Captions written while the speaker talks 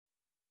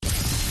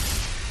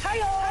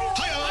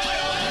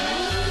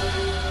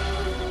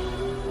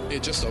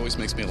It just always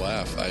makes me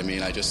laugh. I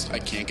mean, I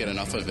can't get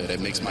enough of it.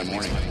 It makes my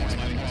morning.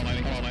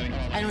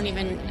 I don't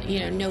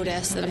even,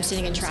 notice that I'm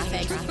sitting in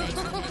traffic.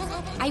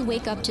 I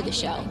wake up to the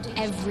show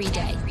every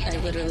day. I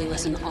literally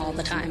listen all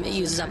the time. It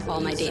uses up all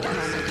my data.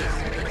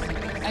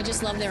 I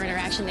just love their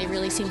interaction. They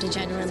really seem to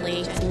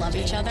genuinely love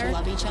each other.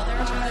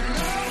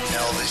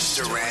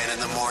 Elvis Duran in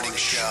the morning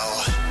show.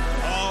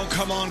 Oh,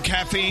 come on,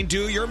 caffeine.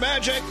 Do your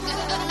magic.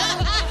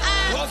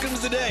 Welcome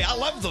to the day. I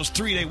love those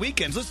 3-day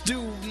weekends. Let's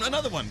do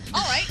another one.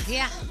 All right.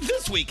 Yeah.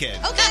 This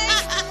weekend. Okay.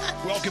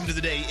 Welcome to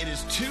the day. It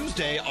is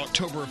Tuesday,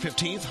 October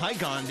 15th. Hi,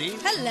 Gandhi.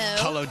 Hello.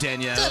 Hello,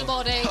 Danielle. Good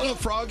morning. Hello,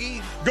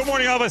 Froggy. Good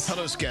morning, Elvis.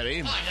 Hello,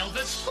 Scary. Hi,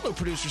 Elvis. Hello,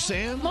 producer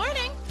Sam.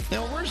 Morning.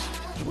 Now,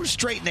 where's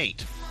Straight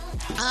Nate?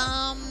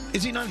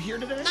 Is he not here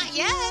today? Not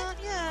yet.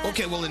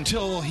 Okay, well,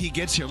 until he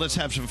gets here, let's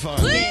have some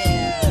fun.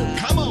 Woo!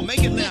 Come on,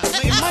 make it now.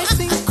 Might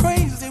seem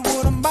crazy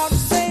what I'm about to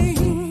say.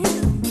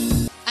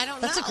 I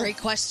don't know. That's a great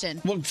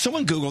question. Well,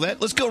 someone Google that.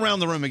 Let's go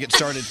around the room and get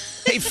started.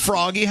 Hey,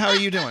 Froggy, how are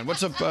you doing?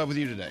 What's up with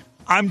you today?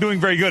 I'm doing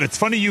very good. It's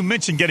funny you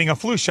mentioned getting a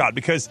flu shot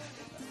because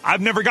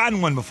I've never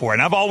gotten one before,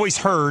 and I've always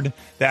heard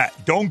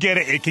that don't get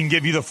it, it can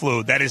give you the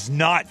flu. That is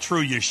not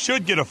true. You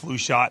should get a flu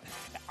shot.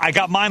 I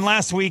got mine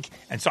last week,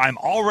 and so I'm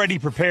already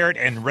prepared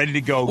and ready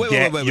to go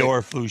get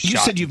your flu shot. You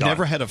said you've done.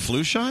 never had a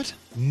flu shot?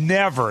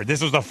 Never.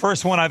 This was the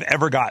first one I've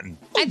ever gotten.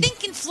 I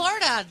think in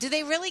Florida, do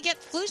they really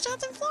get flu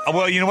shots in Florida?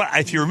 Well, you know what?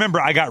 If you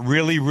remember, I got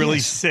really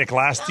sick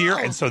last year,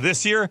 and so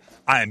this year,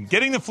 I'm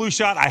getting the flu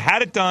shot. I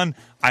had it done.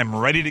 I'm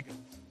ready to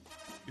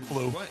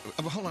flu.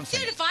 Hold on a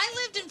second. Dude, if I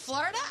lived in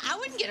Florida, I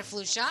wouldn't get a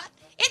flu shot.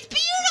 It's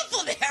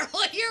beautiful there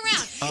all year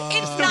round.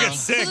 It's not get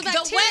sick. The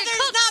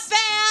weather's not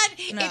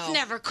bad. No. It's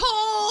never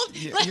cold.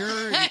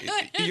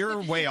 You're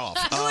way off.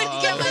 I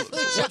wouldn't get my flu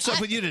shot. What's up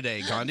with you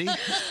today, Gandhi?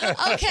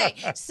 Okay,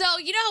 so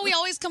you know how we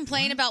always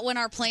complain about when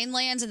our plane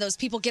lands and those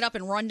people get up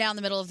and run down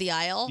the middle of the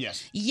aisle?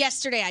 Yes.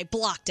 Yesterday, I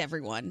blocked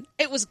everyone.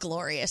 It was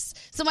glorious.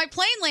 So my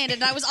plane landed,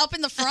 and I was up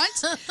in the front.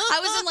 I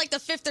was in like the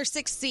 5th or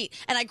 6th seat,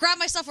 and I grabbed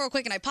myself real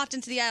quick, and I popped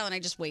into the aisle, and I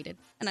just waited.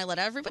 And I let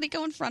everybody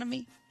go in front of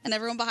me, and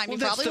everyone behind me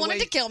probably wanted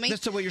to kill me.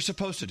 That's the way you're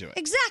supposed to do it.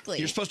 Exactly.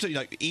 You're supposed to,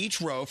 like, each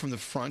row from the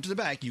front to the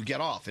back, you get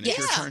off, and it's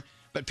your turn.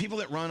 But people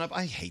that run up,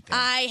 I hate them.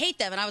 I hate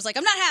them. And I was like,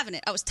 I'm not having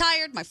it. I was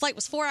tired. My flight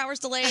was 4 hours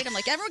delayed. I'm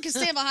like, everyone can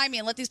stand behind me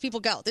and let these people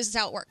go. This is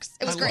how it works.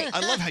 It was great.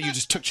 I love how you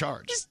just took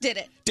charge. Just did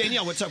it.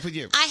 Danielle, what's up with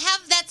you? I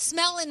have that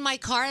smell in my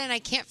car, and I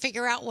can't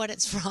figure out what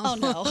it's from. Oh,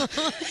 no.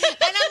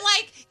 And I'm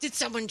like, did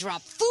someone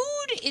drop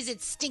food? Is it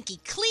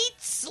stinky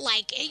cleats?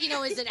 Like,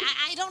 is it,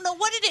 I don't know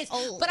what it is.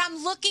 Oh. But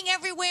I'm looking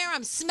everywhere.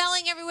 I'm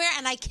smelling everywhere,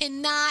 and I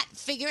cannot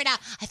figure it out.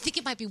 I think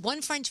it might be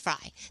one French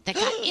fry that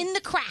got in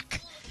the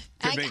crack.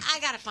 I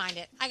got to find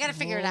it. I got to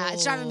figure it out.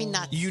 It's driving me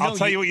nuts. I'll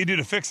tell you what you do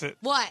to fix it.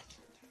 What?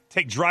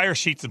 Take dryer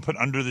sheets and put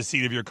under the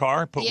seat of your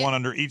car. Put one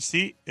under each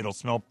seat. It'll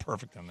smell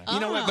perfect in there.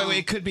 You know what? But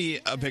it could be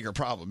a bigger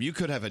problem. You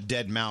could have a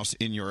dead mouse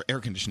in your air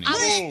conditioning. I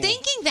was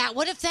thinking that.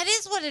 What if that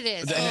is what it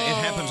is? It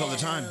happens all the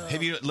time.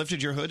 Have you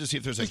lifted your hood to see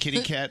if there's a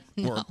kitty cat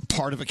or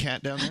part of a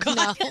cat down there?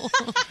 No.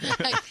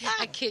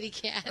 a kitty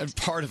cat. A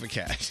part of a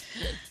cat.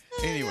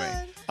 Anyway.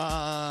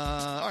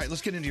 All right,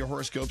 let's get into your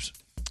horoscopes.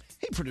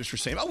 Hey, producer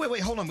Sam. Oh, wait,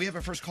 hold on. We have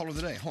our first caller of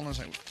the day. Hold on a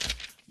second.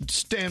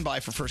 Stand by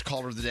for first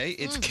caller of the day.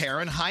 It's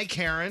Karen. Hi,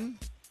 Karen.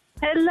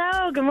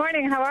 Hello. Good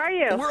morning. How are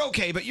you? We're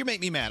okay, but you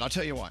make me mad. I'll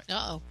tell you why.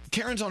 Uh-oh.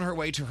 Karen's on her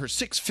way to her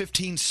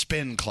 6:15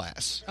 spin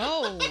class.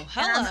 Oh,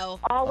 hello.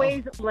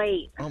 Always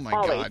late. Oh, my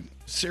Always. God.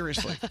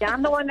 Seriously. Yeah,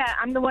 I'm the one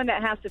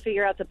that has to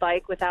figure out the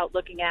bike without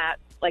looking at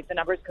like the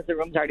numbers because the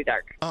room's already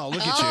dark. Oh,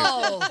 look at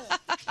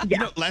you. You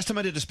know, last time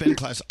I did a spin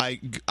class, I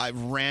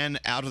ran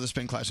out of the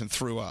spin class and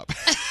threw up.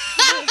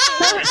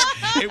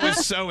 It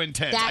was so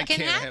intense. That I can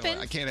can't happen.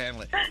 handle it. I can't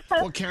handle it.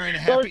 Well, Karen,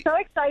 Well, happy. it's so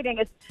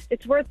exciting.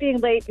 It's worth being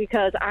late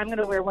because I'm going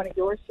to wear one of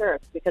your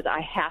shirts because I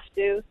have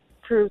to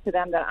prove to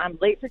them that I'm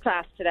late for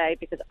class today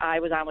because I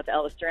was on with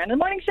Elvis Duran in the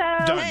morning show.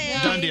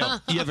 Done deal.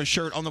 You have a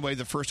shirt on the way.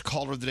 The first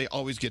caller of the day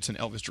always gets an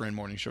Elvis Duran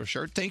Morning Show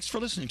shirt. Thanks for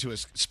listening to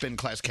us, Spin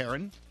Class,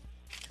 Karen.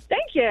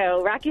 Thank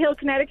you. Rocky Hill,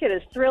 Connecticut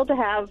is thrilled to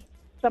have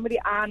somebody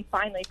on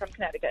finally from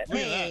Connecticut.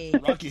 Hey.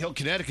 Rocky Hill,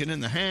 Connecticut in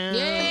the house.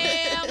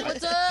 Yeah,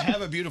 what's up?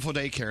 Have a beautiful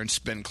day, Karen.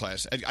 Spin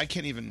class. I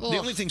can't even. The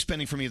only thing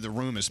spinning for me, the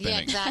room is spinning.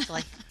 Yeah,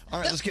 exactly. All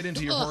right, let's get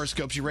into your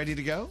horoscopes. You ready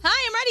to go?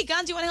 Hi, I'm ready.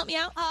 Gons, you want to help me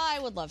out? I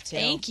would love to.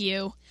 Thank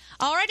you.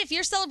 All right, if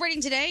you're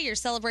celebrating today, you're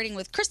celebrating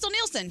with Crystal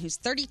Nielsen, who's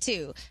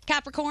 32.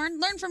 Capricorn,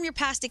 learn from your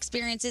past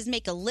experiences,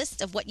 make a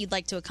list of what you'd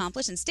like to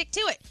accomplish, and stick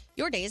to it.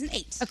 Your day is an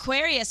 8.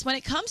 Aquarius, when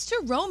it comes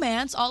to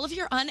romance, all of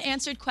your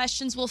unanswered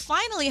questions will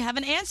finally have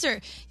an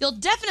answer. You'll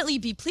definitely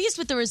be pleased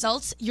with the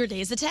results. Your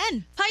day is a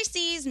 10.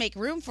 Pisces, make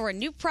room for a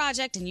new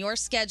project in your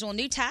schedule.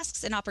 New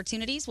tasks and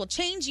opportunities will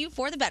change you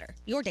for the better.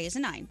 Your day is a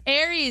 9.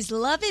 Aries,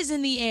 love is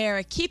in the air.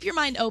 Keep your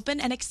mind open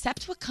and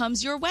accept what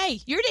comes your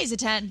way. Your day's a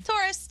 10.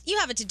 Taurus, you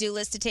have a to-do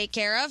list to take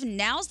care of.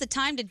 Now's the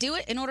time to do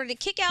it in order to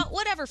kick out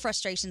whatever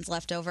frustrations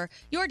left over.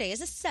 Your day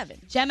is a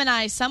 7.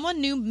 Gemini,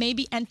 someone new may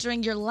be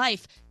entering your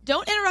life.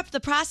 Don't interrupt the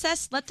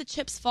process. Let the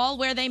chips fall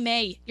where they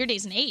may. Your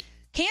day's an 8.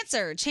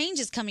 Cancer, change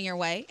is coming your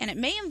way, and it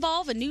may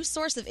involve a new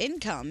source of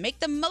income.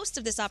 Make the most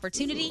of this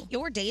opportunity.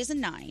 Your day is a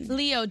 9.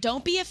 Leo,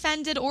 don't be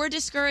offended or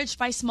discouraged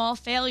by small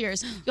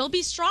failures. You'll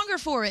be stronger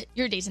for it.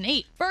 Your day's an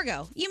 8.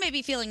 Virgo, you may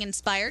be feeling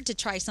inspired to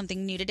try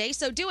something new today,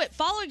 so do it.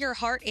 Follow your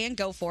heart and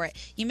go for it.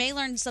 You may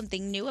learn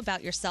something new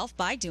about yourself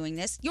by doing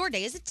this. Your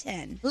day is a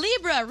 10.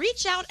 Libra,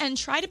 reach out and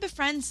try to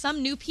befriend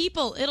some new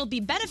people. It'll be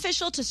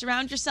beneficial to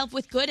surround yourself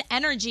with good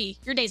energy.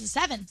 Your day's a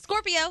 7.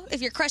 Scorpio, if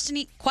you're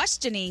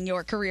questioning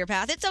your career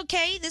path, it's okay.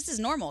 This is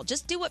normal.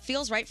 Just do what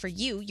feels right for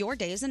you. Your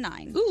day is a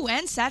 9. Ooh,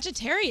 and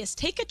Sagittarius,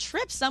 take a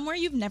trip somewhere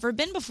you've never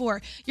been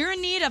before. You're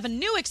in need of a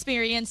new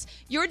experience.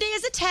 Your day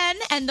is a 10,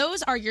 and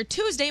those are your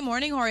Tuesday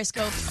morning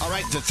horoscopes. All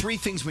right, the 3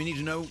 things we need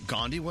to know,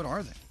 Gandhi, what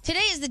are they? Today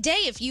is the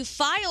day. If you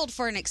filed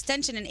for an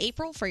extension in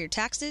April for your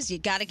taxes, you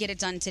got to get it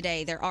done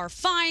today. There are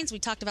fines. We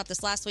talked about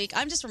this last week.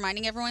 I'm just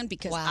reminding everyone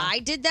because I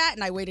did that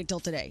and I waited till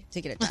today to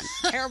get it done.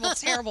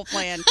 Terrible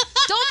plan.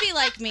 Don't be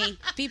like me.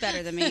 Be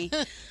better than me.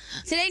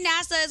 Today,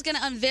 NASA is going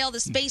to unveil the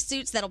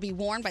spacesuits that'll be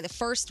worn by the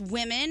first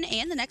women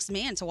and the next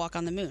man to walk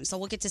on the moon. So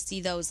we'll get to see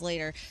those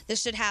later.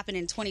 This should happen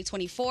in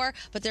 2024,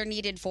 but they're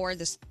needed for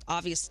this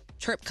obvious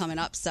trip coming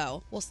up.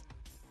 So we'll.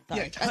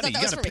 Yeah, honey,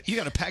 you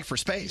got to pack for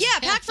space. Yeah,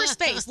 pack for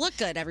space. Look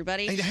good,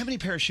 everybody. Hey, how many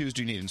pair of shoes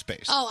do you need in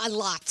space? Oh, a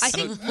lot. I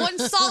think one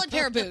solid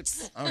pair of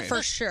boots, Okay.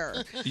 for sure.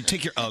 You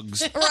take your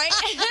Uggs. Right?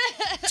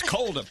 It's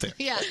cold up there.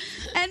 Yeah.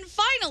 And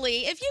finally,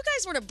 if you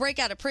guys were to break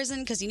out of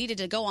prison because you needed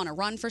to go on a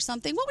run for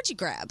something, what would you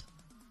grab?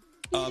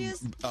 I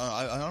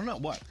don't know.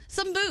 What?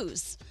 Some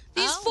booze.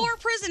 These 4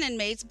 prison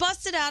inmates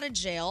busted out of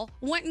jail,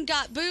 went and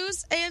got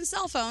booze and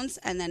cell phones,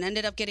 and then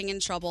ended up getting in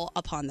trouble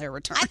upon their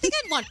return. I think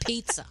I'd want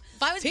pizza.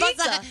 If I was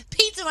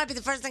pizza might be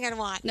the first thing I'd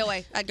want. No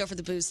way. I'd go for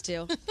the booze,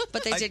 too.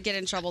 But they did get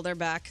in trouble. They're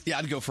back. Yeah,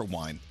 I'd go for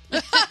wine.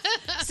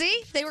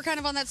 See? They were kind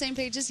of on that same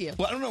page as you.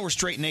 Well, I don't know where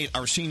Straight Nate,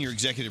 our senior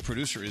executive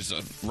producer, is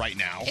right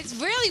now. It's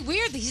really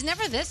weird that he's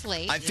never this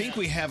late. I think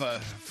we have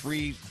a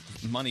free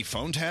money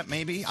phone tap,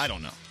 maybe? I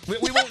don't know.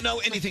 We won't know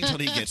anything till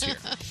he gets here.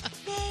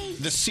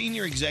 The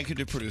senior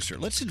executive producer.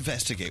 Let's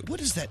investigate. What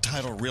does that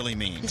title really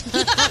mean?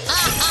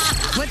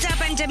 What's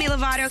up? I'm Demi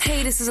Lovato.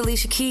 Hey, this is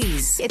Alicia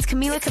Keys. It's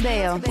Camila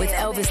Cabello with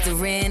Elvis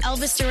Duran.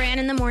 Elvis Duran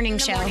in the morning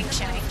show.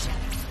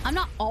 I'm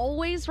not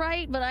always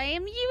right, but I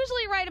am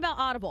usually right about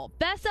Audible.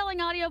 Best-selling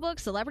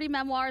audiobooks, celebrity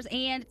memoirs,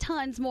 and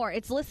tons more.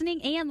 It's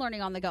listening and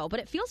learning on the go, but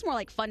it feels more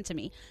like fun to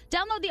me.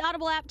 Download the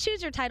Audible app,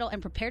 choose your title,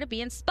 and prepare to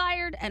be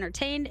inspired,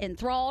 entertained,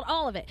 enthralled,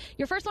 all of it.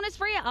 Your first one is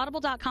free at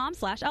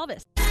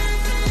audible.com/Elvis.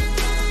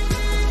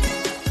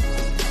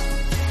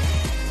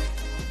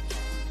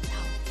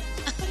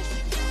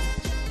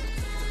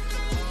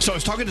 So I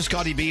was talking to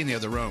Scotty B in the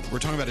other room. We're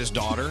talking about his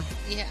daughter.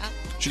 Yeah.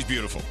 She's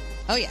beautiful.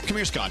 Oh, yeah. Come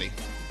here, Scotty.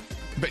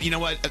 But you know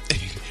what?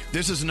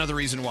 This is another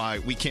reason why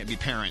we can't be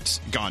parents,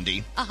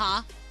 Gandhi.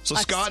 Uh-huh. So,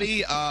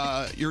 Scotty,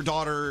 your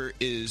daughter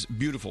is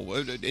beautiful.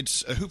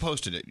 It's who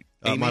posted it?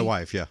 My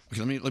wife, yeah.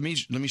 Okay, let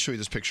me show you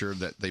this picture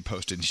that they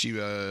posted. She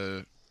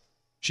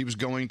was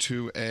going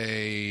to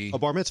a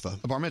bar mitzvah.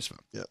 A bar mitzvah.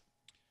 Yeah.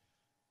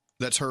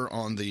 That's her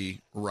on the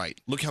right.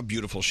 Look how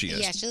beautiful she is.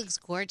 Yeah, she looks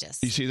gorgeous.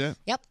 You see that?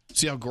 Yep.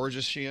 See how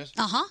gorgeous she is?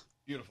 Uh-huh.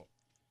 Beautiful.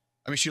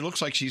 I mean, she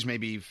looks like she's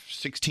maybe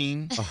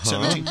 16,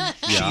 17.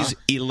 Yeah. She's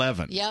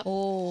 11. Yep.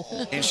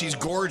 Oh. And she's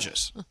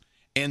gorgeous.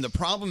 And the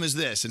problem is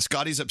this, and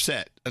Scotty's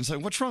upset. And it's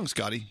like, what's wrong,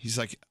 Scotty? He's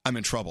like, I'm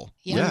in trouble.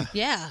 Yeah.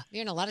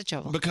 You're in a lot of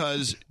trouble.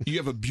 Because you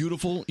have a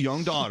beautiful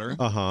young daughter.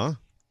 Uh-huh.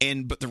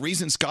 But the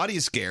reason Scotty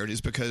is scared is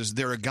because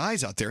there are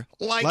guys out there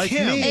like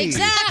him. Me.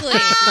 Exactly.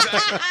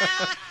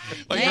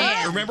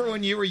 Remember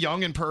when you were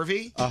young and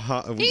pervy?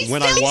 Uh-huh. He's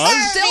When I still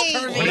was?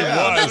 pervy. When he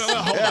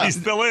was. He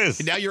still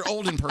is. Now you're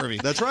old and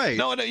pervy. That's right.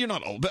 No, you're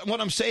not old. But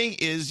what I'm saying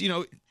is,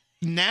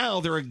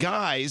 now there are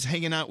guys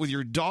hanging out with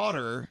your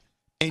daughter,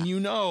 and you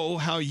know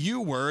how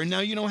you were, and now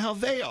you know how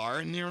they are,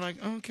 and you're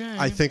like, okay.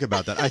 I think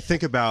about that. I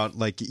think about,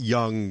 like,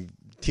 young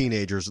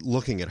teenagers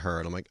looking at her,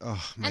 and I'm like,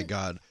 oh, my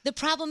God. The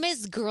problem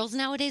is girls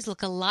nowadays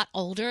look a lot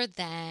older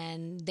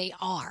than they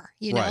are.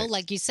 You know, Right.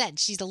 like you said,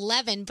 she's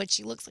 11, but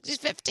she looks like she's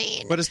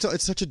 15. But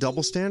it's such a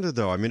double standard,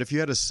 though. I mean, if you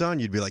had a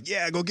son, you'd be like,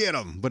 yeah, go get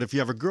him. But if you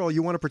have a girl,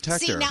 you want to protect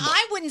See, her. now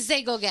I wouldn't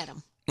say go get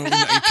him.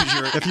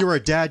 If you were a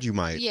dad, you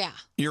might. Yeah.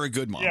 You're a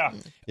good mom. Yeah.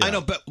 I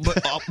know, but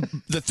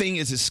the thing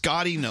is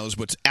Scotty knows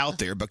what's out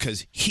there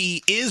because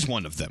he is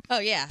one of them. Oh,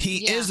 yeah.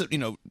 He is,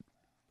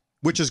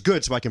 Which is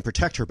good, so I can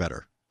protect her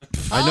better.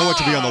 I know what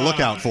to be on the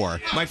lookout for.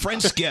 My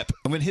friend Skip,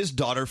 when his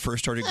daughter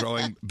first started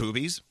growing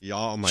boobies,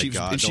 oh my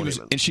God!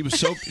 And she was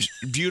so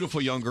beautiful,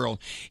 young girl.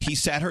 He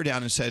sat her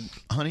down and said,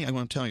 "Honey, I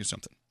want to tell you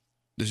something.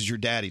 This is your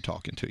daddy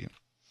talking to you.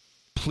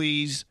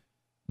 Please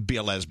be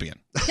a lesbian."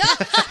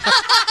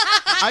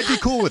 I'd be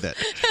cool with it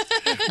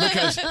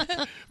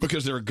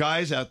because there are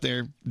guys out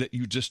there that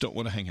you just don't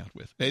want to hang out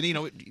with, and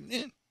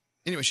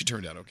anyway, she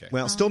turned out okay.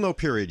 Well, still no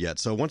period yet.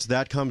 So once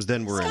that comes,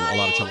 then we're in a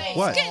lot of trouble.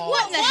 What?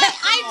 What in the heck?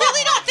 I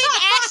really don't think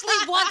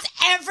Ashley wants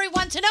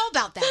everyone to know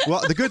about that.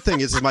 Well, the good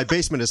thing is my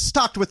basement is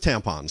stocked with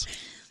tampons.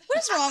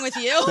 What is wrong with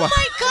you? Oh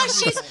my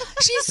gosh,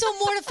 she's so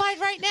mortified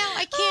right now.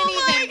 I can't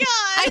even. Oh my God.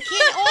 I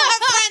can't.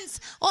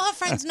 All her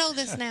friends girlfriends know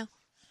this now.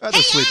 They're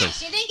Hey, sleeping.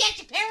 Ash, you didn't get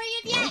your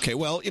period yet? Okay,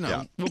 well,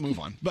 we'll move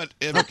on. But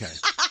okay.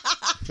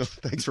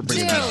 Thanks for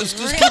bringing that up.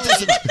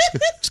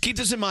 Let's keep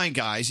this in mind,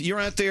 guys. You're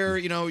out there.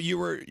 You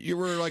were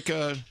like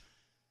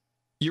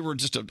you were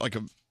just like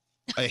a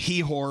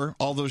he whore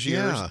all those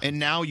years, and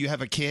now you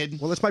have a kid.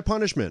 Well, that's my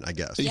punishment, I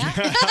guess. Yeah.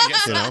 I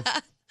guess so.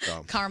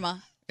 So.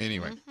 Karma.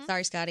 Anyway.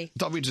 Sorry, Scotty.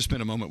 Thought we'd just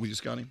spend a moment with you,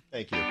 Scotty.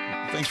 Thank you.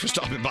 Thanks for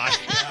stopping by.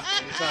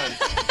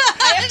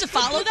 I have to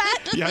follow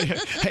that? Yeah.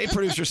 Hey,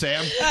 producer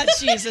Sam. Oh,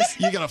 Jesus.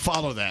 You got to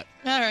follow that.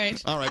 All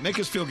right. All right. Make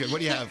us feel good. What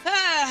do you have?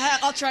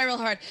 I'll try real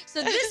hard.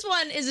 So this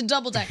one is a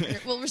double-decker.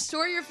 Will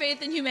restore your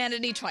faith in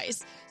humanity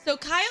twice. So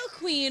Kyle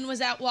Queen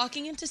was out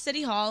walking into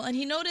City Hall, and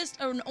he noticed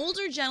an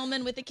older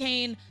gentleman with a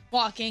cane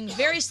walking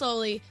very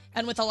slowly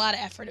and with a lot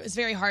of effort. It was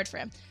very hard for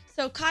him.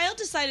 So Kyle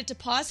decided to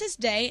pause his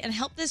day and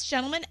help this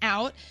gentleman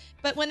out.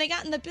 But when they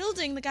got in the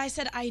building, the guy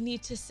said, I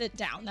need to sit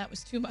down. That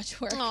was too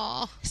much work.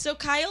 Aww. So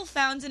Kyle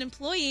found an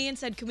employee and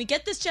said, can we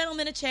get this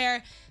gentleman a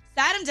chair?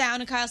 Sat him down,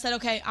 and Kyle said,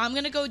 okay, I'm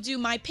going to go do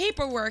my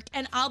paperwork,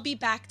 and I'll be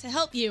back to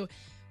help you.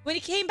 When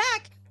he came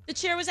back, the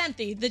chair was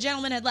empty. The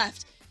gentleman had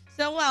left.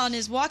 So on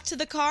his walk to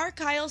the car,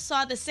 Kyle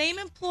saw the same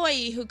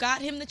employee who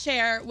got him the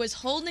chair was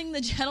holding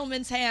the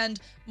gentleman's hand,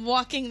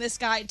 walking this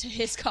guy to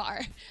his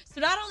car. So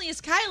not only is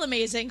Kyle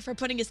amazing for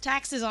putting his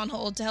taxes on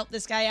hold to help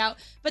this guy out,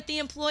 but the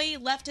employee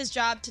left his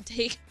job to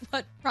take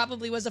what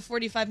probably was a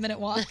 45-minute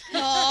walk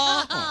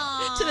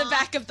to the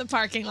back of the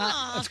parking lot.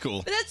 That's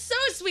cool. But that's so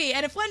sweet.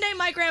 And if one day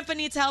my grandpa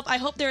needs help, I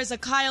hope there is a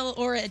Kyle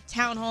or a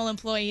town hall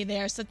employee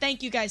there. So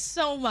thank you guys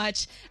so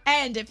much.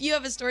 And if you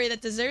have a story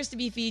that deserves to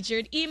be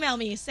featured, email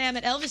me,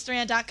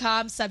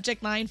 sam@elvisduran.com,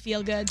 subject line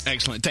feel good.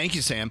 Excellent. Thank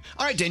you, Sam.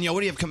 All right, Danielle,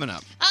 what do you have coming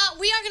up?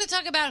 We are going to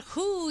talk about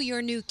who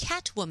your new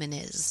Catwoman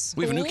is.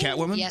 We have a new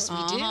Catwoman? Yes, we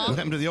do. What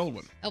happened to the old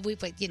one?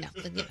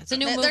 It's a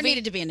new movie. There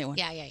needed to be a new one.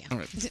 Yeah. All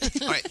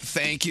right. All right.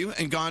 Thank you.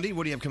 And Gandhi,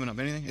 what do you have coming up?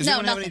 Anything? No,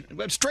 anyone have nothing.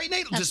 any? Straight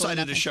Nate Absolutely decided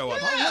to nothing. show up.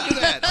 Oh,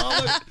 look at that.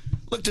 Oh,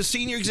 look, the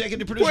senior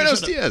executive producer.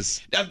 Buenos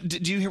dias.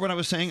 Did you hear what I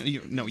was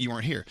saying? No, you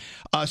weren't here.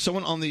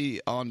 Someone on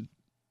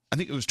I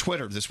think it was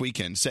Twitter this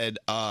weekend, said,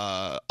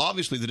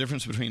 obviously the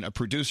difference between a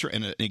producer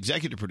and an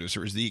executive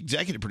producer is the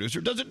executive producer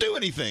doesn't do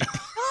anything.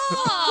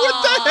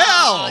 What the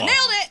hell? Nailed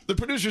it. The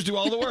producers do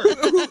all the work.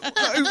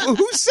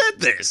 Who said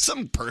this?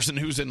 Some person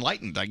who's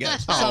enlightened, I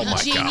guess. Oh, my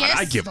Genius. God.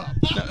 I give up.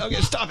 No,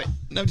 okay, stop it.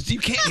 No, you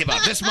can't give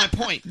up. That's my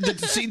point.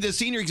 The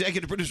senior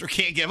executive producer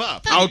can't give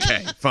up.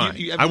 Okay, fine.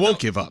 You have I won't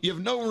give up. You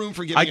have no room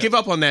for giving I up. give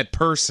up on that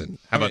person.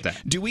 How about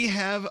that? Do we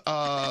have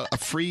a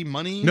free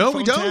money No,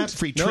 phone we don't. tap?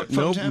 Free trip no,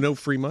 phone tap? no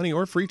free money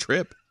or free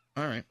trip.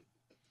 All right.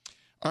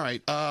 All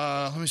right.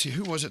 Let me see.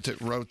 Who was it that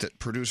wrote that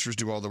producers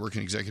do all the work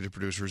and executive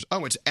producers?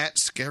 Oh, it's at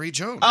Scary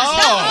Jones. Oh,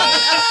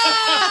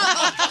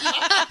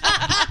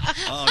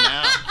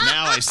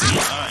 now I see.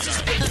 All right.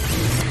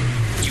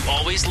 You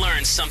always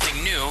learn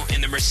something new in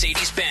the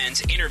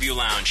Mercedes-Benz Interview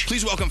Lounge.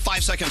 Please welcome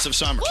 5 Seconds of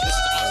Summer. This is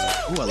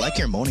awesome. Ooh, I like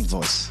your moaning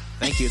voice.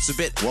 Thank you. It's a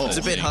bit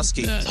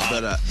husky,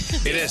 but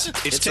it is.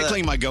 It's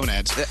tickling my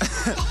gonads.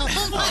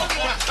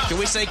 Can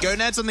we say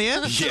gonads on the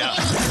air? Yeah.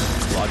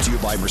 Brought to you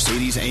by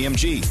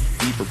Mercedes-AMG.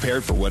 Be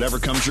prepared for whatever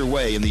comes your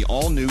way in the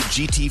all-new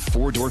GT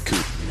 4-door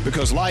coupe.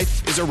 Because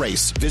life is a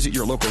race. Visit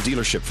your local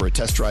dealership for a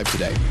test drive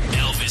today.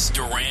 Elvis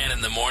Duran in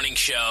the Morning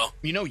Show.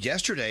 You know,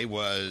 yesterday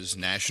was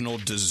National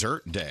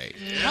Dessert Day.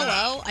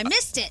 Hello. I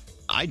missed it.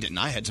 I didn't.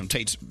 I had some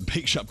Tate's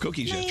Bake Shop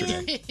cookies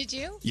yesterday. Did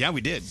you? Yeah,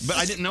 we did. But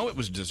I didn't know it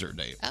was Dessert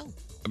Day. Oh.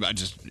 I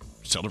just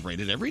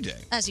celebrated every day.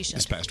 As you should.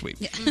 This past week.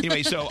 Yeah.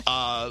 Anyway, so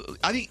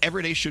I think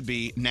every day should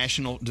be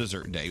National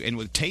Dessert Day. And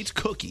with Tate's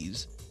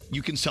Cookies,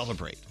 you can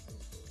celebrate.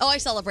 Oh, I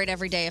celebrate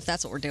every day if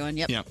that's what we're doing.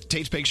 Yep. Yeah,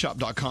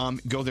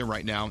 TatesBakeShop.com. Go there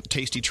right now.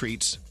 Tasty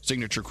treats,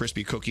 signature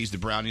crispy cookies, the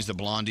brownies, the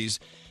blondies.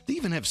 They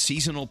even have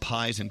seasonal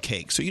pies and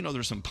cakes. So you know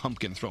there's some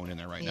pumpkin thrown in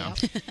there right now.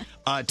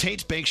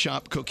 Tate's Bake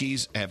Shop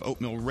cookies have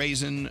oatmeal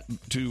raisin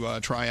to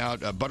try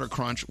out, butter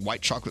crunch,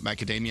 white chocolate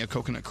macadamia,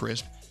 coconut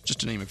crisp,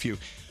 just to name a few.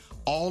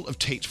 All of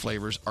Tate's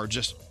flavors are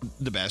just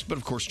the best. But,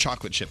 of course,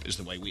 chocolate chip is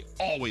the way we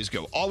always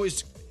go.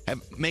 Always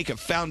make a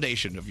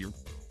foundation of your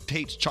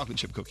Tate's chocolate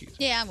chip cookies.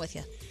 Yeah, I'm with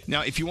you.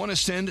 Now, if you want to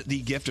send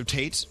the gift of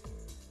Tate's,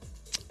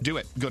 do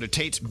it. Go to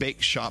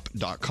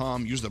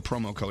TatesBakeShop.com. Use the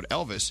promo code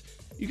Elvis.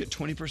 You get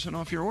 20%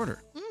 off your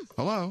order.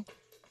 Hello?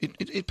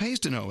 It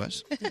pays to know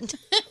us.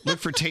 Look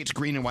for Tate's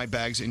green and white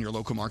bags in your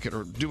local market,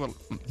 or do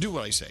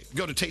what I say.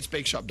 Go to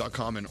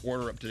TatesBakeShop.com and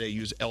order up today.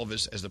 Use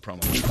Elvis as the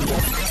promo.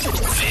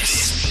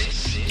 This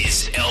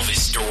is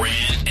Elvis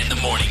Duran and the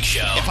Morning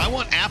Show. If I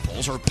want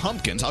apples or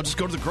pumpkins, I'll just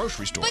go to the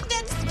grocery store.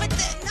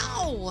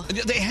 No.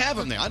 They have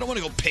them there. I don't want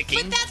to go picking.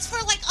 But that's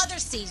for like other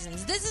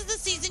seasons. This is the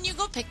season you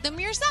go pick them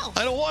yourself.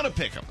 I don't want to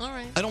pick them. All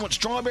right. I don't want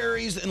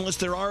strawberries unless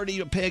they're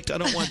already picked. I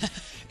don't want.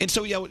 And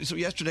so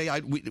yesterday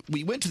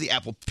we went to the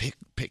apple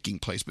picking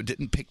place, but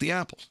didn't pick the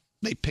apples.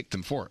 They picked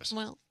them for us.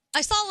 Well,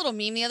 I saw a little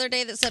meme the other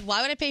day that said,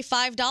 why would I pay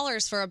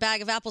 $5 for a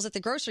bag of apples at the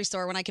grocery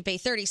store when I could pay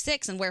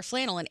 $36 and wear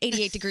flannel in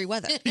 88-degree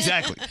weather?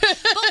 Exactly. But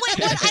wait,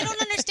 what I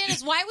don't understand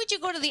is why would you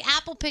go to the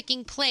apple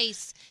picking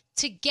place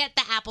to get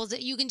the apples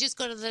that you can just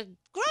go to the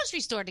grocery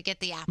store to get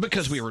the apples?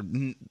 Because we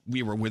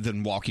were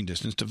within walking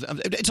distance of them.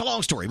 It's a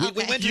long story. We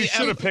went to You the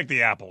should have picked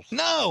the apples.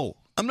 No,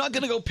 I'm not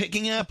going to go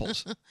picking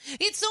apples.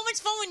 It's so much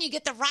fun when you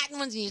get the rotten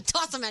ones and you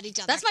toss them at each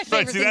other. That's my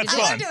favorite thing to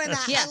do. I love doing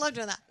that. Yeah. I love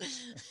doing that.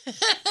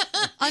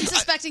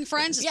 Unsuspecting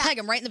friends, just peg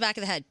them right in the back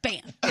of the head.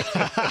 Bam.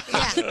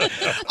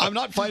 I'm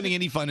not finding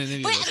any fun in any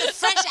of But this. the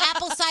fresh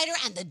apple cider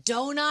and the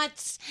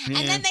donuts. Yeah.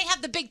 And then they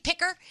have the big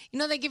picker. You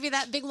know, they give you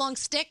that big long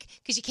stick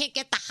because you can't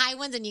get the high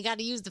ones and you got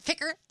to use the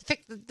picker to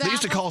pick the They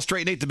used to apples. call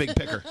Straight Nate the Big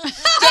Picker.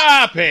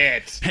 Stop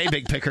it. Hey,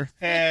 Big Picker.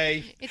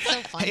 Hey. It's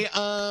so fun. Hey,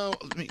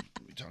 let me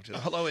talk to.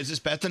 Hello, is this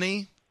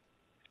Bethany?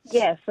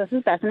 Yes, this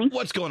is Bethany.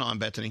 What's going on,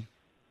 Bethany?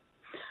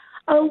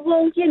 Oh,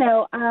 well,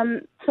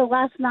 so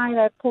last night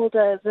I pulled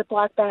a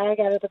Ziploc bag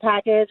out of the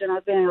package, and I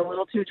was being a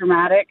little too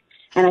dramatic,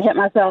 and I hit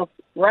myself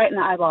right in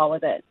the eyeball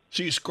with it.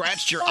 So you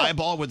scratched your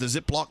eyeball with a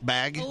Ziploc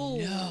bag?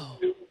 No.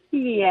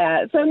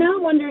 Yeah, so now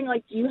I'm wondering,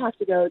 do you have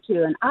to go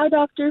to an eye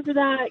doctor for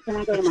that? Can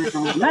I go to my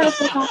own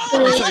medical doctor?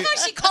 I love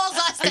how she calls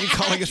us. Are you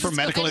calling us for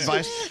medical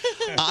advice?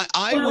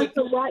 I Well, would. it's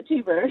a lot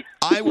cheaper.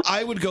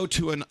 I would go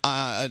to an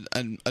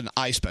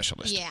eye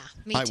specialist. Yeah,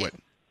 me I too. would.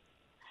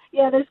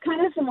 Yeah, there's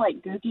kind of some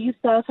gooky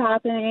stuff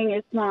happening.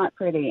 It's not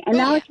pretty. And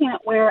now I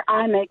can't wear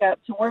eye makeup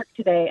to work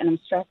today, and I'm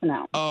stressing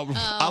out.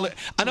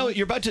 I know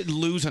you're about to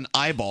lose an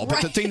eyeball,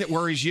 but the thing that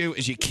worries you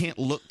is you can't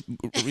look.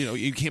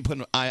 You can't put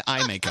an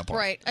eye makeup on.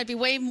 Right. I'd be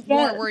way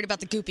more worried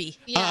about the goopy.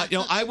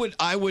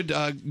 I would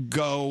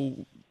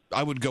go.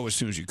 I would go as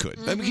soon as you could.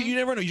 I mean, you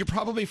never know. You're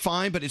probably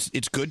fine, but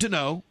it's good to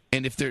know.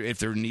 And if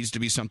there needs to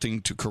be something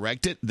to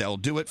correct it, they'll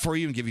do it for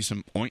you and give you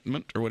some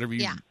ointment or whatever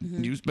you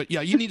use. But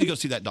you need to go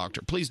see that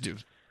doctor. Please do.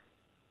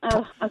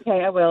 Oh,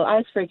 okay, I will.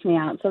 Eyes freaked me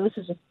out, so this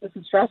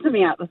is stressing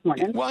me out this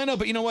morning. Well, I know,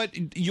 but you know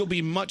what? You'll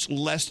be much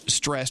less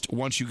stressed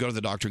once you go to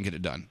the doctor and get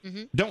it done.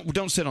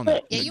 Don't sit on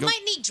that. Yeah, you might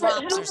need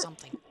drops or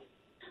something.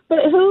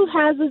 But who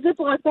has a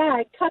Ziploc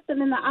bag, cut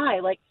them in the eye?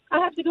 I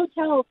have to go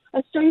tell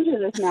a stranger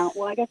this now.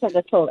 Well, I guess I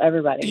just told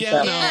everybody.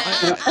 Yeah,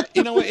 so. no.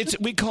 You know what?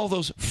 We call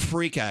those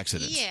freak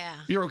accidents. Yeah.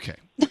 You're okay.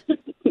 All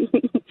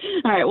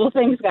right, well,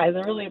 thanks, guys. I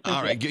really appreciate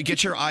All right, it.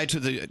 get your eye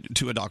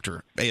to a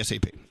doctor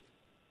ASAP.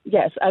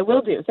 Yes, I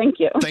will do. Thank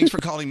you. Thanks for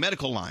calling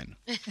Medical Line.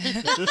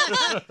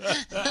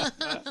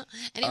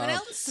 Anyone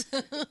else?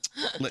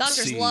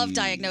 Doctors see. love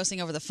diagnosing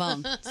over the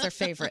phone. It's their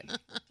favorite.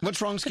 What's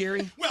wrong,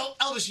 Scary? Well,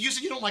 Elvis, you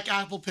said you don't like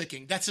apple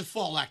picking. That's a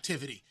fall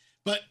activity.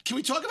 But can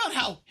we talk about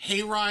how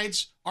hay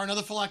rides are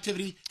another fall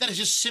activity that is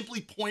just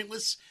simply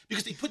pointless?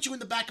 Because they put you in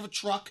the back of a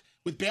truck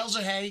with bales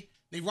of hay.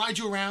 They ride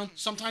you around.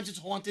 Sometimes it's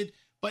haunted.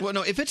 But Well,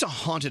 no, if it's a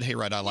haunted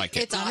hayride, I like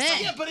it. It's awesome.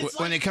 Yeah, but it's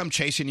When they come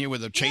chasing you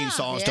with a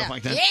chainsaw and stuff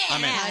like that, Yeah,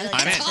 I'm in.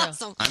 that's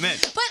awesome. I'm in.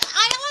 But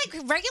I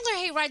like regular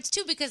hay rides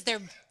too because they're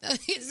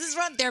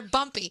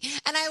bumpy,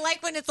 and I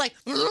like when it's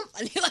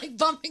and you're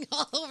bumping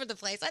all over the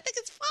place. I think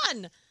it's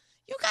fun.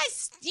 You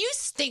guys, you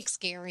stink,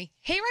 Scary.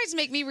 Hay rides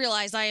make me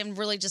realize I am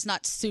really just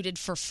not suited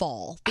for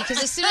fall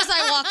because as soon as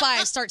I walk by,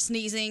 I start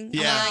sneezing.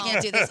 Yeah. I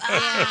can't do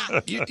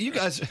this. You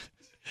guys,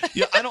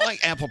 I don't like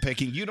apple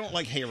picking. You don't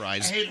like hay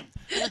rides. I hate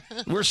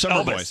them. We're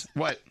summer Elvis. boys.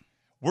 What?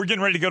 We're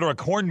getting ready to go to a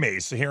corn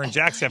maze. So here in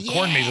Jackson, they have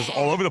corn mazes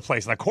all over the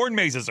place. Now, corn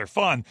mazes are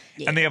fun,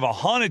 and they have a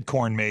haunted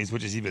corn maze,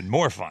 which is even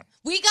more fun.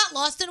 We got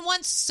lost in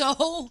one,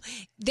 so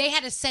they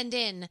had to send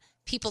in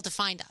people to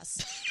find us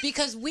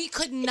because we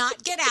could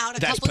not get out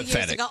That's couple years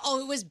pathetic. ago.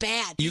 Oh, it was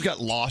bad. You got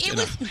lost in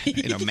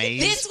a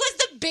maze? This was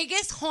the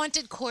biggest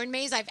haunted corn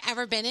maze I've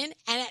ever been in.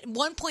 And at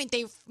one point,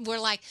 they were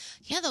like,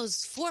 yeah,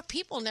 those 4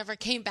 people never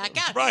came back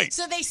out. Right.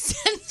 So they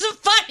sent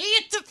somebody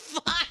in to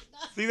find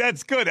us. See,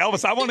 that's good.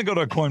 Elvis, I want to go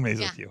to a corn maze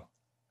with you.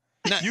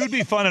 You'd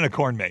be fun in a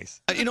corn maze.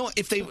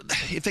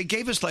 If they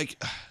gave us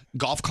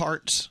golf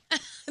carts,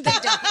 They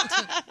don't.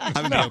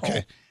 I would be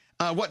okay.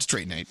 What's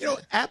straight, Nate?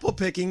 Apple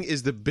picking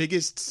is the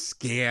biggest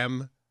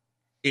scam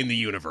in the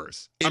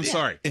universe. I'm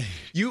sorry.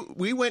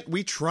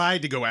 We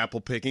tried to go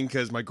apple picking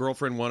because my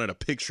girlfriend wanted a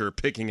picture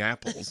picking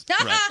apples.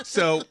 Right.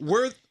 So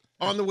we're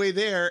on the way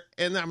there,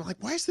 and I'm like,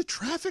 why is the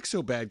traffic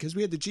so bad? Because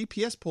we had the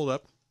GPS pulled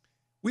up.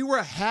 We were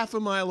a half a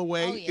mile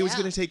away. Oh, yeah. It was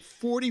going to take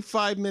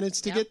 45 minutes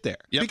to get there.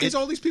 Yep. Because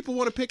all these people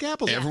want to pick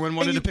apples. Everyone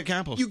wanted to pick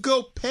apples. You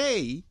go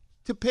pay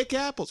to pick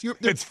apples.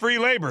 It's free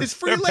labor. It's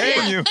free They're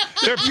labor. paying you.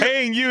 They're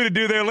paying you to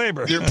do their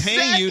labor. They're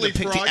paying you to Exactly,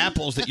 pick the Frog.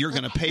 apples that you're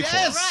going to pay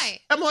Yes. for. Right.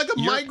 I'm like a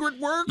You're-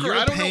 migrant worker. You're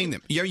I don't paying know.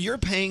 them. You're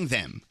paying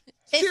them.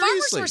 If farmers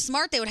Seriously. were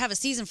smart, they would have a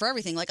season for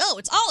everything. Like, oh,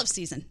 it's olive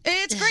season.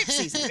 It's grape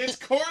season. It's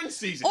corn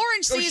season.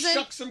 Orange Go season.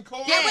 Shuck some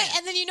corn. Yeah, wait,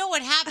 and then you know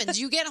what happens?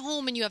 You get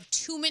home and you have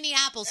too many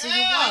apples, so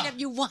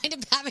you wind up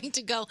having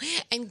to go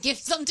and give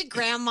some to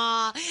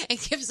grandma and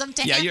give some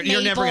to Aunt you're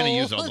never Mabel. going to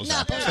use all those No,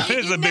 apples. It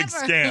is you a big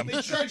never. scam.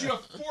 They charge you a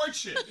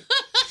fortune.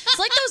 It's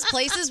like those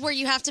places where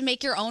you have to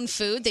make your own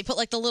food. They put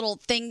like the little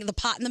thing, the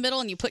pot in the middle,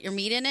 and you put your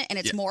meat in it, and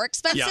it's more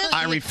expensive. Yeah,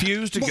 I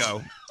refuse to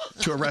go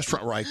to a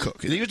restaurant where I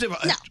cook. They used to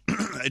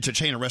have it's a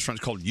chain of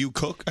restaurants called You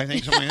Cook, I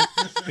think. Something like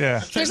that.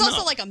 Yeah. There's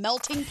also like a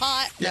melting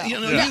pot. Yeah,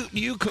 No.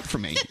 you cook for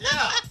me.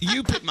 Yeah.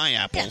 You pick my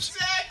apples.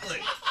 Exactly.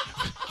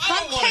 I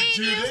don't want to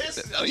do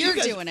this. Oh, You're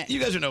guys, doing it. You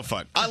guys are no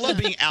fun. I love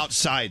being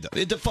outside,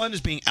 though. The fun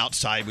is being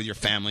outside with your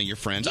family, your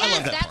friends. I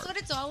love that that's part. what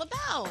it's all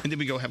about. And then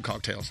we go have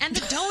cocktails. And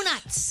the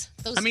donuts.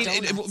 Those I mean,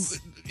 donuts.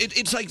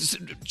 it's like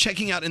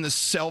checking out in the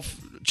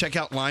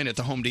self-checkout line at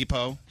the Home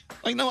Depot.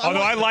 Like, no,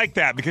 Although I like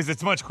that because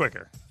it's much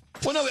quicker.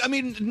 Well, no, I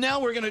mean, now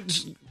we're going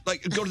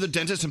to go to the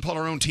dentist and pull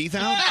our own teeth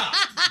out.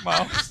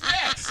 Well,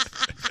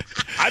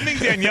 I think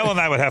Danielle and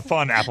I would have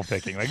fun apple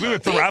picking. Like, we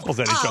would throw apples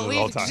at each other the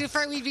whole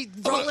time. We'd be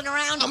rolling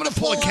around. I'm going to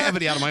pull a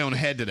cavity out of my own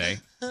head today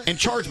and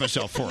charge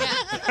myself for it.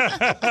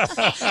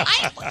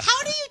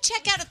 How do you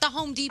check out at the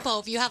Home Depot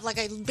if you have like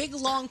a big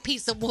long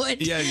piece of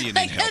wood? Yeah, you need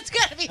like help. that's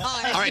got to be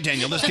hard. All right,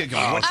 Daniel, let's get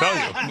going. I'll tell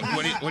you.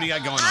 What do you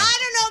got going on? I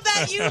don't know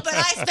about you, but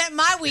I spent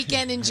my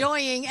weekend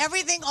enjoying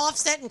everything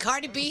Offset and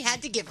Cardi B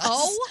had to give us.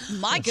 Oh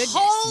my goodness!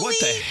 What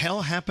the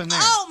hell happened there?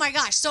 Oh my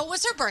gosh! So it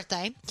was her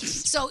birthday.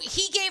 So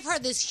he gave her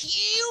this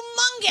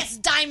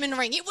humongous diamond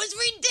ring. It was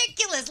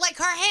ridiculous. Like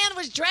her hand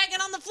was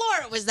dragging on the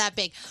floor. It was that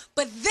big.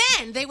 But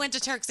then they went to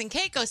Turks and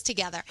Caicos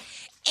together,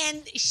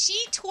 and she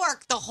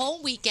twerked the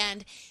whole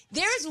weekend.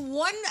 There's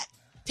one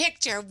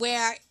picture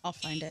where I'll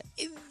find it.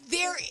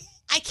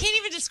 I can't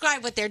even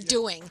describe what they're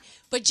doing,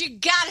 but you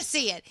gotta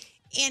see it.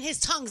 And his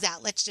tongue's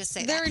out. Let's just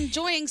say They're that.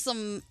 enjoying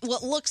some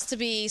what looks to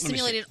be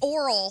simulated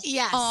oral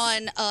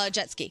on a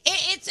jet ski.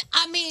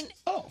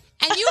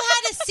 And you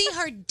had to see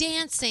her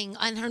dancing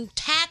on her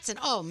tats, and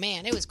oh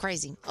man, it was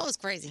crazy. Oh, it was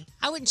crazy.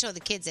 I wouldn't show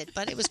the kids it,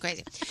 but it was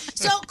crazy.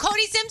 So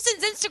Cody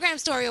Simpson's Instagram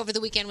story over the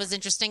weekend was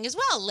interesting as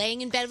well. Laying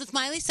in bed with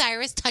Miley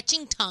Cyrus,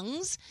 touching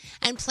tongues,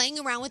 and playing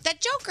around with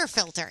that Joker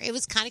filter. It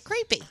was kind of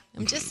creepy.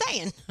 I'm just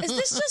saying. Is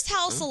this just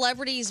how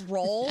celebrities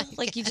roll?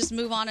 Like you just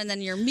move on and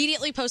then you're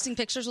immediately posting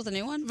pictures with a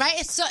new one? Right?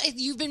 So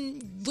you've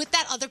been with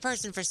that other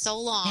person for so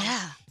long.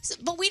 Yeah.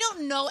 But we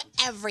don't know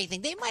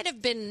everything. They might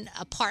have been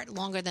apart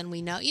longer than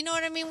we know. You know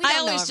what I mean? We don't I know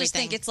always just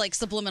everything. think it's like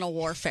subliminal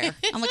warfare.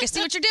 I'm like, I see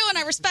what you're doing.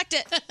 I respect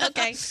it.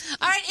 Okay.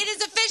 All right, it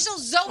is official.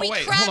 Zoe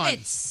wait, hold on.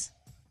 Kravitz.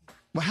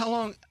 Well, how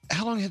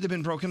long had they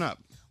been broken up?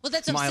 Well,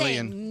 that's what Miley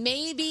I'm saying.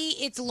 Maybe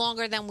it's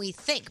longer than we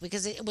think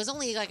because it was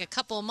only like a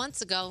couple of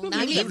months ago. Not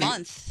Maybe a even.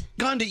 month.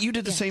 Gandhi, you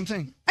did the same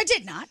thing. I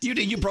did not. You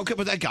did. You broke up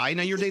with that guy.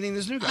 Now you're dating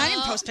this new guy. I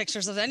didn't post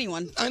pictures of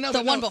anyone. I know. The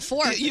but one no,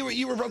 before.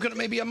 You were broken up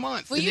maybe a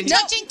month. Were and you then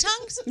touching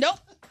tongues? Nope.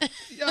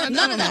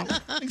 None of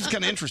that. I think it's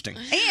kind of interesting.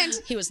 And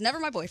he was never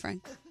my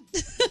boyfriend. All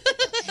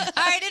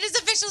right, it is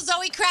official.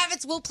 Zoe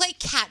Kravitz will play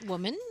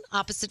Catwoman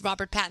opposite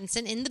Robert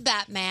Pattinson in The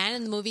Batman,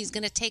 and the movie is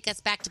going to take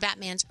us back to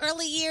Batman's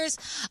early years.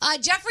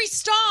 Jeffree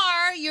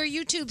Star, your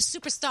YouTube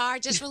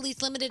superstar, just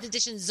released limited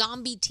edition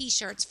zombie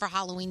T-shirts for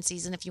Halloween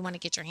season. If you want to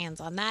get your hands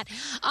on that.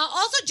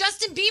 Also,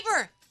 Justin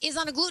Bieber is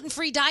on a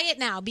gluten-free diet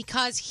now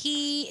because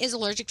he is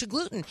allergic to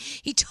gluten.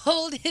 He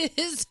told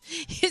his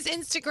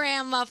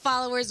Instagram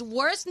followers,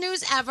 "Worst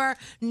news ever.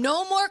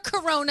 No more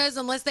Coronas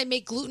unless they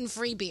make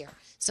gluten-free beer."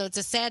 So it's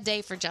a sad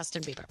day for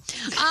Justin Bieber.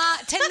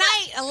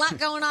 Tonight, a lot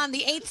going on.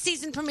 The 8th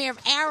season premiere of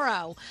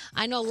Arrow.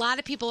 I know a lot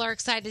of people are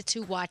excited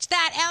to watch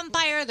that.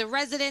 Empire, The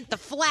Resident, The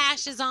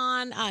Flash is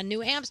on.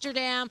 New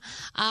Amsterdam.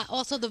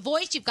 Also, The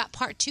Voice. You've got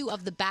part 2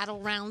 of the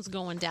Battle Rounds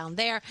going down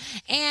there.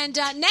 And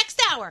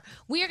next hour,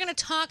 we are going to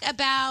talk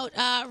about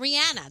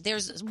Rihanna.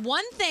 There's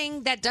one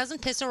thing that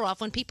doesn't piss her off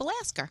when people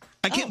ask her.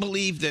 I can't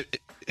believe that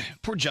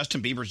poor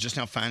Justin Bieber is just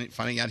now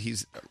finding out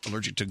he's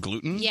allergic to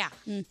gluten. Yeah.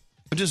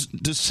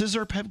 Does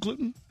Scissor have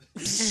gluten?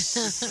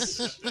 Is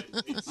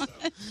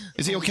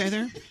he okay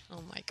there?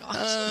 Oh, my gosh.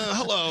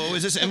 Hello,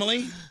 is this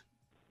Emily?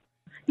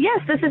 Yes,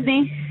 this is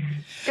me.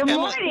 Good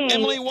morning.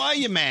 Emily, why are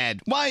you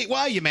mad? Why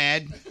are you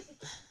mad?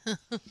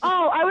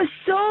 Oh, I was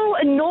so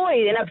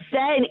annoyed and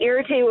upset and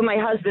irritated with my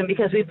husband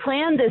because we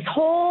planned this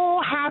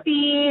whole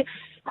happy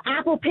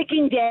apple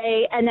picking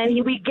day, and then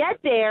we get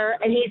there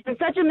and he's in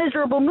such a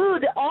miserable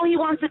mood that all he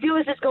wants to do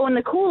is just go in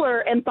the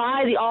cooler and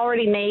buy the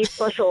already made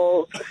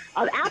bushels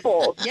of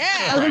apples. Yeah.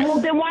 I was like,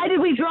 well, then why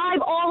did we drive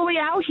all the way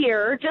out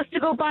here just to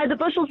go buy the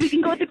bushels we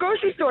can go at the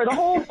grocery store? The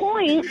whole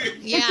point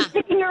is just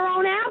picking your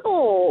own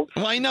apples.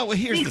 Well, I know. Well,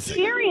 here's the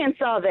thing. Experience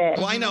of it.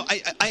 Well, I know.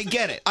 I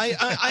get it.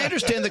 I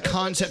understand the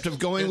concept of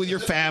going with your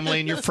family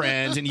and your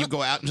friends, and you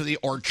go out into the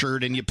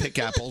orchard and you pick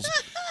apples.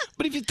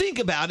 But if you think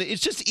about it,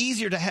 it's just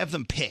easier to have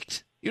them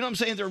picked. You know what I'm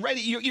saying? They're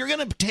ready. You're going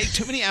to take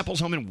too many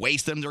apples home and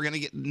waste them. They're going to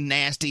get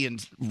nasty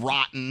and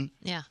rotten.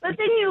 Yeah. But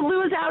then you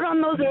lose out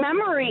on those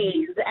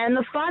memories and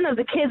the fun of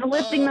the kids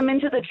lifting them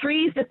into the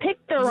trees to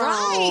pick their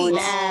own.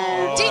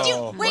 And Did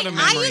you wait? We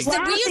used to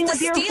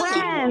with your steal them.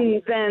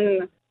 friends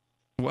and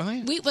what?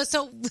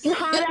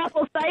 hot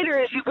apple cider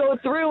as you go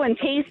through and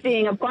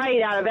tasting a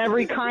bite out of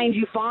every kind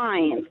you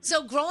find.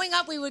 So growing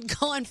up, we would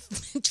go on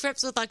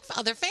trips with like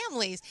other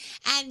families,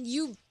 and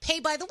you pay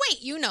by the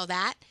weight. You know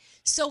that.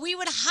 So we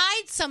would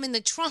hide some in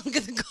the trunk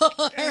of the car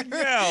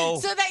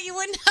so that you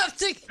wouldn't have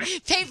to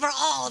pay for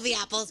all of the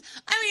apples.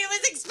 I mean, it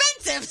was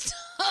expensive,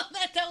 so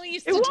that's how we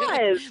used to do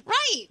it.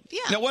 Right, yeah.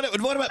 Now, what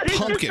about It's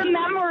pumpkin? just the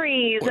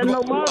memories and the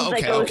love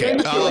that goes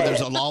into it.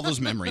 There's all those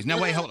memories.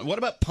 Now, wait, hold on. What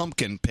about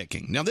pumpkin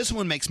picking? Now, this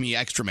one makes me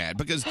extra mad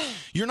because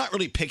you're not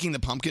really picking the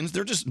pumpkins.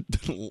 They're just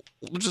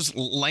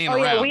laying around.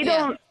 Yeah, we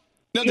don't.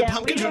 No, the yeah,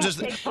 pumpkins we are don't just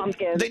pick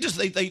pumpkins.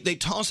 they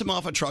toss them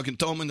off a truck and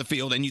throw them in the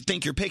field, and you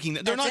think you're picking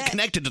them. They're not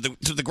connected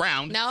to the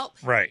ground. No,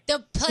 right.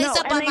 The place no, up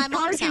and by they my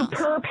mom's charge you house.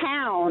 per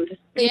pound.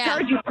 They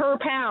charge you per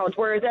pound,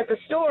 whereas at the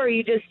store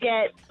you just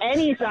get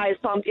any size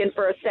pumpkin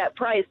for a set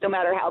price, no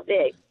matter how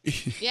big.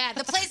 Yeah,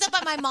 the place up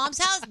at my mom's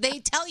house, they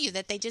tell you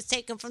that they just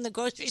take them from the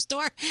grocery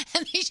store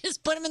and they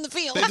just put them in the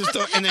field. They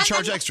just and then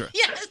charge extra.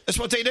 Yes. That's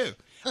what they do.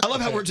 I love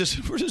how we're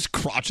just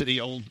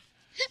crotchety old.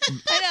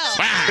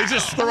 I They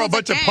just throw a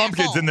bunch of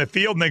pumpkins in the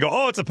field and they go,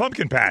 "Oh, it's a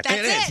pumpkin patch."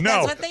 That's it.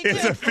 No, That's what they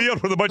it's do. a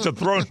field with a bunch of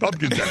thrown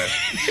pumpkins in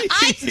it.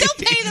 I still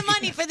pay the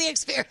money for the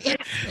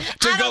experience.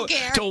 I don't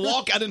care. To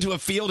walk out into a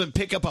field and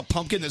pick up a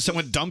pumpkin that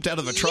someone dumped out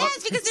of the truck.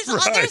 Yes, because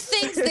there's other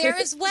things there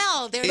as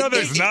well.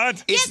 It's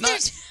not.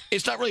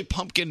 It's not really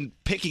pumpkin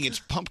picking. It's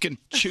pumpkin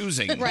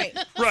choosing. Right.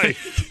 Right.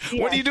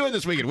 What are you doing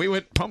this weekend? We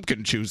went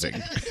pumpkin choosing.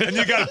 And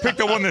you got to pick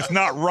the one that's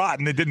not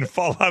rotten that didn't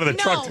fall out of the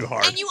truck too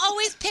hard. And you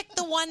always pick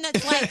the one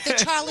that's like the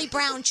Charlie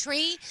Brown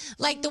tree,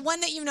 like the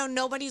one that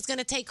nobody's going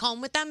to take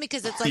home with them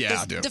because it's like Yeah, I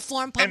this do.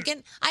 deformed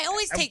pumpkin. I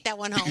always take that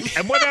one home.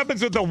 And what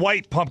happens with the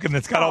white pumpkin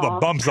that's got all the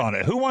bumps on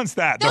it? Who wants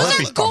that? The Those are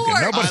herpes pumpkin.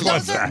 gourds. Nobody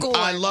wants Those are that. gourds.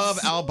 I love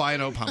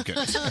albino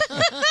pumpkins.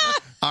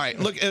 All right,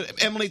 look,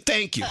 Emily,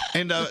 thank you,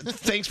 and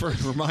thanks for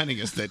reminding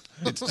us that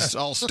it's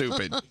all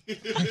stupid.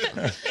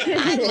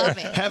 I love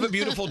it. Have a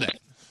beautiful day.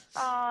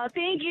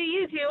 Thank you.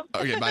 You too.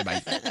 Okay,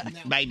 bye-bye.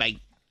 Bye-bye.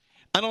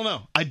 I don't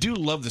know. I do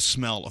love the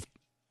smell of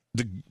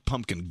the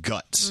pumpkin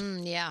guts.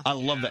 Yeah. I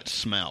love that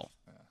smell.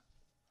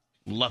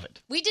 Love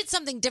it. We did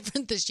something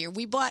different this year.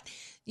 We bought,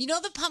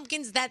 the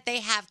pumpkins that they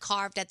have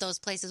carved at those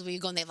places where you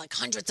go and they have like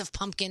hundreds of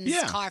pumpkins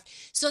carved.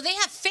 So they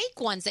have fake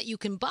ones that you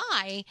can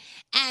buy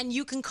and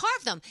you can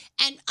carve them.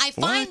 And I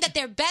find What? that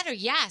they're better.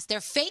 Yes,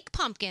 they're fake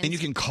pumpkins. And you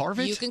can carve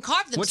it? You can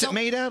carve them. What's it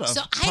made out of?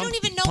 So I don't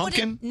even know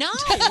pumpkin? what it. No,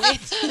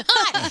 it's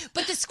not.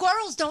 But the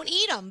squirrels don't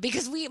eat them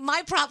because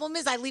my problem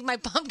is I leave my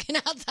pumpkin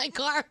outside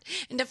carved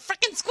and the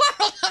freaking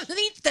squirrel comes and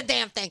eats the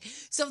damn thing.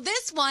 So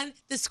this one,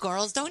 the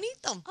squirrels don't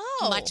eat them.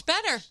 Oh, much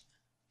better.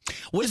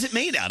 What is it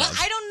made out of?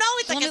 I don't know.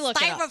 It's Let me like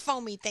look it a up.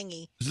 styrofoamy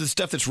thingy. Is it the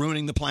stuff that's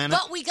ruining the planet?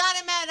 But we got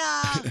him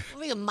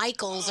at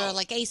Michael's or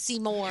like AC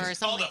Moore or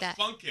something like that.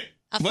 Funkin'.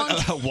 A What?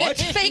 funkin'. What?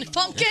 Fake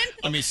pumpkin?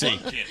 Let me see.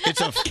 It's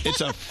a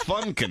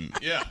funkin.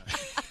 Yeah.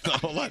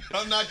 Hold on.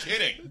 I'm not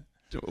kidding.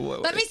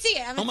 Let me see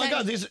it. Oh my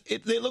God,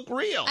 they look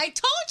real. I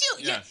told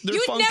you. Yeah. They're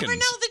You'd never Funkins.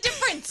 know the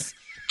difference.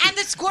 And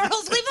the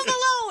squirrels, leave them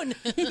alone.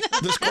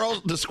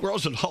 The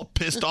squirrels are all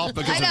pissed off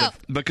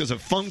because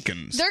of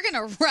Funkins. They're going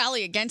to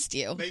rally against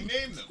you. They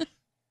name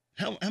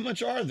them. How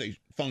much are they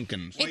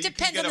Funkins? It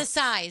depends on the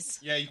size.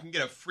 Yeah, you can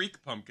get a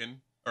freak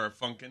pumpkin or a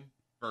funkin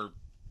or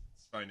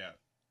let's find out.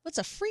 What's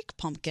a freak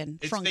pumpkin?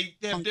 They have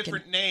Funkin'.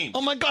 different names.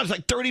 Oh my God, it's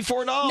like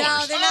 $34. No,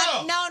 they're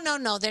not.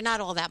 No, they're not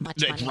all that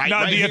much money.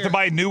 Now, do you have to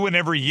buy a new one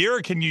every year,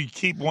 or can you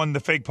keep one the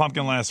fake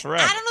pumpkin lasts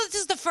forever? I don't know.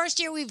 This is the first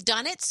year we've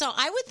done it, so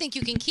I would think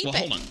you can keep Well, it.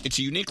 hold on. It's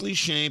uniquely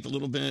shaped, a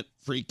little bit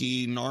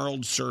freaky,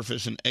 gnarled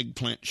surface, and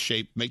eggplant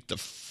shape make the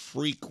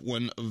freak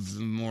one of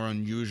the more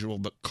unusual,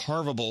 but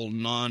carvable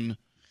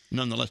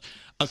nonetheless.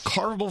 A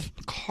carvable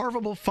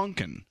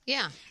funkin.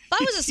 Yeah. If I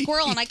was a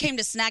squirrel and I came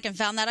to snack and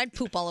found that, I'd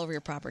poop all over your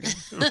property.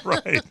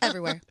 Right.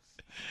 Everywhere.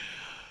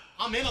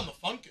 I'm in on the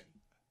funkin'.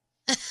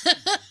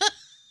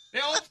 They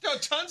all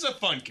have tons of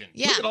funkin'.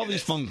 Yeah. Look at all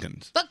these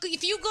funkins. But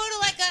if you go to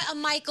like a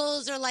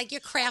Michael's or like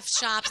your craft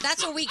shops,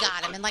 that's where we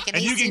got them. And like an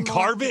And you AC can Moore.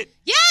 carve it?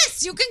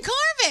 Yes, you can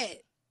carve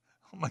it.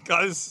 Oh my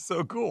God, this is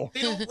so cool.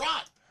 They don't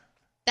rot.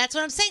 That's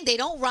what I'm saying. They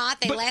don't rot.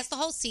 They But last the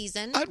whole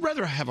season. I'd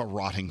rather have a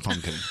rotting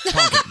pumpkin.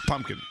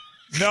 Pumpkin.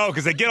 No,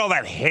 because they get all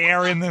that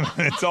hair in them.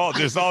 There's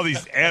all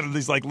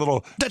these like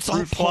little That's the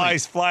whole fruit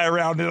flies fly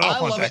around it. I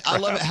love it. I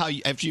love it how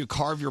after you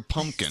carve your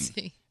pumpkin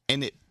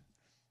and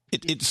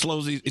it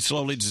slowly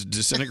just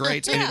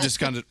disintegrates and it just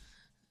kind of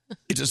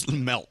it just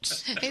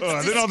melts.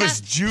 Then all this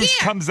juice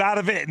comes out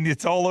of it and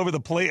it's all over the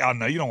plate. Oh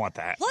no, you don't want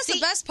that. Plus, the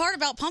best part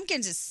about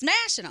pumpkins is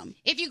smashing them.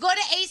 If you go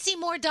to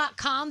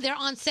acmore.com, they're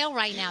on sale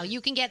right now. You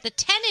can get the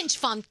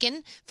 10-inch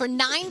pumpkin for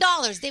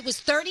 $9. It was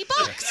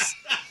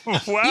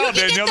 $30. Wow,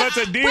 Danielle, that's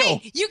a deal.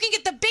 Wait, you can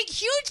get the big,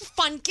 huge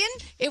pumpkin.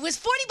 It was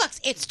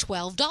 $40. It's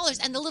 $12,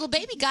 and the little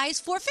baby guy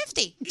is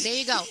 $4.50. There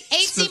you go.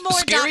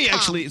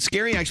 acmore.com.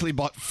 Scary actually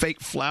bought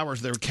fake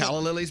flowers. They were calla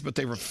lilies, but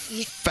they were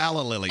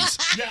falla lilies.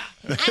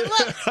 And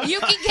look, you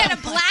can get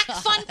a black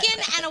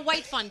funkin and a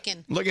white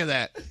funkin. Look at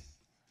that. It's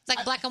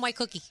like black and white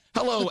cookie.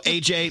 Hello,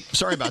 AJ.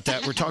 Sorry about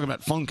that. We're talking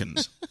about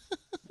funkins.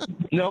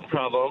 No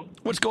problem.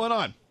 What's going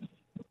on?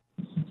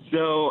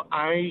 So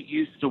I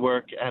used to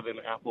work at an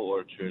apple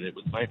orchard. It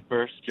was my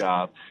first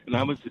job, and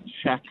I was a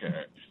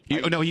checker.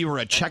 You were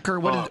a checker?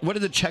 What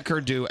did the checker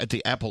do at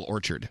the apple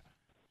orchard?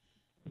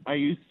 I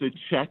used to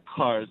check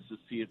cars to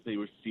see if they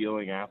were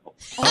stealing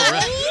apples.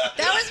 That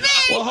was me.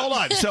 Well, hold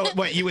on. So,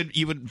 what you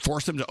would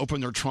force them to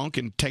open their trunk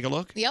and take a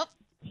look? Yep.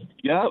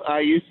 Yep, I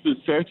used to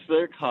search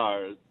their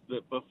cars.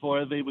 That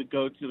before they would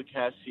go to the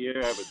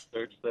cashier, I would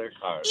search their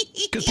cars.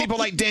 Because people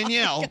like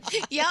Danielle,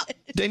 Yep.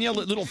 Danielle,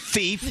 the little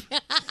thief,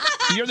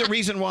 you're the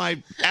reason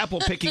why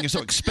apple picking is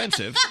so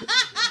expensive.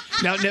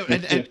 Now,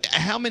 and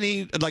how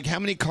many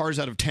cars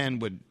out of 10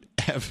 would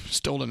have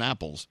stolen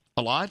apples?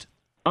 A lot?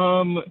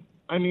 I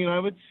mean, I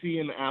would see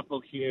an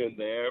apple here and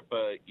there,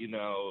 but,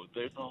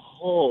 there's a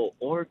whole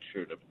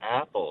orchard of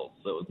apples.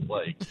 So it's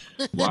like,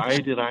 why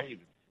did I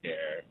even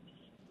care?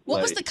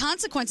 What was the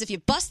consequence if you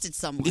busted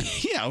someone?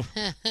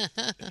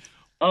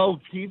 Oh,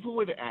 people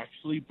would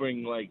actually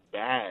bring,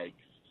 bags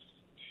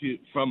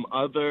from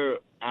other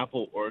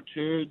apple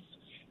orchards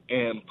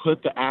and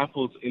put the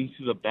apples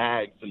into the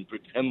bags and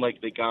pretend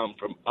like they got them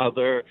from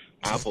other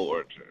apple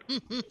orchards.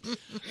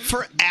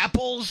 For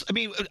apples? I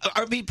mean,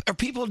 are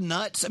people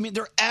nuts? I mean,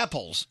 they're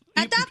apples.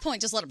 At that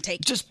point, just let them take.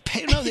 Just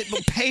pay. No, they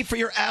will pay for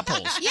your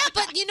apples. Yeah,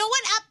 but you know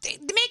what? They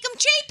make them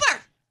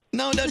cheaper.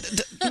 No,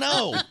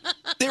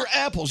 they're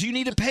apples. You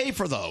need to pay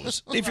for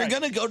those. If you're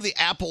going to go to the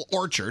apple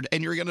orchard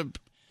and you're going to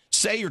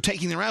say you're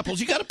taking their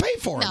apples, you got to pay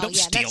for them. Don't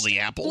steal the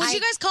apples. Would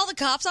you guys call the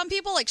cops on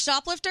people like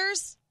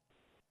shoplifters?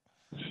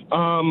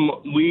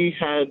 We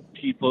had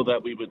people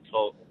that we would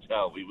tell.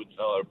 We would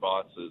tell our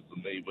bosses,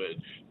 and they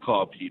would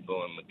call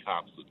people, and the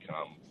cops would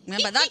come. Man,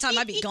 by that time,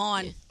 I'd be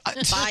gone.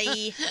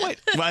 Bye. Wait,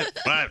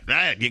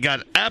 you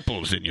got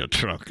apples in your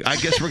trunk. I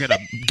guess we're going to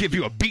give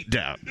you a beat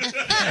down.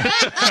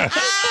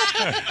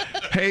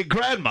 Hey,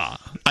 Grandma,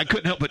 I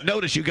couldn't help but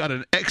notice you got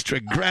an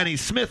extra Granny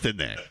Smith in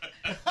there.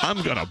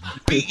 I'm going to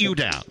beat you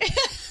down.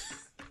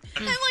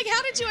 And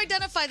how did you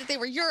identify that they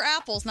were your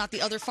apples, not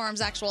the other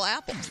farm's actual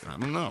apples? I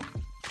don't know.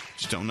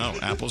 Just don't know.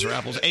 Apples are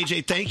apples.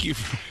 AJ, thank you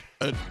for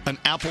an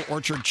apple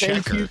orchard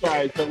checker. Thank you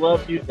guys. I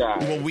love you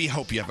guys. Well, we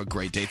hope you have a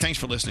great day. Thanks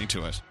for listening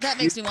to us. That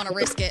makes me want to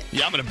risk it.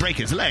 Yeah, I'm going to break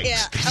his legs.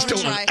 Yeah, He stole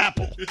an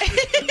apple.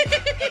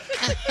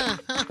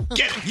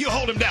 Get him. You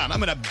hold him down. I'm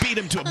going to beat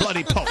him to a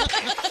bloody pulp.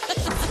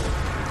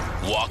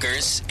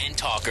 Walkers and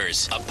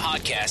Talkers, a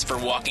podcast for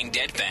Walking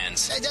Dead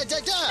fans. No,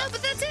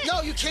 but that's it.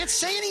 No, you can't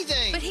say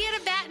anything. But he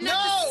had a bat. No,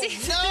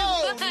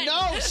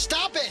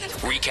 stop it.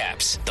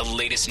 Recaps, the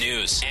latest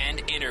news,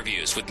 and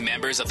interviews with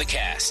members of the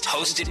cast.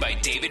 Hosted by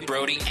David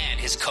Brody and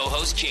his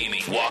co-host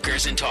Jamie.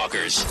 Walkers and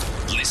Talkers.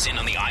 Listen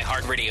on the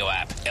iHeartRadio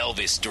app.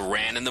 Elvis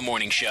Duran in the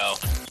Morning Show.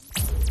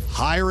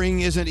 Hiring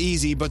isn't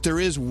easy, but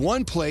there is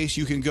one place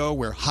you can go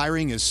where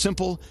hiring is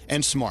simple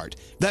and smart.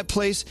 That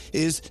place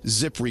is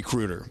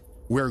ZipRecruiter,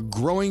 where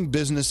growing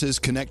businesses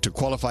connect to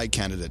qualified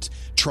candidates.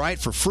 Try it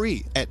for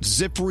free at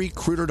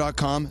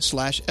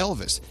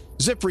ZipRecruiter.com/Elvis.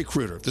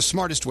 ZipRecruiter, the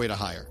smartest way to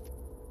hire.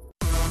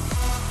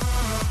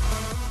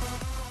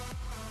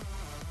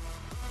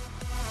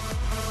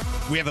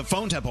 We have a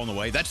phone tap on the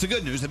way. That's the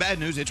good news. The bad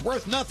news, it's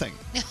worth nothing.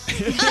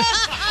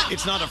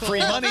 It's not a free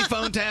money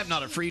phone tap,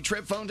 not a free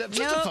trip phone tap,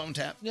 just a phone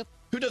tap. Yep.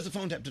 Who does the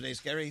phone tap today,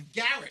 Scary?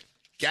 Garrett.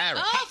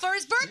 Oh, for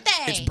his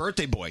birthday. It's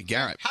birthday boy,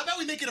 Garrett. How about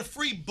we make it a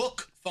free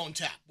book phone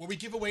tap where we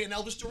give away an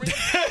Elvis Duran?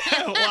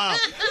 Wow.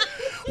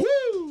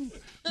 Woo!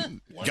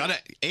 Gotta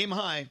aim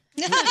high.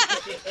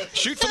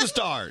 Shoot for the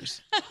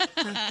stars.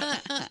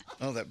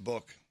 Oh, that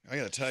book. I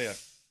gotta tell you.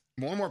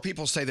 More and more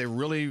people say they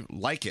really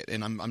like it,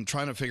 and I'm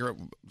trying to figure out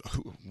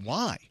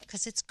why.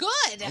 Because it's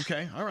good.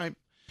 Okay, all right.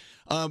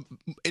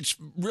 It's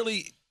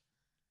really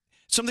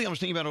something I was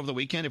thinking about over the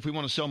weekend. If we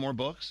want to sell more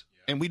books,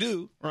 and we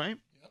do, right?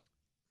 Yep.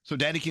 So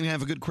Daddy can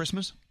have a good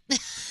Christmas.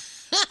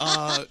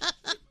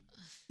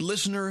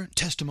 Listener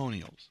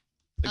testimonials.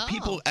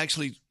 People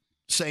actually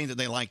saying that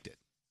they liked it.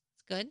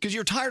 It's good. Because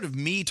you're tired of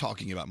me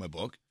talking about my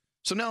book.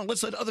 So now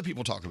let's let other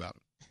people talk about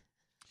it.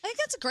 I think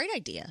that's a great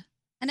idea.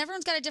 And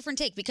everyone's got a different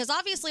take because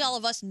obviously all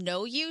of us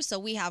know you, so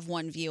we have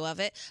one view of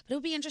it. But it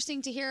would be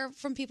interesting to hear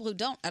from people who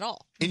don't at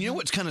all. And you know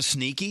what's kind of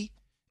sneaky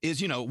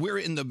is, we're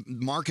in the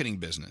marketing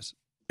business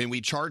and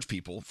we charge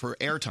people for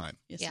airtime.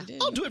 Yes, we do.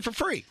 I'll do it for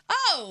free.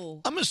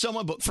 Oh. I'm going to sell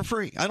my book for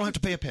free. I don't have to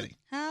pay a penny.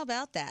 How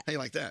about that? How you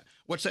like that?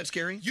 What's that,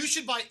 Scary? You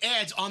should buy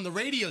ads on the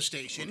radio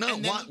station. No,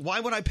 and then... why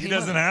would I pay? He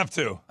doesn't have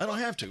to. I don't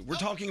have to. We're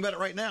talking about it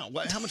right now.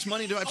 How much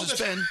money do I have to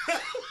spend?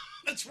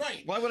 That's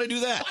right. Why would I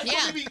do that?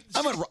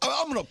 I'm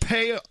gonna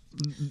pay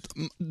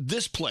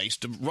this place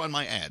to run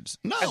my ads.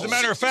 No. As a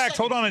matter of fact,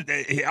 hold on.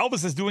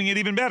 Elvis is doing it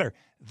even better.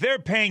 They're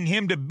paying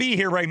him to be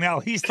here right now.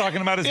 He's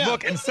talking about his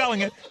book and selling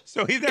it,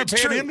 so they're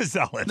paying him to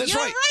sell it. That's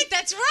You're right.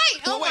 That's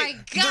right. No, Oh, my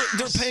gosh.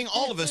 They're paying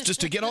all of us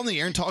just to get on the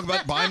air and talk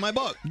about buying my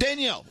book.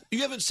 Danielle,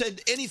 you haven't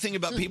said anything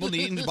about people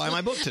needing to buy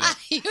my book today.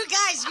 You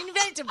guys, you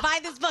need to buy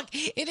this book.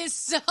 It is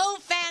so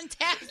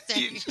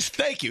fantastic.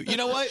 Thank you. You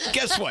know what?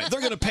 Guess what? They're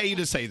going to pay you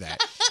to say that.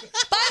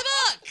 Buy the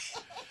book.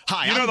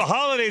 Hi. You know, the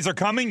holidays are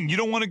coming. You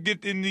don't want to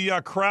get in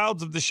the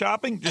crowds of the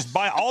shopping? Just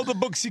buy all the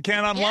books you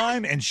can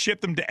online and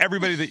ship them to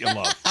everybody that you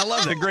love. I love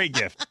It's it. a great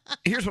gift.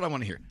 Here's what I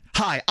want to hear.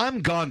 Hi,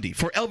 I'm Gandhi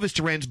for Elvis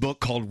Duran's book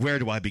called Where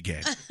Do I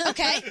Begin?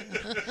 Okay.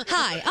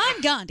 Hi,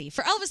 I'm Gandhi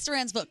for Elvis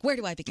Duran's book, Where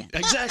Do I Begin?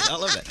 Exactly. I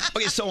love that.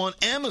 Okay, so on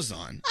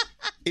Amazon,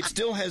 it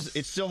still has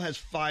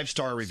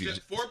 5-star reviews.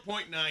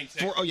 4.9.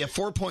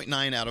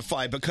 4.9 out of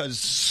 5 because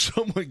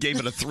someone gave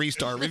it a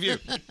 3-star review.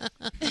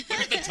 Look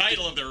at the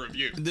title of the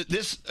review.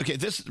 This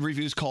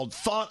review is called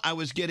 "Thought I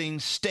Was Getting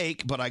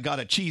Steak, but I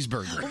Got a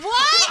Cheeseburger."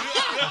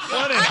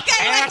 What an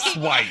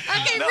asswipe.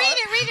 Okay, No, read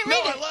it.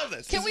 no, I love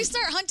this. Can we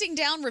start hunting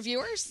down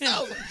reviewers?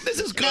 No, this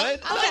is good. No?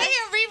 Okay,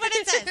 read what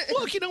it says.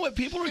 Look, you know what?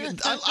 People are.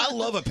 I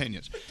love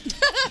opinions.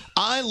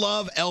 I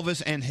love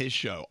Elvis and his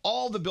show.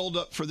 All the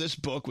build-up for this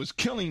book was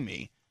killing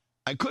me.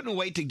 I couldn't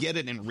wait to get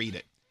it and read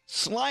it.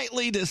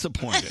 Slightly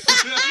disappointed.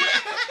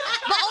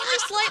 But only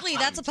slightly.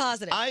 That's a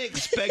positive. I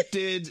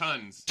expected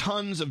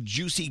tons of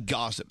juicy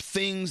gossip,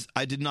 things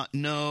I did not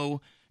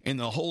know in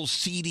the whole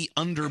seedy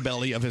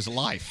underbelly of his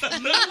life. How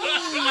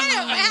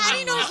do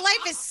you know his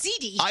life is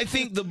seedy? I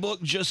think the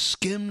book just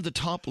skimmed the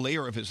top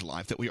layer of his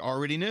life that we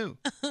already knew.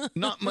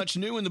 Not much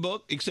new in the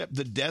book except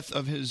the death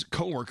of his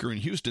coworker in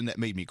Houston that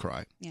made me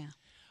cry. Yeah.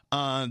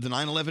 The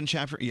 9/11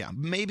 chapter,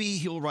 maybe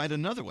he'll write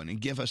another one and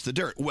give us the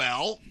dirt.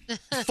 Well,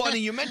 funny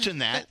you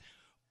mentioned that.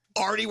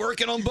 Already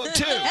working on book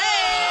 2.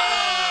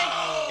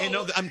 And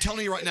no, I'm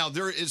telling you right now,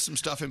 there is some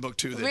stuff in book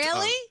 2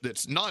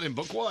 that's not in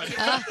book 1.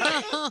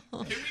 Can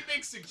we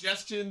make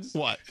suggestions?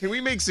 What? Can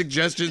we make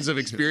suggestions of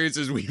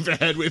experiences we've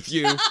had with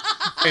you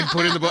and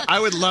put in the book? I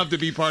would love to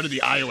be part of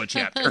the Iowa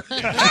chapter.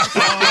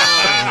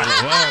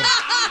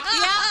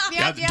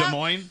 Des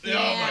Moines? Yeah.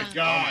 Oh, my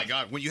God. Oh, my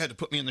God. When you had to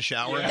put me in the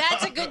shower. Yeah.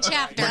 That's a good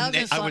chapter. When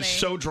That was I was funny.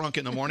 so drunk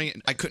in the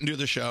morning, I couldn't do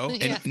the show,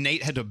 and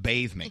Nate had to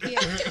bathe me. And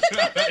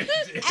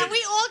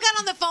we all got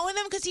on the phone with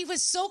him because he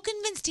was so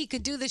convinced he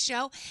could do the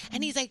show.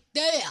 And he's like,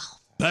 listen,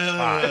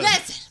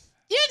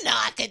 you know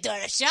I could do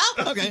the show.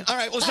 Okay, all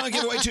right. Let's not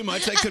give away too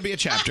much. That could be a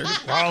chapter.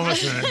 Well,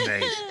 listen,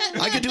 Nate.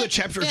 I could do a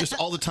chapter of just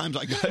all the times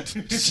I got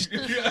just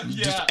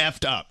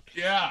effed up.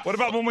 Yeah. What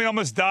about when we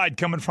almost died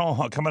coming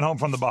home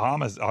from the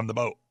Bahamas on the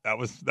boat? That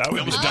was We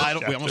almost died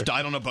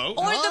on a boat.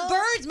 Or the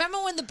birds.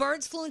 Remember when the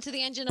birds flew into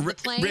the engine of the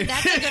plane?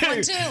 That's a good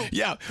one, too.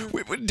 Yeah.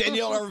 When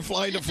Danielle and I were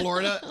flying to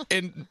Florida,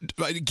 and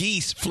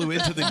geese flew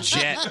into the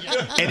jet,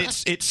 and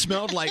it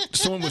smelled like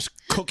someone was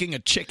cooking a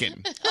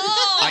chicken.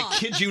 I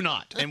kid you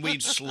not. And we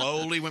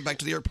slowly went back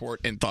to the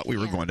airport and thought we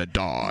were going to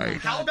die.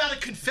 How about a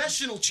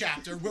confessional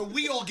chapter where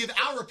we all give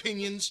our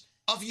opinions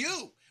of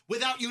you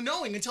without you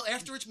knowing until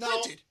after it's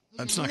printed?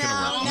 That's not going to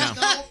work.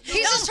 No.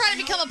 He's just trying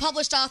to become a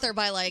published author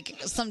by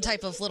some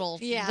type of little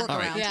workaround. All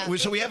right.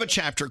 So we have a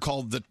chapter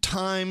called "The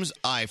Times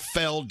I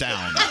Fell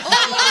Down."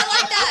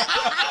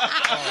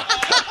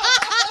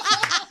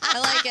 I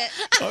like it.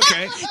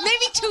 Okay.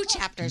 Maybe 2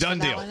 chapters. Done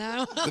for deal.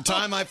 That one. The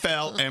time I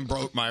fell and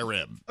broke my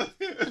rib.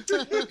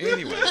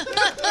 Anyway.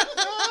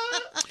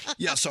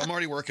 Yeah, so I'm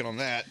already working on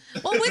that.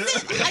 Well, was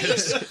that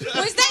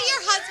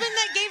your husband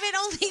that gave it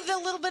only the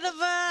little bit of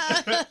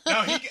a...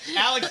 No,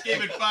 Alex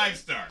gave it 5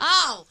 stars.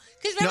 Oh,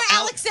 because remember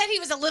Alex said he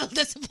was a little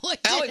disappointed.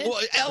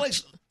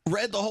 Alex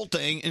read the whole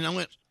thing, and I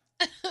went,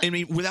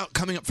 without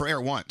coming up for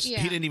air once. Yeah.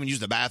 He didn't even use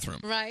the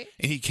bathroom. Right.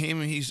 And he came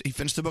and he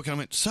finished the book, and I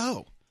went,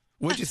 so,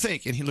 what'd you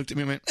think? And he looked at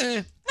me and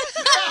went,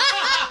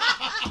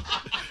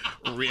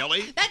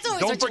 Really? That's always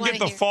Don't what you forget wanna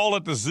the hear. fall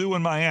at the zoo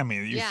in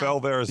Miami. You fell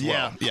there as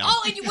well. Yeah.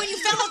 Oh, and when you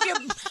fell off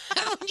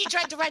when you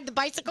tried to ride the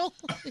bicycle?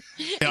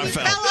 Yeah, I you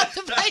fell. fell off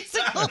the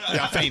bicycle.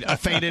 Yeah, I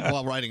fainted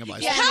while riding a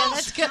bicycle. Yeah,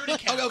 that's good.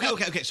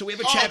 Okay. So we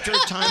have a chapter,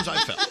 Times I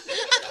Fell.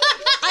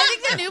 I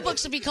think the new book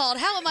should be called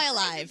 "How Am I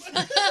Alive?"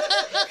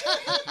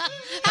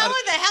 How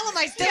in the hell am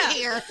I still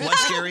here?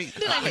 What's scary?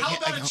 How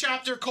about a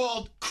chapter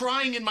called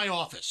 "Crying in My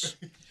Office"?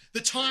 The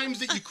times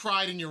that you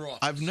cried in your office.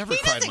 I've never He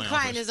cried in doesn't my cry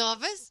office. in his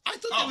office. I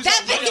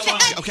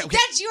thought Okay.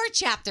 That's your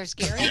chapter,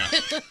 Scary.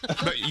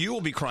 But you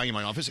will be crying in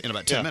my office in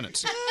about 10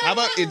 minutes. How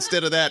about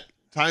instead of that,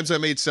 times I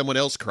made someone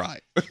else cry?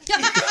 That's a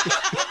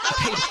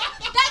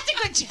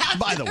good chapter.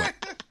 By the way,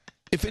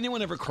 if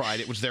anyone ever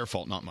cried, it was their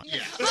fault, not mine.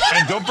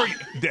 And don't forget,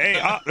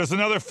 there's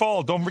another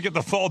fall. Don't forget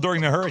the fall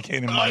during the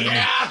hurricane in Miami.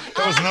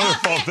 That was another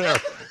fault there.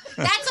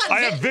 That's on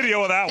I have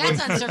video of that one.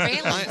 That's on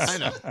surveillance. I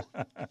know.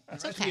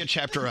 It's okay. Be a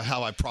chapter of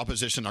how I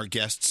proposition our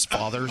guests'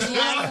 fathers. It's a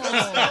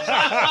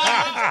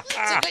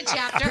good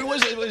chapter. Who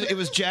was it? It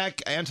was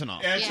Jack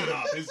Antonoff.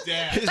 Antonoff, his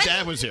dad. His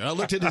dad was here. I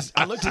looked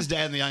his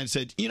dad in the eye and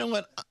said, "You know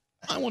what?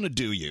 I want to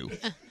do you."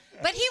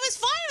 But he was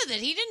fine with it.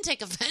 He didn't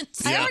take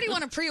offense. I already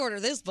want to pre-order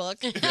this book.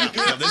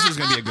 Yeah, this is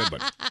going to be a good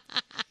one.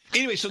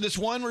 Anyway, so this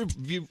one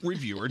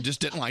reviewer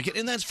just didn't like it,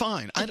 and that's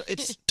fine.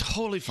 It's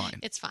totally fine.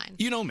 It's fine.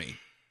 You know me.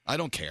 I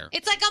don't care.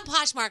 It's like on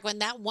Poshmark when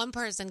that one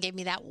person gave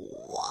me that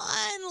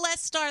one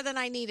less star than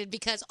I needed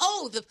because,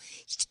 he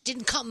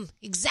didn't come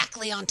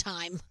exactly on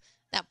time.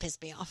 That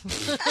pissed me off.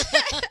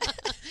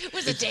 It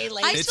was a day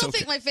late. I still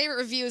think my favorite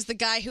review is the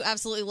guy who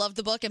absolutely loved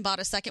the book and bought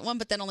a second one,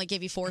 but then only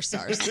gave you 4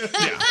 stars. He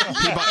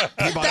bought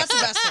That's the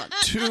best one.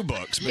 2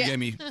 books, but Yeah. gave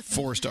me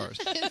 4 stars.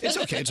 It's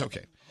okay. It's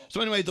okay.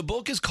 So anyway, the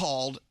book is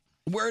called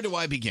Where Do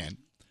I Begin?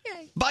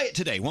 Buy it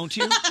today, won't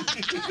you?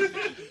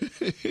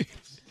 This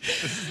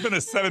has been a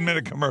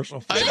 7-minute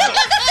commercial.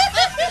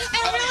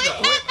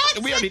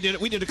 We already did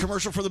it. We did a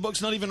commercial for the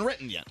book's not even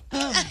written yet.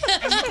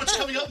 And look what's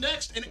coming up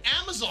next: an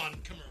Amazon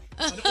commercial,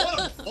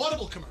 an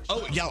Audible commercial.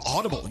 Oh yeah,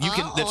 Audible. You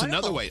can. That's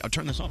another way. I'll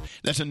turn this off.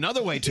 That's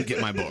another way to get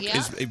my book. Yeah.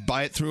 Is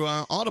buy it through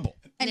Audible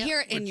And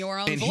hear it in your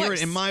own and voice. hear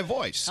it in my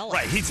voice.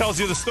 Right. He tells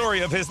you the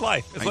story of his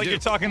life. It's I like do. you're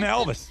talking to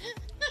Elvis.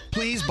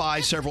 Please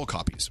buy several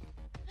copies.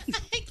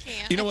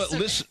 You know what?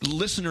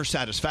 Listener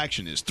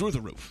satisfaction is through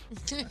the roof.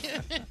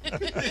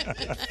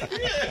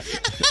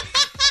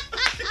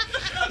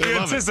 The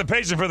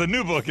anticipation for the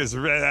new book is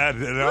at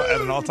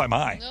an all-time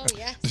high. Oh,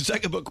 yeah.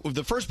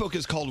 The first book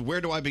is called Where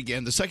Do I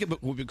Begin? The second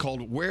book will be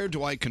called Where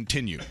Do I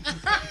Continue?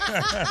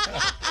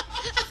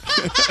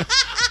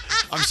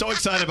 I'm so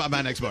excited about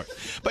my next book.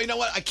 But you know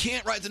what? I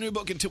can't write the new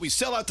book until we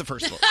sell out the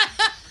first book.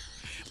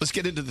 Let's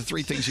get into the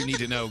 3 things you need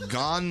to know.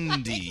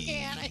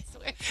 Gandhi. I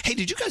swear. Hey,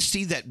 did you guys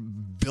see that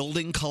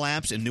building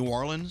collapse in New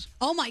Orleans?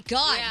 Oh my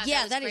God! Yeah,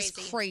 Yeah, that is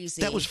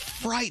crazy. That was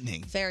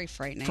frightening. Very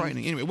frightening.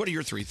 Frightening. Anyway, what are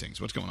your 3 things?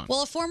 What's going on?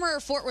 Well, a former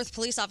Fort Worth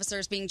police officer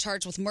is being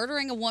charged with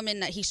murdering a woman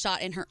that he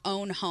shot in her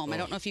own home. I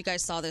don't know if you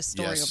guys saw this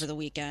story Yes. over the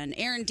weekend.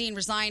 Aaron Dean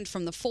resigned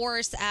from the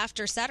force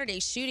after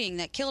Saturday's shooting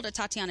that killed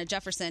Tatiana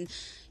Jefferson.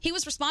 He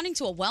was responding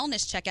to a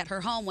wellness check at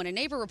her home when a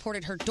neighbor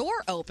reported her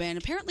door open.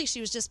 Apparently, she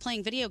was just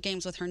playing video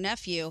games with her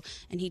nephew,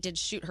 and he did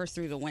shoot her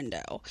through the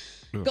window.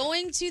 Ugh.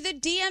 Going to the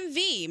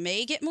DMV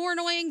may get more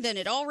annoying than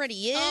it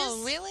already is.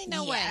 Oh, really?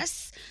 No way.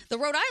 Yes. The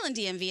Rhode Island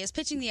DMV is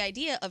pitching the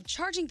idea of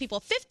charging people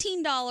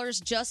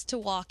 $15 just to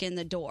walk in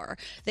the door.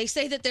 They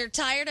say that they're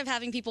tired of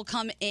having people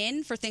come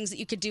in for things that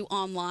you could do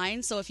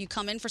online. So if you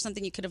come in for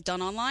something you could have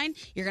done online,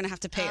 you're going to have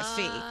to pay a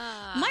fee.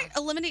 Might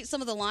eliminate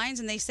some of the lines,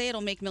 and they say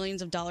it'll make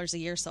millions of dollars a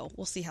year. So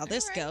we'll see how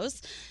this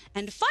goes.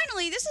 And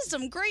finally, this is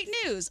some great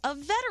news. A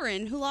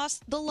veteran who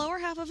lost the lower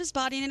half of his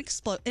body in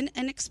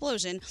an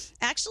explosion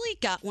actually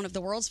got one of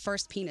the world's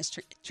first penis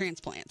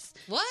transplants.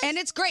 What? And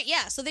it's great.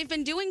 Yeah. So they've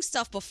been doing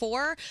stuff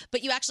before,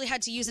 but you actually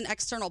had to use an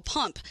external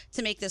pump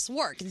to make this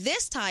work.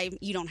 This time,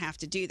 you don't have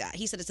to do that.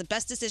 He said it's the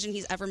best decision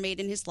he's ever made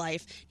in his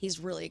life. He's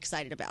really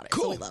excited about it.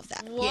 Cool. So we love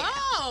that.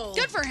 Wow.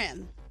 Yeah. Good for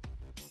him.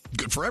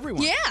 Good for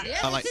everyone. Yeah.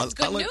 I This is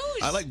good news.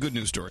 I like good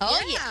news stories. Oh,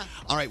 yeah.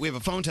 All right, we have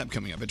a phone tap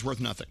coming up. It's worth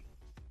nothing.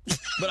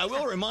 But I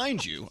will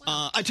remind you,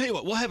 I tell you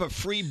what, we'll have a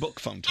free book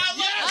phone tap.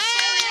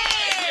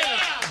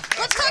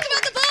 Let's talk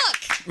about the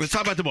book. Let's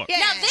talk about the book. Yeah.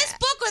 Now, this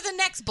book or the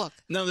next book?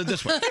 No,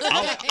 this one.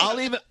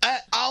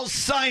 I'll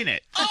sign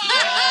it.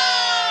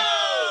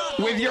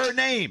 With your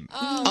name.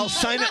 I'll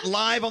sign it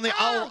live on the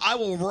I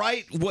will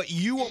write what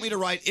you want me to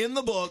write in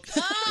the book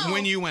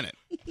when you win it.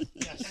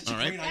 All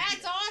right.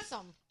 That's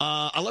awesome.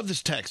 I love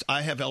this text.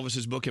 I have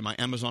Elvis's book in my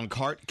Amazon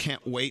cart.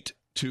 Can't wait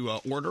to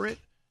order it.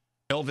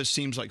 Elvis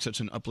seems like such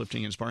an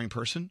uplifting, inspiring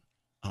person.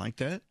 I like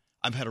that.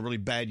 I've had a really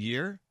bad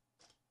year,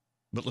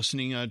 but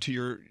listening to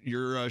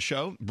your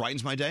show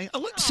brightens my day.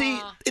 See,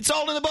 it's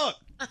all in the book.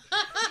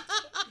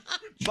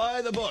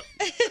 Buy the book.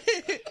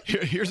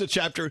 Here's a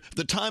chapter.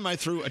 The time I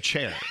threw a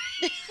chair.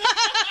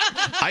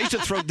 I used to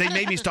throw. They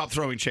made me stop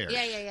throwing chairs.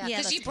 Yeah.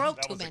 Because you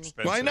broke too many.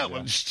 Well, I know.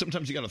 Yeah.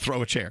 Sometimes you got to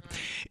throw a chair.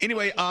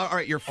 Anyway, all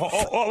right.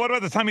 What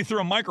about the time you threw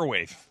a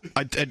microwave?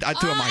 I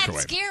threw a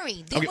microwave. That's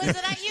scary. Okay. Was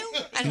it at you?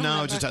 I don't No,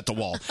 remember. it's just at the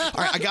wall. All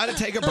right, I got to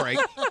take a break.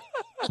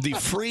 The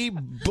free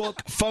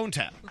book phone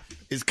tap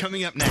is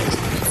coming up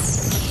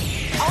next.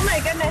 Oh my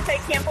goodness, I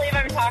can't believe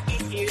I'm talking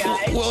to you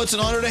guys. Well, it's an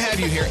honor to have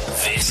you here.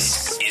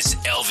 This is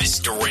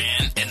Elvis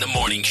Duran and the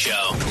Morning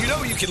Show. You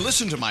know, you can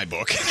listen to my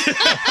book.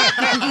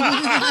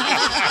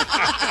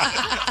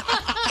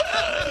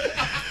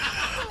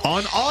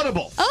 On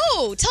Audible.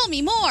 Oh, tell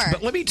me more.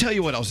 But let me tell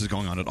you what else is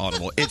going on at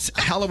Audible. It's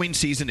Halloween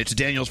season. It's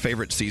Daniel's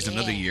favorite season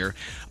of the year.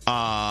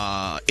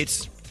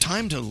 It's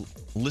time to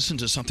listen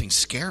to something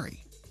scary.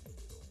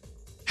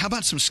 How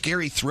about some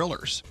scary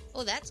thrillers?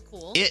 Oh, that's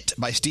cool. It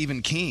by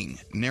Stephen King,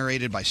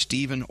 narrated by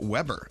Steven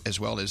Weber, as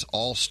well as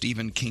all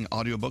Stephen King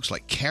audiobooks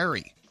like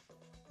Carrie,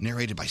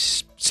 narrated by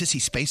Sissy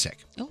Spacek,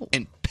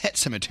 and Pet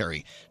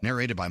Sematary,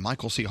 narrated by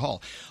Michael C.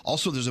 Hall.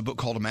 Also, there's a book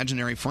called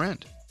Imaginary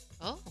Friend.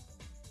 Oh.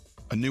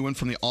 A new one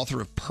from the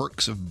author of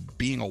Perks of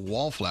Being a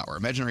Wallflower.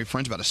 Imaginary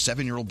Friend's about a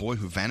 7-year-old boy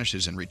who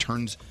vanishes and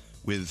returns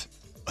with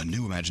a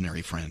new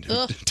imaginary friend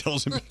who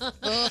tells him,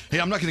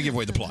 hey, I'm not going to give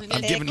away the plot.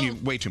 I've given you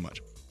way too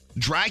much.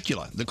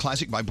 Dracula, the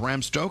classic by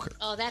Bram Stoker.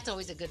 Oh, that's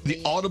always a good The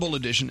read. Audible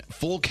edition,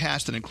 full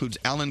cast that includes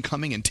Alan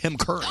Cumming and Tim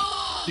Curry.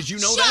 Did you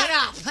know Shut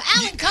that? up.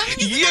 Alan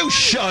Cumming is You in that?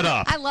 shut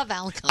up. I love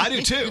Alan Cumming. I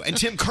do too. And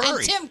Tim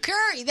Curry. And Tim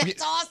Curry.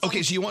 That's awesome.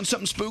 Okay, so you want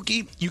something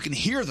spooky? You can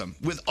hear them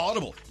with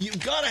Audible.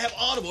 You've got to have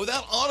Audible.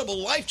 Without Audible,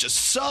 life just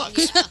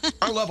sucks.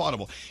 I love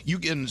Audible. You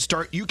can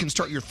start your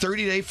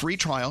 30-day free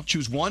trial.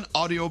 Choose one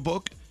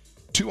audiobook,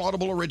 2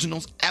 Audible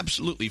originals,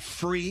 absolutely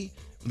free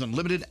with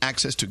unlimited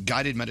access to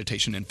guided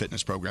meditation and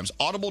fitness programs.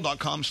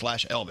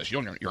 Audible.com/Elvis.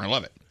 You're going to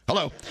love it.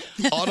 Hello.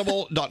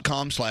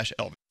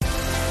 Audible.com/Elvis.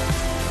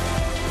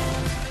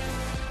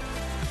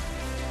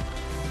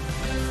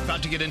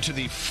 About to get into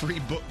the free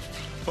book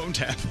phone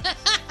tap.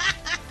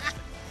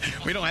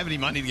 We don't have any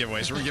money to give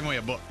away, so we're giving away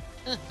a book.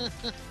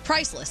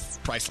 Priceless.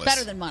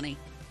 Better than money.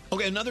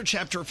 Okay, another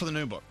chapter for the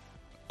new book.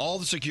 All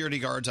the security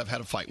guards I've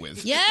had a fight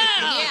with. Yeah.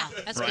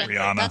 That's Right. good.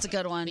 Rihanna. That's a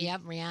good one.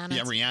 Yep, Rihanna.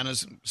 Yeah,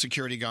 Rihanna's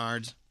security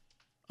guards.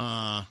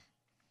 Oh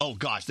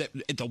gosh, at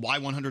the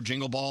Y100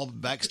 Jingle Ball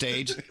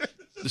backstage.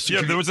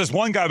 Yeah, there was this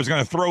one guy who was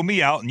going to throw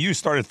me out, and you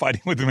started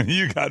fighting with him, and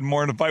you got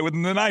more in a fight with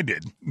him than I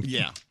did.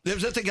 Yeah,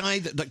 was that the guy,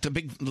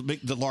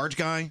 the large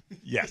guy?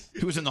 Yes,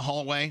 who was in the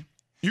hallway.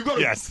 You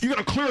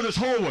gotta clear this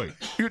hallway.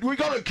 We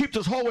gotta keep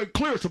this hallway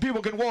clear so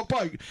people can walk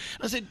by.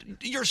 I said,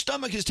 your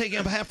stomach is taking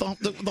up half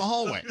the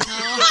hallway.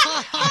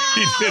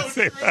 He did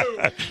say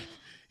that.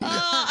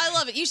 I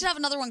love it. You should have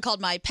another one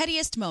called My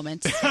Pettiest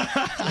Moments.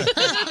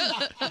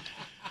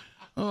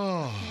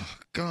 Oh,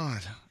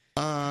 God.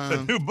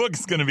 The new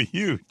book's going to be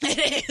huge.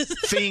 It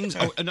is.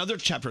 Another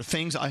chapter,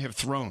 things I have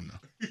thrown.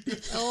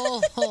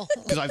 Oh.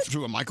 Because I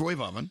threw a microwave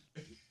oven.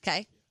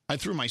 Okay. I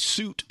threw my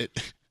suit at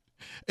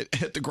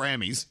the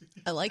Grammys.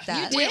 I like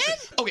that. You did?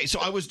 Okay, so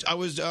I was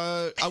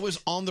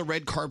on the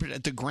red carpet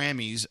at the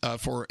Grammys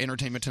for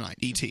Entertainment Tonight,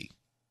 ET,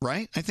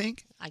 right? I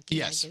think.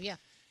 Yes. I do, yeah.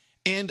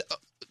 And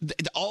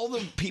all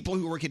the people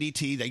who work at ET,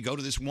 they go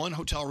to this one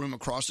hotel room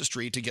across the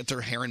street to get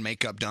their hair and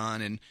makeup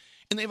done, and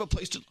they have a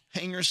place to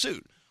hang your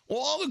suit. Well,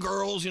 all the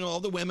girls, all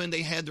the women,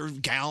 they had their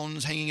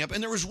gowns hanging up,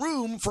 and there was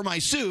room for my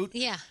suit.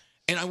 Yeah.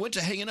 And I went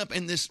to hang it up,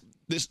 and this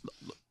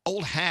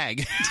old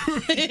hag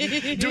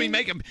doing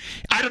makeup.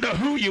 I don't know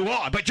who you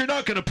are, but you're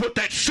not going to put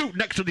that suit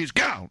next to these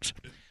gowns.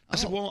 I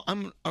said, well,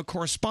 I'm a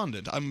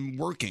correspondent. I'm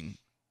working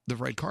the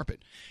red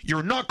carpet.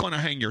 You're not going to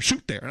hang your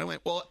suit there. And I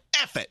went, well,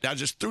 F it. I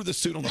just threw the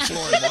suit on the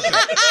floor and walked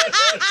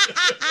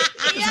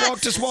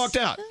out. Just walked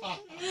out.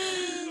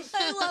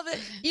 I love it.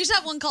 You should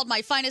have one called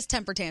My Finest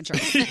Temper Tantrum.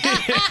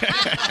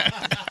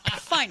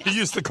 Finest. He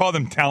used to call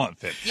them talent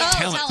fit. We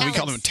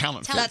call them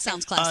talent fit. That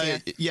sounds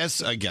classier.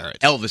 Yes, Garrett.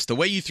 Elvis, the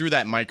way you threw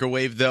that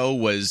microwave, though,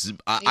 was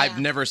I've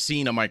never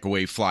seen a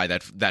microwave fly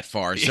that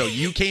far. So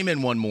you came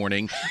in one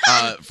morning,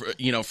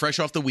 fresh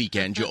off the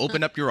weekend. You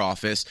opened up your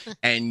office,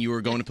 and you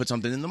were going to put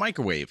something in the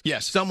microwave.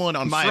 Yes. Someone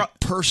on my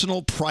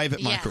personal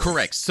private microwave.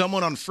 Correct.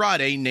 Someone on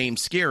Friday named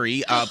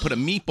Scary put a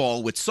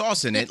meatball with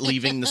sauce in it,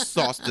 leaving the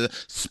sauce to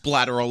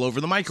splatter all over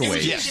the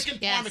microwave. It was a chicken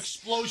parm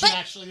explosion,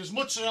 actually. There's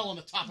mozzarella on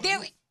the top of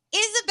it.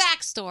 Is a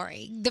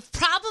backstory. The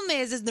problem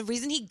is the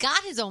reason he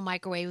got his own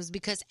microwave was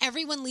because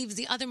everyone leaves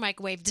the other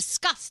microwave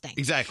disgusting.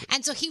 Exactly.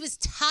 And so he was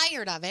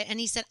tired of it, and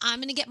he said, I'm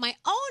going to get my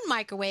own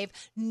microwave.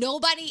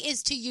 Nobody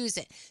is to use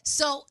it.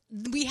 So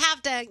we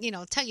have to,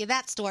 tell you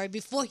that story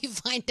before you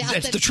find out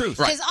That's the truth.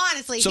 Because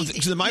honestly... So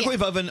the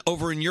microwave oven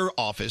over in your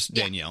office,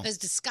 Danielle... it was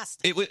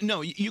disgusting.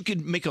 You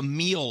could make a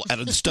meal out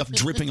of the stuff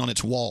dripping on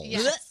its walls.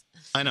 Yes.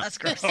 I know. That's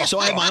gross. So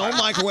I have my own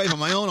microwave in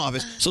my own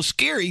office. So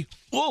Scary...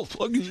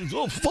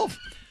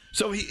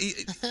 So he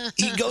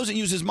goes and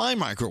uses my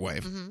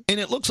microwave, and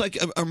it looks like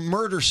a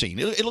murder scene.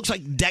 It looks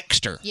like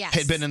Dexter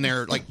had been in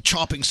there, like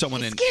chopping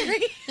someone in.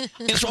 Scary.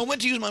 And so I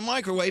went to use my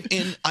microwave,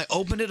 and I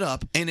opened it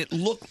up, and it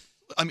looked.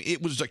 I mean,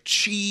 it was like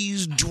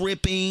cheese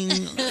dripping.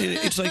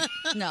 It's like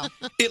no.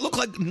 It looked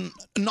like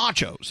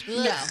nachos.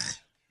 No.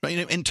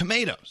 Right, and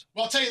tomatoes.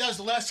 Well, I'll tell you, that was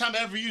the last time I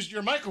ever used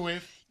your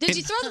microwave. Did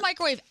you throw the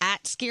microwave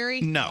at Scary?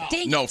 No.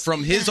 Dang No, it.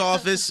 from his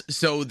office,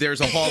 so there's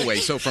a hallway.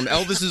 So from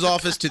Elvis's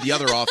office to the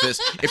other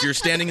office, if you're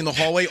standing in the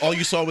hallway, all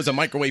you saw was a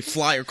microwave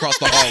fly across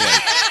the hallway.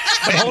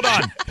 But hold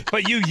on.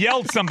 But you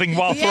yelled something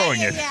while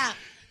throwing it. Yeah.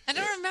 I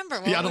don't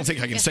remember. Yeah, I don't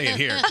think I can say it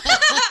here.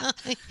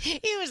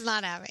 He was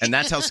not happy. And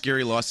that's how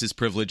Scary lost his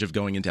privilege of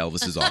going into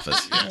Elvis's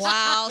office.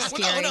 Wow,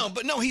 Scary.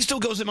 But he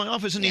still goes in my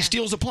office and he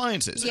steals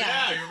appliances.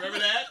 Yeah, you remember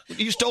that?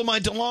 You stole my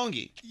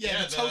DeLonghi.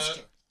 Yeah, the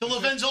toaster. The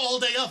Lavenza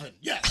all-day oven.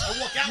 Yeah, I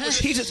walk out with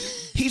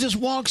it. He just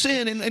walks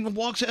in and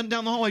walks down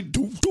the hallway.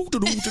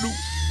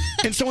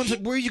 And someone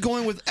said, "Where are you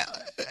going with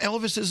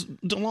Elvis's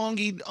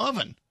DeLonghi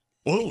oven?"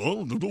 It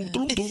was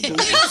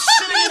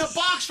sitting in a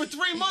box for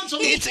 3 months.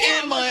 It's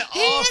in my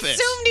office. He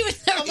assumed he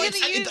was never going to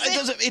It use it.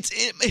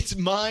 doesn't. It's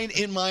mine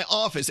in my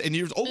office, and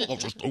you're. What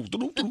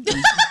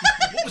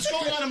was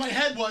going on in my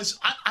head was,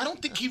 I don't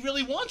think he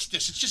really wants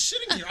this. It's just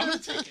sitting here. I'm going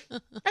to take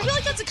it. I feel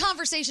like that's a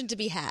conversation to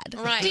be had.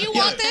 Right. Do you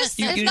want this?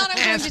 If not,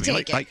 I'm going to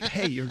take it. Like,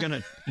 hey, you're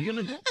gonna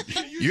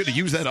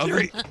use that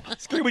oven?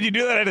 Scary, would you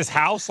do that at his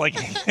house? Like,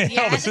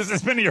 Elvis,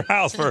 it's been in your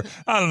house for,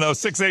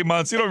 6-8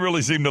 months. You don't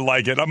really seem to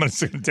like it. I'm going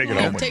to take it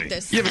home with me.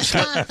 This. You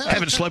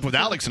haven't slept with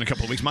Alex in a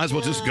couple of weeks. Might as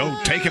well just go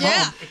take him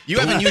home. You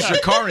haven't used your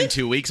car in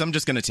 2 weeks. I'm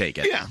just going to take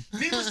it. Yeah.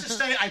 Needless to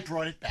say, I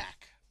brought it back.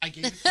 I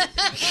gave it to you.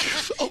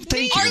 Oh,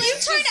 thank you. Are you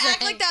trying to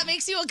act like that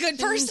makes you a good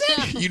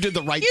person? You did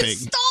the right You thing.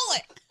 stole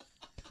it.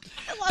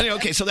 Anyway,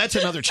 okay, so that's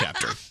another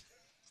chapter.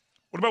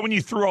 What about when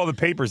you threw all the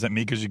papers at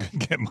me because you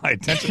couldn't get my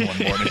attention one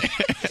morning?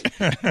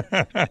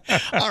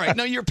 All right,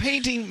 now you're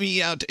painting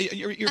me out.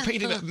 You're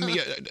painting me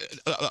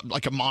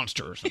like a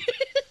monster or something.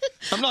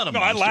 I'm not a No,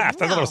 monster. I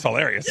laughed. I thought it was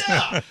hilarious.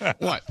 Yeah.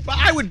 What? But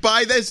I would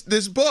buy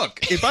this book.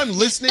 If I'm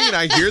listening and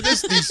I hear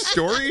these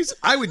stories,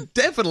 I would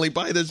definitely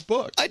buy this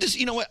book. I just,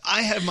 you know what?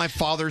 I have my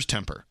father's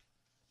temper.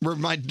 Where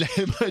my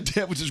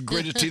dad with his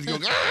gritted teeth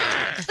goes,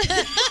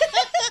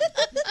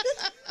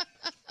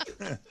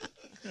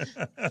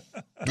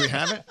 do we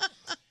have it?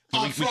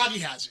 Froggy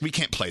has it. We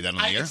can't play that on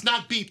the air. It's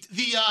not beeped.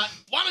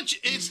 Why don't you?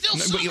 It's still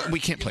summer. We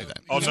can't play that.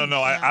 Oh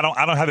no, I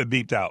don't have it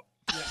beeped out.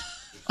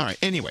 All right.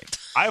 Anyway,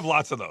 I have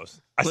lots of those.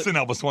 I sent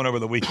Elvis one over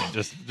the weekend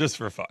just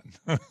for fun.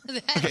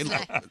 Okay,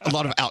 a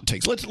lot of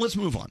outtakes. Let's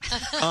move on.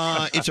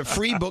 It's a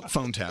free book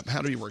phone tap.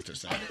 How do you work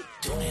this out?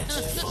 Don't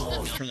answer the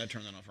phone. Turn that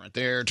off right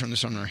there. Turn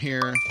this on right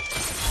here.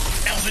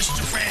 Elvis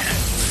Duran.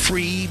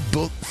 Free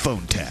book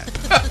phone tap.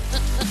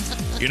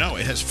 You know,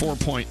 it has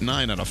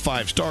 4.9 out of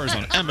 5 stars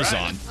on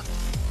Amazon.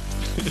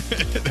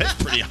 That's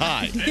pretty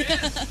high.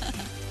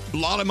 A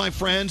lot of my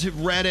friends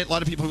have read it. A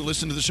lot of people who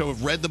listen to the show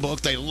have read the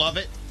book. They love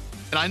it.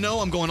 And I know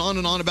I'm going on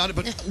and on about it,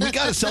 but we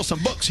got to sell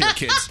some books here,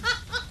 kids.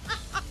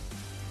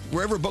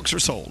 Wherever books are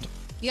sold.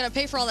 You got to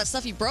pay for all that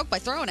stuff you broke by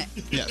throwing it.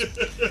 Yes.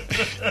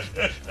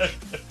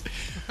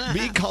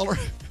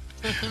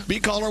 Be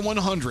caller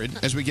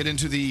 100 as we get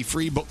into the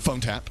free book phone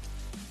tap.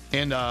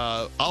 And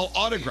I'll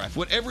autograph.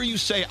 Whatever you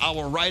say, I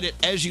will write it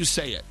as you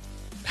say it.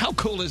 How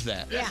cool is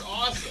that? That's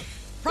awesome.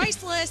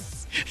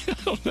 Priceless.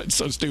 That's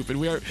so stupid.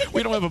 We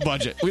don't have a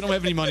budget. We don't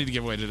have any money to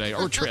give away today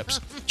or trips.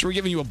 So we're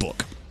giving you a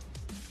book.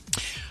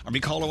 I'll be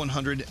caller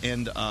 100,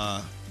 and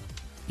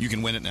you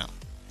can win it now.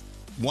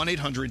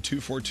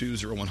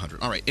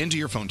 1-800-242-0100. All right, into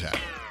your phone tap.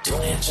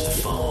 Don't answer the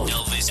phone.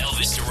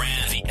 Elvis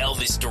Duran, the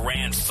Elvis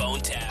Duran phone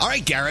tap. All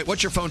right, Garrett,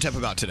 what's your phone tap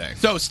about today?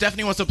 So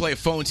Stephanie wants to play a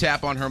phone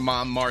tap on her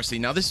mom, Marcy.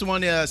 Now, this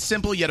one is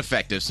simple yet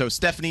effective. So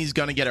Stephanie's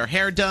going to get her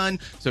hair done,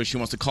 so she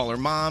wants to call her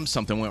mom.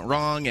 Something went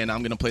wrong, and I'm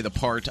going to play the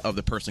part of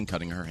the person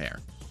cutting her hair.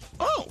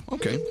 Oh,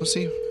 okay. Let's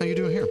see how you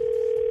doing here.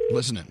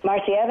 Listen in.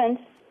 Marcy Evans.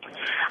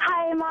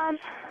 Hi, Mom.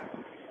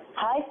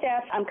 Hi,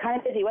 Steph. I'm kind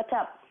of busy. What's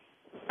up?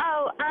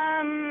 Oh,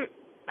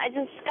 I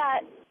just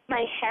got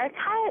my hair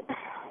cut.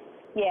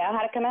 Yeah,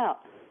 how'd it come out?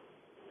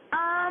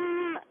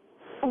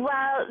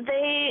 Well,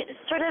 they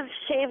sort of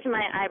shaved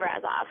my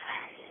eyebrows off.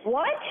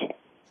 What?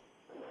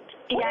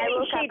 Yeah, I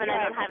woke up shaved and I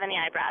your don't have any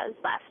eyebrows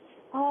left.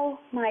 Oh,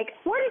 Mike.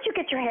 Where did you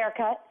get your hair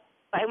cut?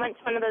 I went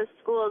to one of those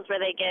schools where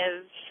they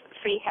give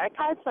free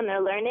haircuts when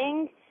they're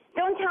learning.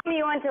 Don't tell me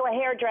you went to a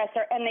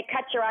hairdresser and they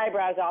cut your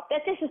eyebrows off.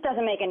 This just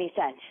doesn't make any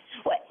sense.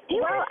 What?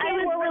 Well, I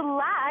was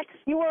relaxed.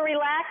 You were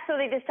relaxed, so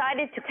they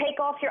decided to take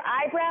off your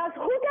eyebrows?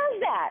 Who does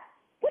that?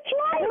 What's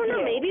wrong I don't with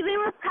know. you? Maybe they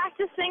were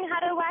practicing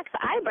how to wax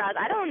eyebrows.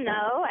 I don't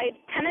know. I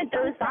kind of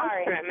dozed off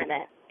for a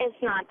minute. It's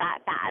not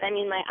that bad. I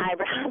mean, my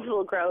eyebrows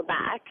will grow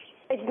back.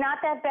 It's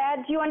not that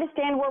bad. Do you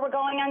understand where we're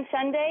going on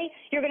Sunday?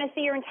 You're going to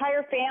see your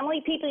entire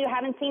family, people you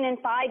haven't seen in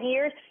 5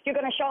 years. You're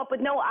going to show up with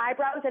no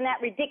eyebrows and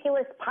that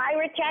ridiculous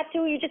pirate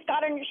tattoo you just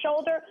got on your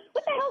shoulder.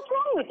 What the hell's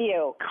wrong with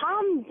you?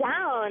 Calm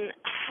down.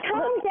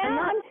 Calm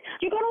down?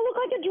 You're going to look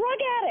like a drug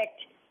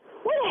addict.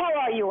 Where the hell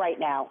are you right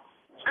now?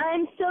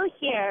 I'm still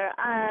here.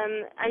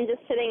 I'm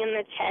just sitting in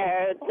the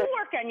chair. Who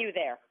worked on you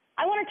there?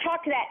 I want to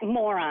talk to that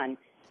moron.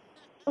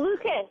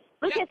 Lucas,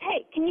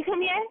 hey, can you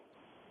come here?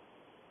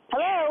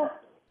 Hello?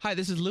 Hi,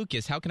 this is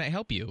Lucas. How can I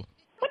help you?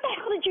 What the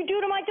hell did you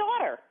do to my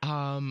daughter?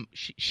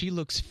 She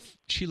looks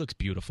beautiful. She looks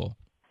beautiful.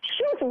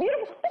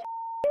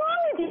 What's wrong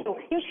with you?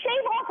 You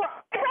shave off her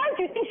eyebrows?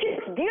 You think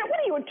she's beautiful? What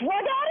are you, a drug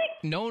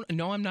addict?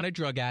 No, I'm not a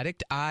drug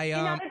addict. You're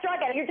not a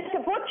drug addict. You're just a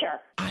butcher.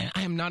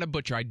 I am not a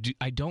butcher.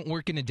 I don't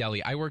work in a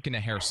deli. I work in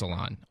a hair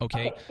salon.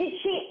 Okay. Did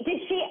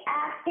she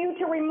ask you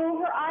to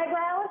remove her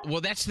eyebrows?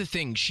 Well, that's the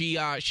thing. She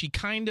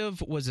kind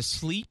of was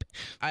asleep.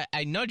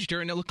 I nudged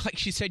her, and it looked like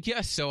she said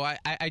yes. So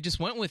I just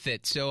went with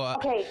it. So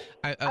okay.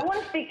 I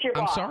want to speak to your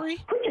boss. I'm sorry.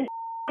 Put your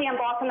damn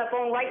boss on the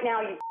phone right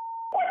now. You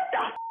what the?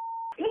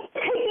 You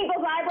take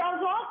people's eyebrows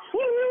off?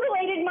 You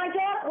mutilated my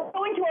daughter. We're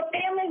going to a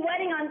family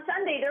wedding on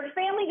Sunday. There's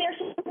family there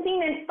she's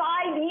seen in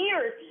 5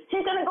 years.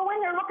 She's going to go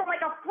in there looking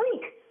like a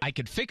freak. I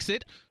could fix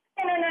it.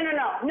 No.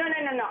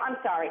 I'm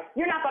sorry.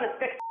 You're not going to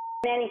fix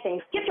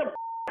anything. Get your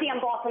damn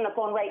boss on the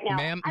phone right now.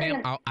 Ma'am,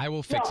 I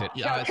will fix it.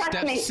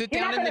 Trust me. Sit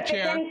You're down not in the gonna fix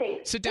chair. anything.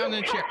 Sit down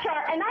in the chair. Touch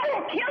her and I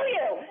will kill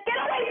you. Get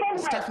away from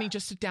her. Stephanie,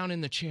 just sit down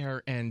in the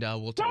chair, and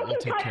we'll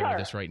take care of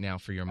this right now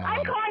for your mom.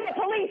 I'm calling the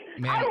police.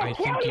 Ma'am, I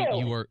think kill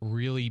you are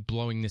really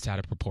blowing this out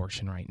of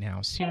proportion right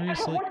now.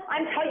 Seriously?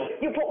 I'm telling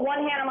you, you put one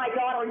hand on my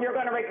daughter and you're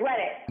going to regret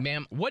it.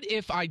 Ma'am, what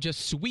if I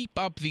just sweep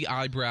up the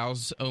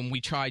eyebrows and we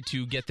try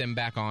to get them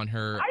back on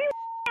her? Are you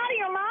out of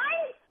your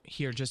mind?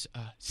 Here, just,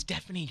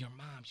 Stephanie, your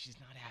mom, she's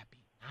not happy.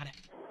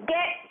 Get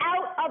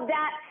out of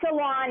that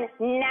salon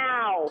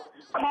now.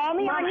 Call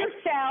me on your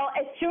cell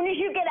as soon as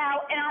you get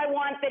out, and I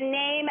want the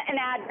name and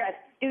address.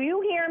 Do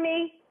you hear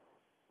me?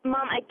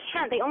 Mom, I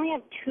can't. They only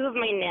have 2 of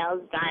my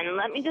nails done.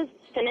 Let me just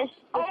finish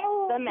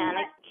the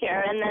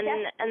manicure, and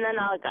then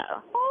I'll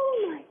go.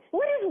 Oh, my.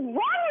 What is wrong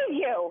with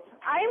you?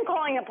 I am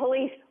calling the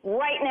police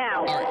right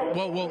now. All right.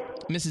 Well,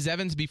 Mrs.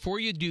 Evans, before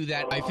you do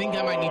that, I think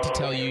I might need to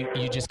tell you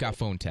you just got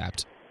phone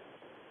tapped.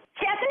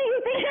 Stephanie,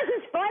 you think this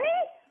is funny?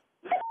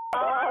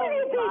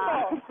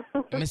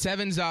 Miss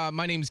Evans,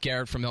 my name's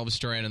Garrett from Elvis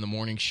Duran in the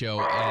Morning Show,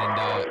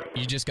 and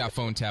you just got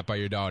phone tapped by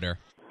your daughter.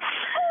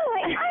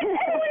 Everyone's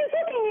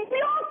looking in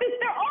the office.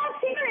 They're all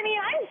hearing me.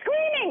 I'm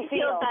screaming.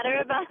 Feel better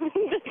about me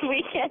this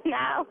weekend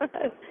now?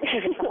 Because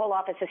the whole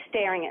office is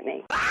staring at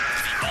me.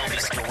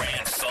 Elvis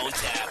Duran phone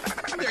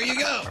tap. There you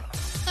go.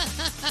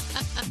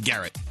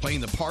 Garrett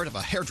playing the part of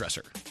a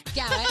hairdresser.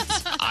 Garrett.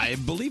 I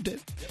believed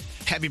it.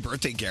 Happy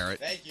birthday, Garrett.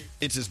 Thank you.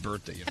 It's his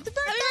birthday. You know.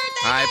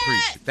 I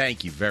appreciate it.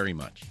 Thank you very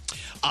much.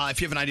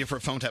 If you have an idea for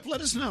a phone tap,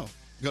 let us know.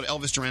 Go to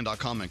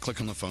ElvisDuran.com and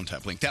click on the phone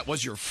tap link. That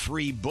was your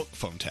free book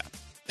phone tap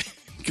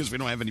because we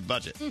don't have any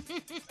budget.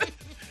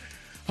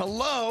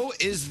 Hello,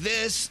 is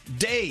this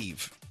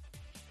Dave?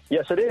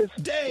 Yes, it is.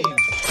 Dave,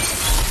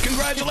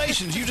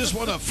 congratulations. You just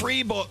won a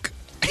free book.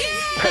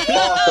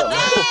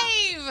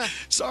 Awesome.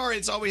 Sorry,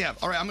 it's all we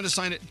have. All right, I'm going to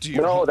sign it to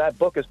you. No, that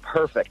book is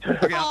perfect.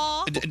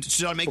 Okay,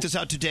 should I make this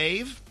out to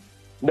Dave?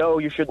 No,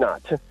 you should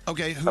not.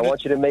 Okay, I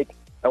want you to make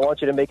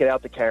it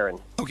out to Karen.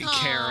 Okay,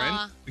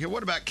 Karen. Okay,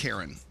 what about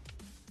Karen?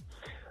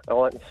 I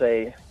want to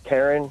say,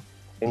 Karen,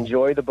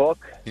 enjoy the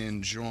book.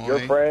 Enjoy your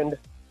friend.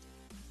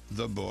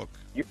 The book.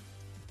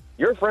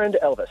 Your friend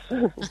Elvis.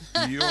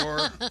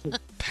 Your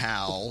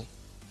pal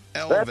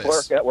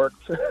Elvis. That works.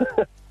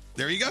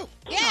 There you go.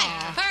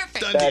 Yeah,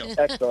 perfect. Done That's deal.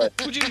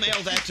 excellent. Would you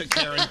mail that to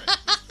Karen?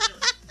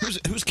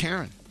 Who's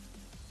Karen?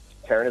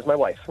 Karen is my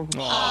wife.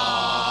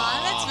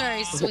 Aw, that's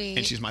very sweet.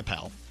 And she's my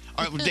pal.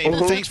 All right, well, Dave,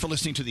 thanks for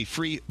listening to the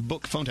free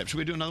book phone tap. Should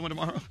we do another one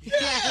tomorrow?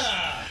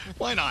 Yeah.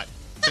 Why not?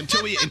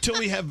 Until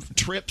we have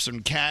trips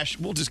and cash,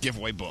 we'll just give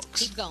away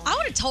books. Keep going. I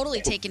would have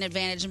totally taken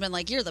advantage and been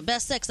like, "You're the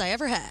best sex I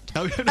ever had."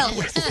 Oh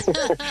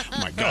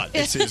my God,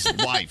 it's his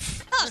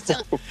wife.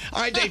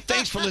 All right, Dave,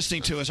 thanks for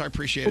listening to us. I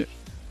appreciate it.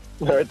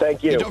 All right,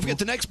 thank you. And don't forget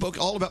the next book,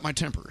 all about my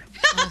temper.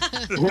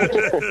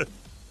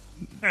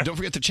 Don't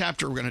forget the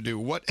chapter we're going to do.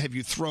 What have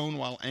you thrown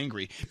while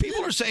angry?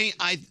 People are saying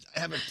I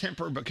have a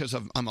temper because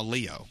I'm a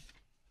Leo.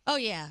 Oh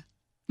yeah.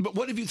 But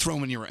what have you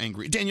thrown when you were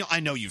angry? Daniel, I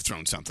know you've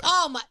thrown something.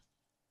 Oh my!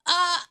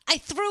 I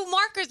threw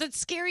markers at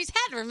Scary's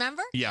head.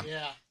 Remember? Yeah.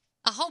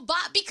 A whole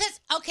because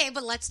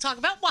but let's talk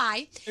about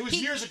why. It was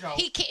years ago.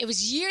 It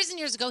was years and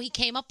years ago. He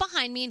came up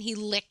behind me and he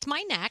licked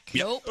my neck.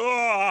 Yep. Nope.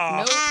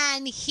 Oh.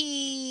 And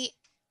he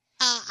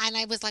and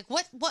I was like,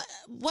 what?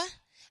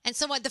 And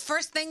so the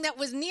first thing that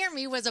was near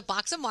me was a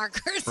box of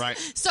markers. Right.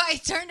 So I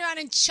turned around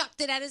and chucked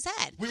it at his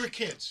head. We were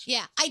kids.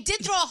 Yeah, I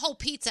did throw a whole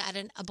pizza at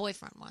a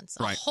boyfriend once.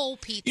 A Right. whole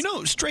pizza. You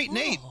know, Straight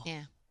Nate,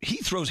 Yeah. he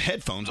throws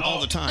headphones all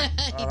the time.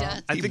 He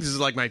does. I think this is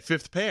like my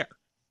fifth pair.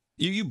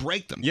 You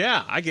break them.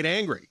 Yeah, I get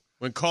angry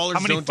when callers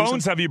How many don't do phones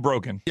something. have you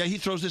broken? Yeah, he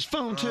throws his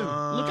phone, too.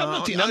 Look, I'm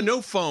not the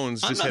no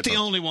phones. I'm just not the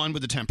headphones. only one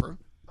with a temper.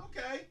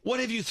 Okay. What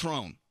have you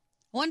thrown?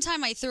 One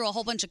time I threw a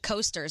whole bunch of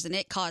coasters and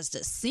it caused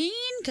a scene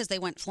because they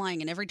went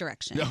flying in every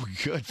direction. Oh,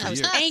 good for I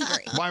was you.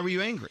 angry. Why were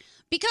you angry?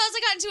 Because I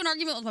got into an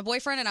argument with my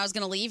boyfriend and I was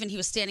going to leave and he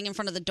was standing in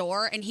front of the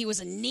door and he was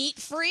a neat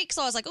freak.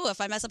 So I was like, oh,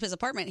 if I mess up his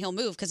apartment, he'll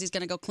move because he's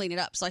going to go clean it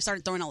up. So I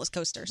started throwing all his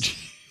coasters.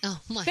 Oh,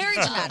 my Very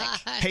God. dramatic.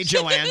 Hey,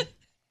 Joanne.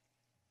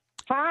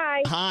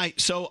 Hi. Hi.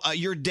 So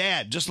your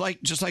dad, just like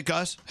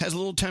us, has a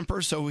little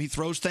temper, so he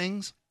throws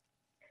things?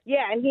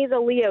 Yeah, and he's a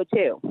Leo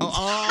too. All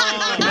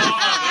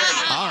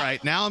right.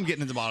 Now I'm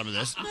getting to the bottom of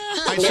this. All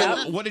right,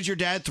 so what did your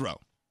dad throw?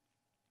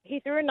 He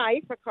threw a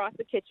knife across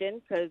the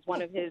kitchen because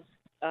one of his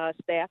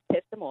staff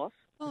pissed him off.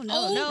 Oh,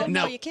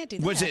 no, you can't do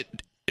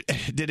that.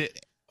 Did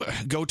it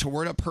go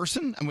toward a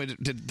person? I mean,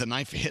 did the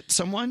knife hit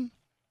someone?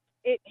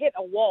 It hit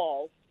a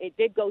wall. It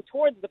did go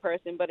towards the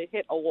person, but it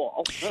hit a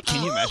wall.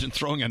 Can you imagine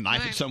throwing a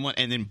knife at someone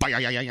and then,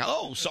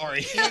 oh,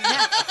 sorry.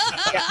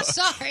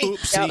 Sorry.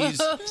 Oopsies.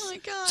 Oh, my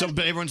God. So,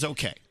 but everyone's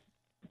okay.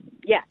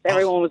 Yes,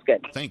 everyone was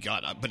good. Thank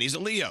God. But he's a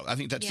Leo. I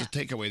think that's the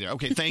takeaway there.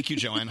 Okay, thank you,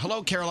 Joanne.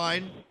 Hello,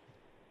 Caroline.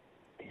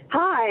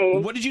 Hi.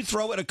 What did you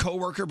throw at a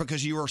coworker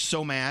because you were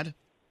so mad?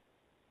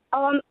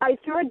 I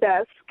threw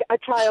a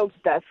child's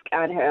desk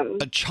at him.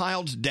 A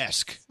child's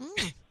desk?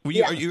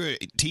 Are you a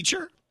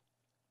teacher?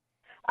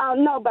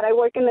 No, but I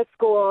work in a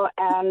school,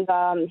 and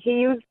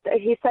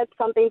he said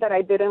something that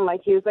I didn't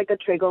like. He used like a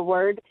trigger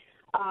word.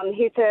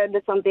 He said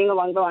something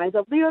along the lines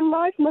of, "Your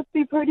life must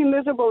be pretty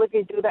miserable if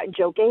you do that,"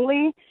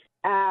 jokingly.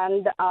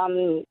 And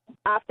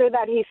after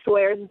that, he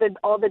swears that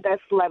all the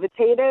desks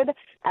levitated,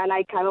 and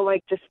I kind of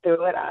like just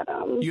threw it at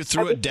him. You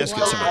threw a desk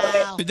at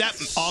someone.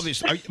 That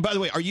obvious. By the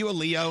way, are you a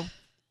Leo?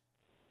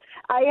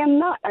 I am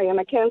not. I am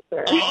a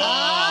Cancer.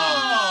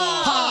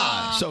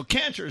 So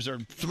cancers are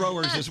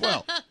throwers as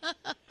well.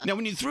 Now,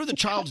 when you threw the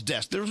child's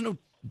desk, there was no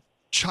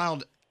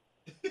child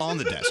on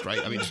the desk,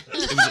 right? I mean,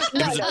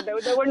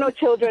 there were no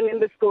children in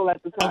the school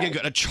at the time. Okay,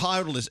 good.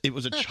 It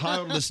was a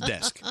childless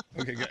desk.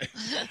 Okay, good.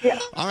 Yeah.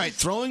 All right,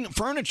 throwing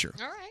furniture.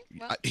 All right.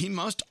 Well. He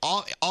must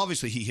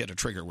obviously he hit a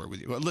trigger word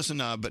with you. Well,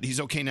 listen, but he's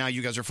okay now.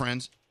 You guys are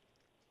friends.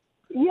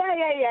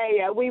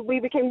 Yeah. We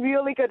became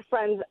really good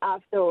friends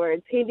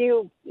afterwards. He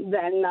knew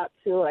then not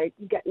to like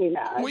get me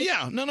mad. Well,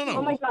 yeah. No.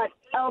 Oh my God,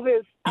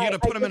 Elvis! You got to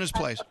put him in his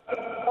place.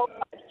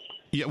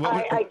 Yeah.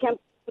 I can't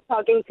be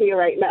talking to you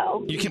right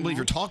now. You can't believe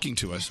you're talking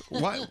to us.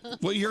 Why?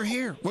 Well, you're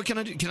here. What can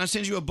I do? Can I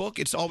send you a book?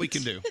 It's all we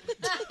can do.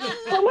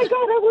 Oh my God,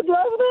 I would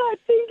love that.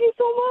 Thank you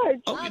so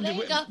much. Oh, there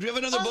you go. Do you have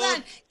another Hold book?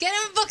 on. Get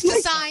him books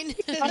to sign.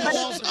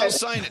 I'll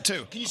sign it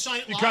too. Can you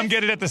sign it You live? come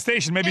get it at the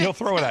station. Maybe he'll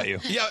throw it at you.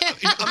 Yeah,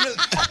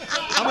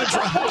 I'm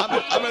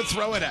gonna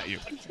throw it at you.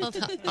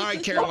 All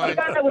right, Caroline. Oh my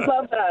God, I would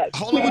love that.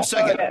 Hold on one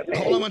second. Throw it at me.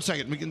 Hold on one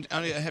second.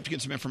 I have to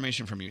get some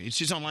information from you.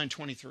 She's on line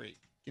 23.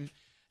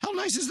 How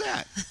nice is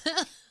that?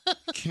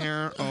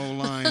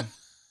 Caroline,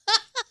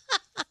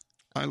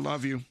 I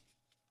love you.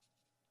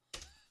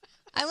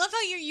 I love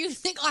how you're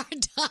using our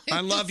time.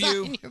 I love to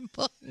sign you. Your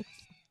book.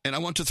 And I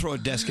want to throw a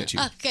desk at you.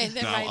 Okay,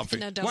 then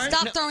don't.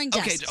 Stop throwing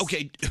desks.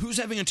 Okay. Who's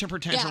having a temper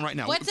tantrum right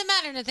now? What's the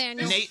matter,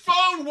 Nathaniel? Nate,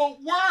 phone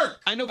won't work.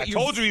 I know, but I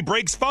told you he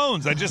breaks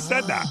phones. I just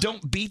said that.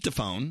 Don't beat the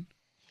phone.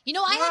 You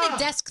know, I had a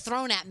desk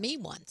thrown at me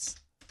once.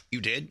 You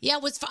did? Yeah,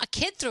 it was a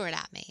kid threw it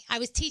at me. I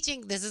was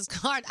teaching. This is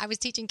hard. I was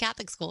teaching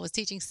Catholic school. I was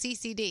teaching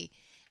CCD.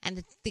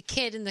 And the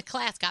kid in the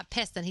class got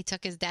pissed, and he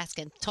took his desk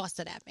and tossed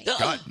it at me.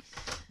 God.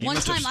 One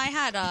time I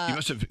had You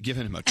must have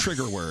given him a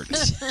trigger word.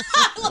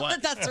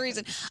 That's the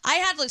reason. I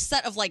had a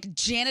set of like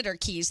janitor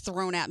keys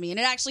thrown at me, and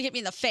it actually hit me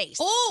in the face.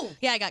 Oh,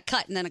 yeah, I got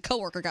cut, and then a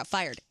coworker got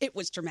fired. It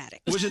was dramatic.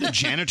 Was it a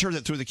janitor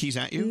that threw the keys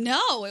at you?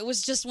 No, it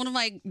was just one of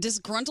my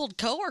disgruntled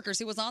coworkers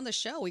who was on the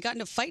show. We got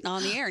into a fight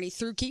on the air, and he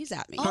threw keys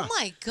at me. Oh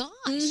my gosh!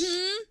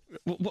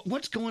 Mm-hmm.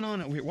 What's going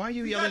on over here? Why are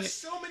you We yelling? got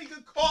so many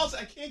good calls.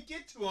 I can't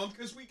get to them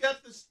because we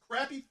got this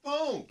crappy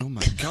phone. Oh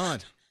my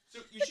God! So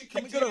you should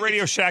Can we go to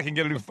Radio Shack and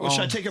get a new phone? Well,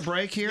 should I take a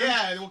break here?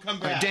 Yeah, and we'll come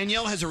All right, back.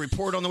 Danielle has a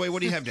report on the way. What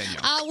do you have,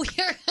 Danielle? We're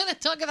going to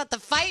talk about the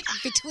fight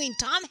between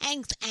Tom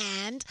Hanks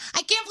and...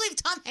 I can't believe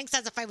Tom Hanks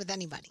has a fight with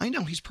anybody. I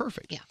know, he's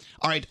perfect. Yeah.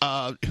 All right,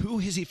 who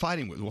is he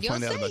fighting with? We'll You'll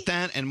find out see. about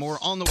that and more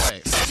on the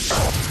way.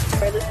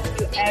 I listen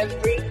to you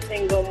every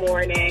single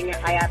morning.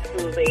 I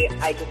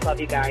just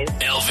love you guys.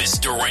 Elvis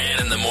Duran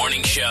in the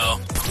Morning Show.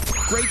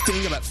 Great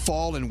thing about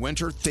fall and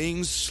winter,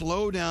 things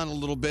slow down a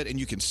little bit and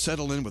you can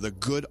settle in with a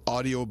good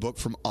audiobook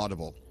from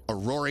Audible. A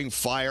roaring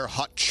fire,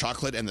 hot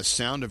chocolate, and the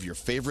sound of your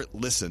favorite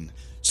listen.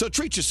 So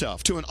treat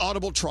yourself to an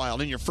Audible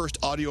trial and your first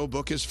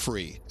audiobook is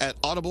free at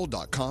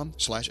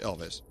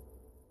audible.com/Elvis.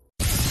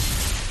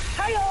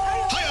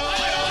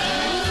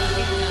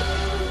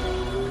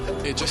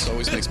 It just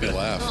always makes me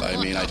laugh. I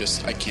mean, I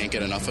can't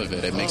get enough of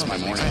it. It makes my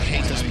morning. I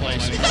hate this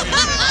place.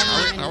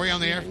 Are we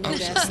on the air? I'm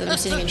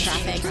sitting in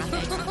traffic.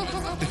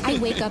 I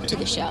wake up to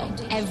the show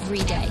every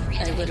day.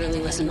 I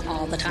literally listen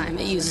all the time.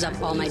 It uses up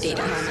all my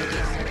data.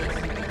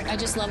 I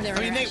just love their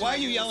Nate, why are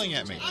you yelling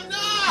at me?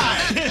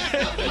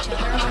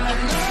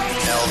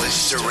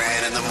 Elvis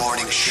Duran in the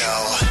Morning Show.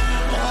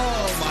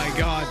 Oh my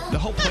God. The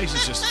whole place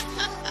is just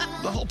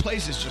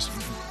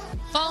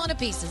Falling to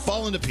pieces.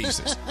 falling to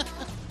pieces.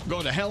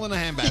 Going to hell in a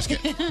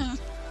handbasket.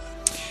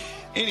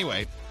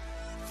 Anyway,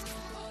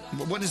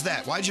 what is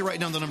that? Why'd you write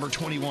down the number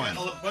 21? A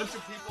bunch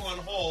of people on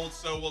hold,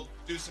 so we'll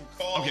do some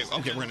calls.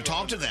 Okay, we're going to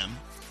talk to them.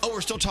 Oh,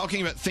 we're still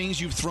talking about things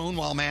you've thrown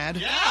while mad?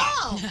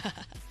 Yeah.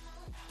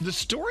 The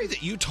story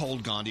that you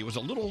told, Gandhi, was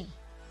a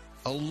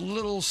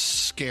little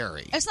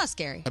scary. It's not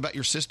scary. About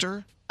your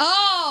sister?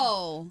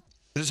 Oh.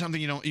 Is it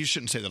something you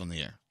shouldn't say that on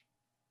the air?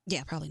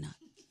 Yeah, probably not.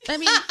 I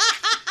mean,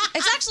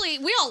 it's actually,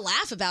 we all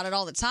laugh about it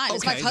all the time.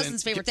 It's my Okay,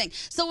 cousin's then- favorite thing.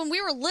 So when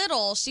we were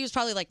little, she was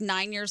probably like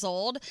 9 years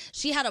old.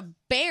 She had a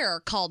bear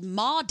called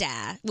Ma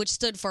Dad, which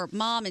stood for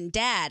Mom and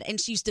Dad,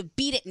 and she used to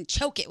beat it and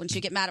choke it when she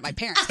would get mad at my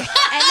parents. And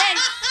then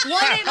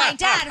one day my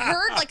dad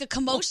heard like a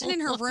commotion in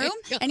her room,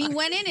 and he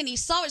went in and he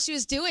saw what she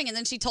was doing, and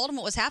then she told him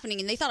what was happening,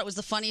 and they thought it was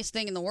the funniest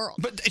thing in the world.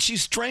 But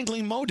she's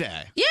strangling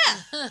Moday.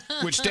 Yeah.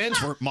 Which stands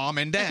for Mom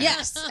and Dad.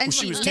 Yes, and Well,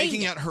 she was named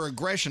taking it. out her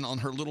aggression on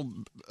her little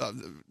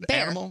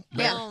Bear. animal.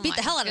 Yeah, Oh, beat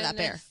the my hell out of that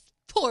bear. goodness.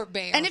 Poor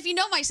bear. And if you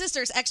know my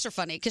sister, it's extra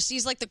funny because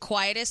she's like the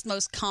quietest,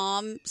 most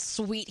calm,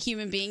 sweet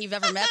human being you've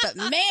ever met. But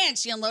man,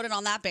 she unloaded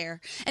on that bear.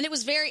 And it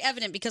was very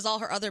evident because all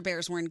her other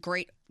bears were in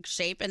great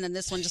shape. And then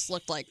this one just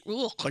looked like,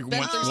 ooh. Like been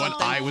one through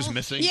something. eye was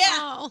missing.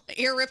 Yeah.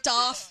 Ear ripped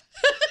off.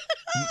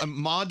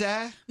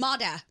 Mada?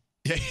 Mada.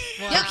 Yeah.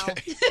 Wow.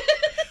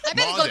 I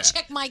better go Ma Dad.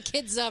 check my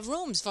kids'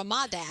 rooms for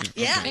Ma Dad.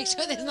 Yeah. Make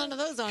sure there's none of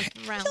those around.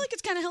 I feel like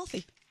it's kind of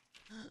healthy.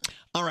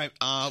 All right,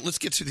 let's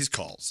get to these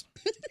calls.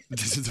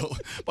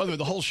 By the way,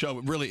 the whole show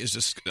really is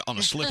just on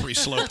a slippery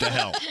slope to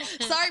hell.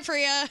 Sorry,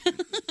 Priya.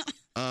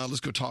 Let's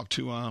go talk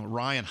to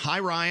Ryan. Hi,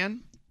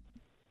 Ryan.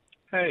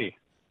 Hey.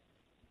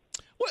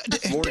 What,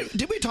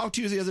 did we talk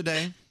to you the other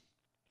day?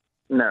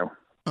 No.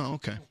 Oh,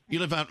 okay. You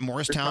live out in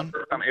Morristown?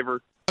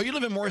 You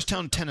live in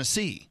Morristown,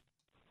 Tennessee.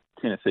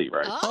 Tennessee,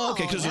 right? Oh,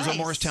 okay, because there's a nice.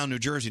 Morristown, New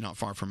Jersey, not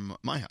far from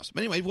my house.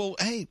 But anyway, well,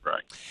 hey.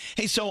 Right.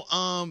 Hey, so,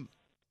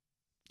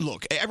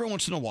 look, every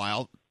once in a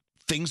while,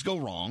 things go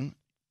wrong.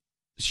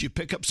 So you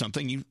pick up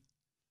something, you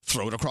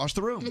throw it across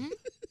the room.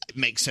 It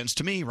makes sense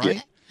to me,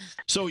 right?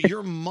 So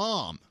your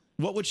mom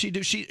What would she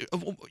do?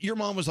 Your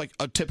mom was like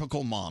a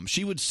typical mom.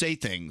 She would say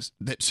things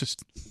that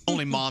just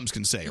only moms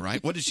can say,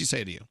 right? What did she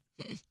say to you?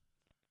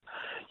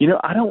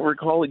 I don't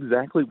recall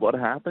exactly what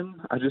happened.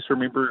 I just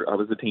remember I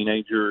was a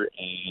teenager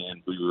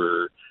and we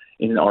were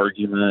in an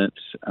argument,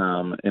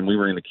 and we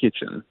were in the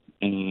kitchen.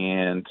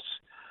 And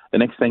the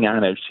next thing I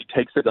know, she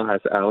takes the glass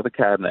out of the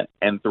cabinet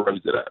and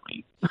throws it at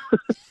me.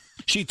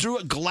 She threw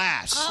a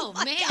glass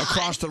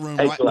across the room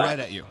A glass. right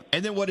at you.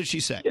 And then what did she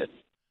say? Yes.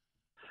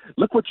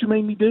 Look what you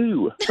made me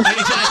do.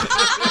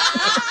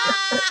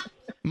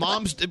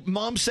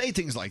 Moms say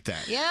things like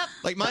that. Yep.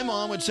 Like my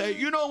mom would say,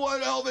 you know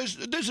what,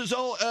 Elvis, this is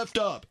all effed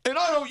up. And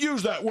I don't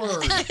use that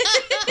word.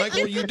 Like,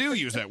 well, you do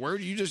use that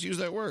word. You just use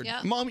that word.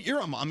 Yep. Mom, you're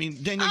a mom. I mean,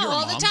 Daniel, you're a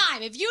mom. All the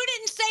time. If you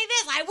didn't say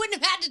this, I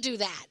wouldn't have had to do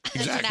that.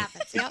 That's what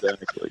happens. Yep.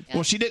 Exactly.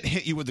 Well, she didn't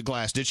hit you with the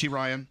glass, did she,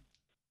 Ryan?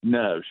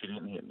 No, she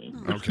didn't hit me.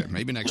 Okay,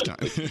 maybe next time.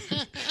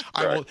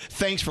 All right, well,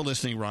 thanks for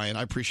listening, Ryan.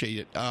 I appreciate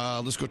it.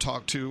 Let's go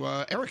talk to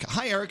Erica.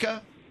 Hi,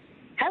 Erica.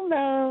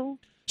 Hello.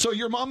 So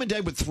your mom and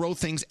dad would throw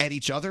things at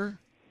each other?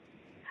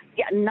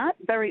 Yeah, not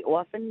very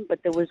often,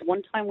 but there was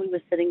one time we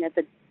were sitting at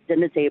the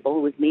dinner table.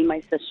 It was me,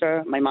 my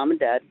sister, my mom and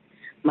dad.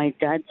 My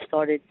dad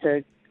started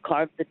to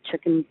carve the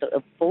chicken,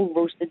 a full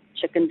roasted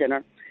chicken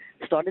dinner,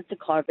 started to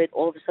carve it.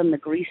 All of a sudden, the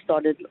grease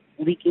started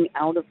leaking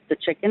out of the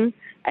chicken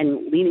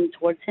and leaning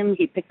towards him.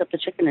 He picked up the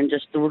chicken and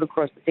just threw it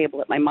across the table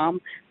at my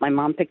mom. My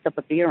mom picked up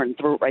a beer and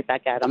threw it right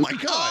back at him. Oh, my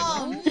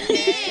God.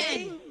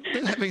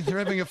 They're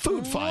having a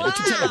food fight.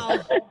 It's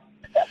terrible.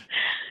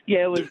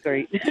 Yeah, it was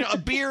great. A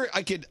beer,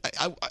 I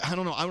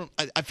don't know.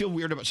 I feel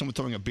weird about someone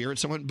throwing a beer at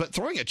someone, but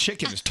throwing a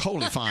chicken is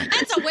totally fine.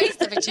 That's a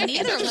waste of a chicken.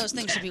 Neither of those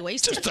things should be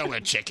wasted. Just throw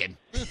a chicken.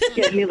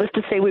 Yeah, needless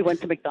to say, we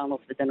went to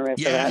McDonald's for dinner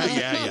after that.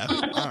 Yeah.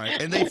 All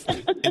right, and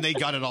they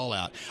got it all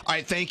out. All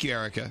right, thank you,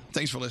 Erica.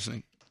 Thanks for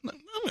listening. I'm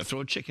going to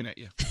throw a chicken at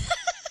you.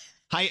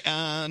 Hi,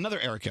 another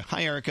Erica.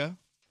 Hi, Erica.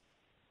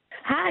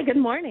 Hi, good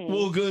morning.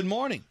 Well, good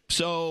morning.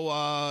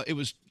 So it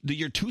was the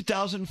year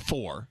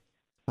 2004,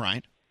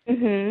 right?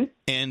 Mm-hmm.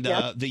 And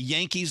Yep. the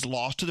Yankees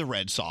lost to the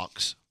Red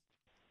Sox.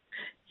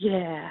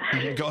 Yeah.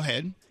 Go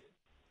ahead.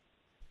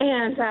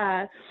 And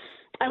I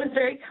was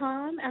very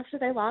calm after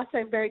they lost.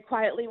 I very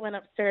quietly went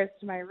upstairs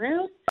to my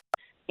room,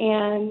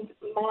 and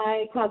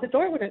my closet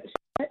door wouldn't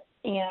shut.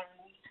 And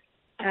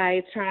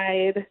I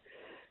tried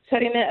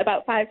shutting it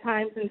about 5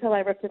 times until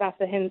I ripped it off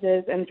the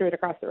hinges and threw it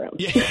across the room.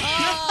 Yeah.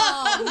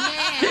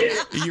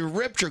 You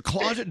ripped your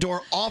closet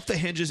door off the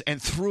hinges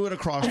and threw it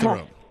across the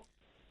room.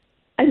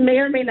 I may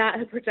or may not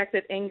have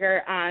projected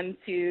anger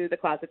onto the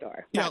closet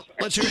door.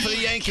 Let's hear it for the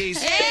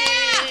Yankees.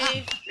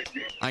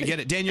 I get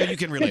it. Daniel, you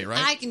can relate, right?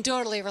 I can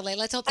totally relate.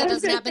 Let's hope that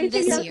doesn't happen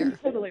this year.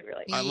 Totally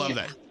relate. I love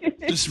that.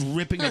 Just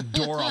ripping a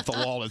door off the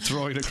wall and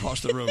throwing it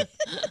across the room.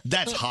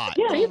 That's hot.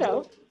 Yeah, you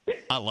know.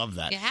 I love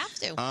that. You have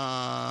to.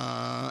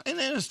 And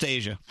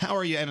Anastasia. How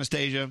are you,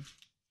 Anastasia?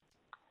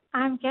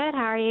 I'm good.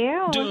 How are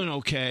you? Doing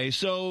okay.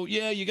 So,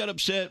 you got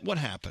upset. What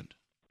happened?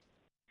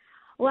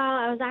 Well,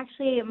 I was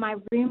actually my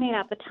roommate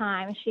at the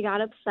time. She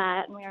got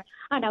upset, and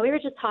we were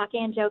just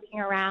talking and joking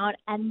around,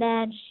 and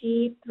then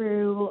she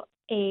threw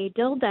a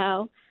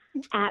dildo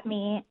at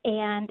me,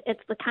 and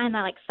it's the kind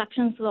that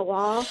suctions to the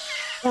wall.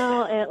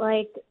 Well,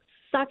 it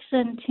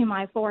suctioned to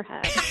my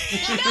forehead.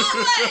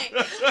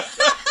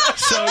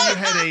 So you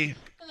had a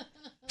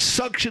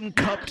suction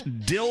cupped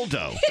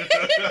dildo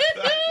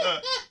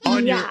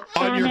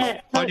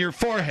on your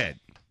forehead.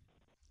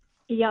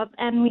 Yep,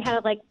 and we had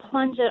to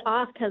plunge it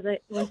off because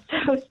it was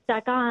so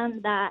stuck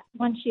on that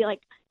when she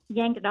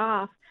yanked it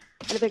off,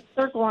 I had a big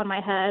circle on my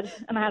head,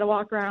 and I had to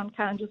walk around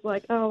kind of just Well,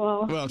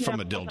 from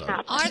a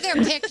dildo. Are there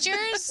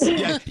pictures?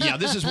 Yeah.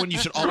 This is when you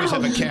should always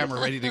have a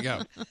camera ready to go.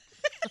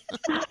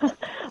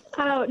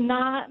 Oh,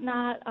 not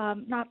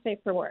safe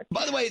for work.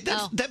 By the way,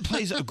 that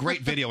plays a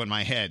great video in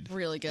my head.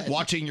 Really good.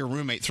 Watching your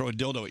roommate throw a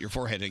dildo at your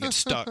forehead and get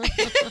stuck.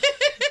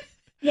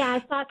 Yeah,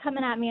 I saw it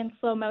coming at me in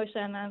slow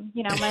motion, and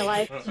my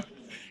life.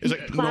 It's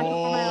like no.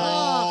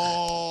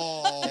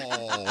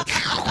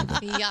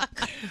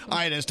 Yuck. All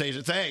right,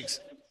 Anastasia, thanks.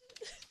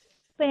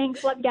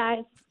 Thanks, love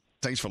guys.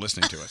 Thanks for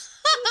listening to us.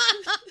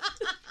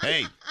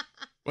 Hey,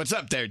 what's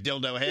up there,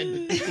 dildo head?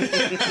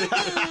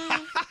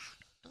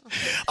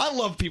 I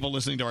love people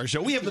listening to our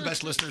show. We have the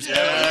best listeners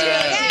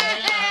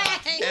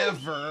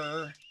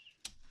ever.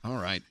 All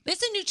right.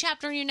 This is a new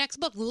chapter in your next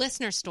book,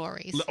 Listener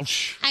Stories.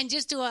 And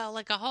just do a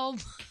whole...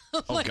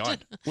 Oh,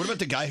 God. What about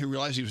the guy who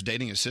realized he was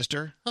dating his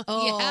sister?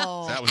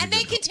 Oh. That was and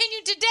they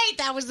continued to date.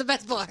 That was the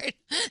best part.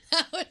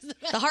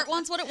 The heart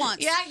wants what it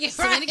wants. Yeah, you're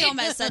Selena right.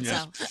 Gomez said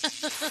Yeah.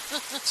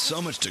 So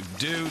much to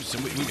do. So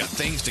we got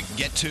things to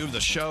get to.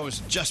 The show is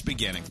just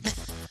beginning.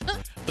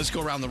 Let's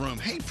go around the room.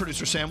 Hey,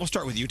 producer Sam, we'll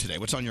start with you today.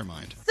 What's on your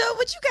mind? So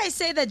would you guys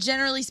say that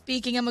generally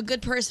speaking, I'm a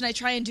good person? I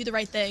try and do the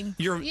right thing.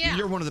 You're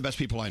one of the best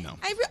people I know.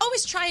 I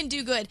always try and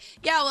do good.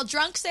 Yeah, well,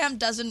 drunk Sam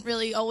doesn't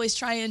really always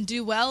try and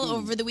do well.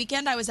 Over the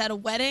weekend, I was at a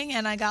wedding,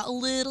 and I got a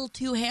little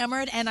too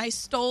hammered, and I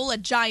stole a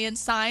giant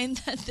sign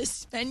that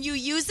this venue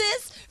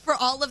uses for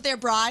all of their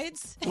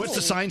brides. What's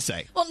the sign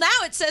say? Well, now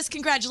it says,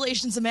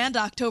 congratulations, Amanda,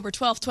 October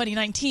 12th,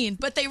 2019.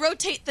 But they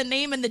rotate the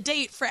name and the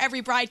date for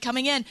every bride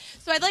coming in.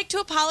 So I'd like to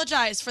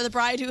apologize for the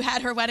bride who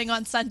had her wedding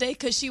on Sunday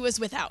because she was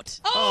without.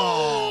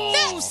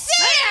 Oh,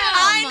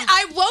 Sam!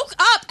 I woke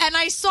up and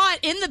I saw it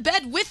in the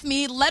bed with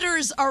me,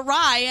 letters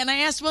awry, and I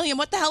asked William,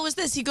 what the hell was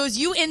this? He goes,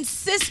 you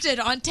insisted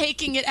on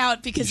taking it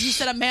out because you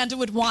said Amanda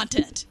would want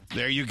it.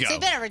 There you go. So you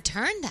better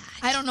return that.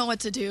 I don't know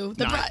what to do.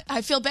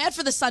 I feel bad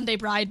for the Sunday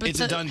bride, but It's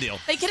a done deal.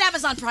 They could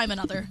Amazon Prime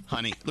another.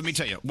 Honey, let me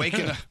tell you,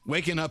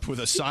 waking up with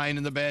a sign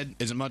in the bed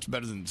isn't much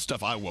better than the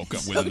stuff I woke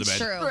up with in the bed.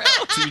 True.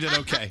 So you did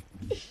okay.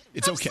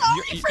 It's okay.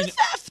 Sorry for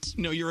theft.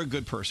 No, you're a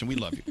good person. We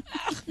love you.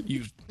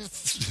 You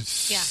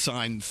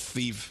sign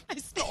thief. I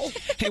stole.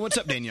 Hey, what's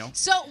up, Danielle?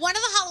 So one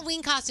of the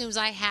Halloween costumes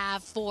I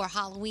have for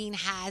Halloween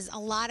has a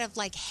lot of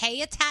like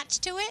hay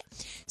attached to it.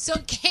 So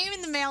it came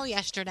in the mail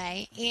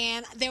yesterday,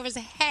 and there was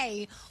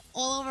hay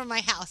all over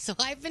my house. So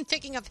I've been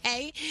picking up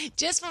hay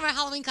just for my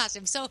Halloween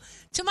costume. So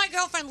to my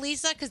girlfriend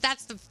Lisa, because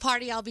that's the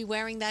party I'll be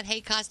wearing that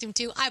hay costume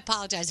to, I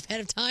apologize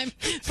ahead of time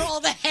for all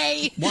the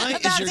hay. Why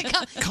about is to your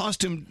come.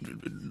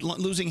 costume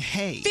losing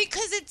hay?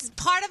 Because it's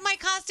part of my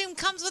costume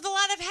comes with a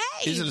lot of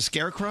hay. Is it a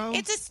scarecrow?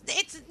 It's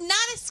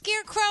not a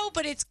scarecrow,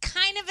 but it's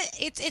kind of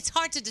it's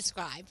hard to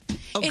describe.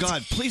 Oh,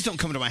 God, please don't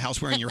come to my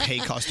house wearing your hay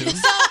costume.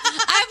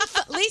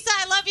 Lisa,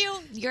 I love you.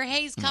 Your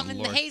hay's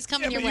coming. The hay's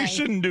coming your way. You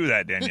shouldn't do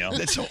that, Danielle.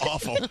 That's so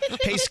awful.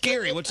 Hey,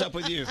 Scary, what's up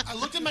with you? I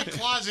looked in my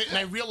closet and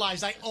I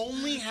realized I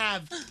only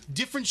have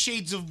different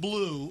shades of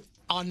blue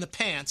on the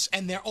pants,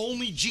 and they're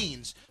only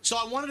jeans. So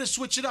I wanted to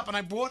switch it up, and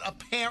I brought a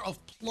pair of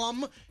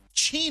plum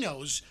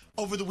chinos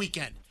over the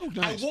weekend. Oh,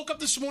 nice. I woke up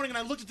this morning and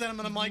I looked at them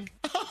and I'm like,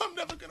 I'm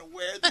never going to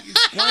wear these.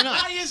 Why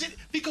not? Why is it?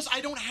 Because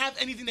I don't have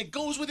anything that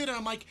goes with it, and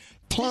I'm like,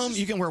 Plum,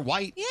 you can wear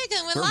white. Yeah, you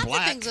can wear or lots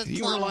black. of things with You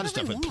plum. wear a lot of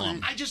stuff with Whatever you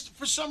plum. I just,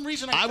 for some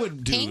reason, I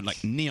would do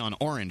like neon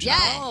orange. Yeah.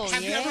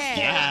 Have you ever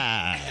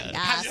have you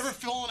Yes. ever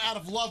fallen out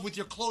of love with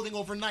your clothing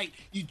overnight?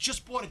 You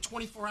just bought it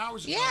 24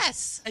 hours ago.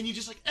 Yes. And you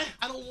just like,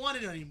 I don't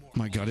want it anymore.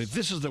 My God, if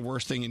this is the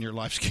worst thing in your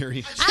life,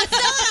 Scary.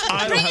 I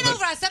don't Bring have it a-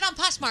 over. I said on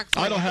Poshmark for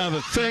I you. don't have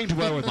a thing to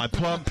wear with my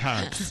plum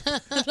pants.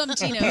 Plum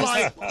chinos.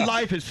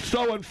 Life is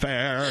so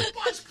unfair.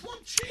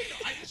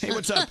 Hey,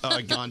 what's up,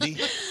 Gandhi?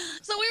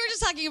 So we were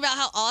just talking about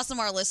how awesome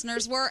our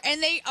listeners were,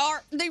 and they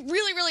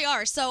really, really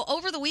are. So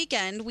over the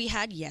weekend, we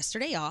had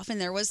yesterday off, and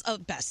there was a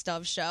best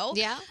of show.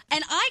 Yeah.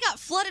 And I got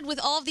flooded with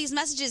all of these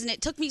messages, and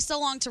it took me so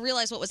long to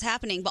realize what was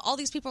happening. But all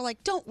these people are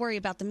like, don't worry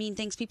about the mean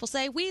things people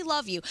say. We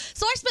love you.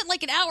 So I spent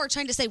like an hour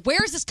trying to say,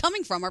 where is this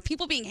coming from? Are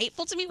people being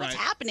hateful to me? What's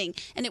happening?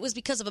 And it was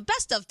because of a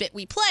best of bit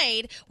we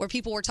played where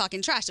people were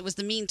talking trash. It was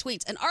the mean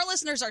tweets. And our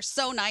listeners are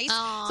so nice.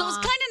 Aww. So it was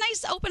kind of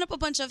nice to open up a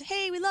bunch of,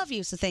 hey, we love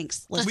you. So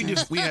thanks,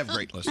 listeners. We have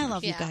great listeners. I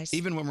love you guys.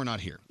 Even when we're not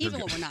here.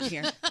 Even when we're not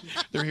here.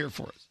 They're here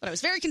for us. But I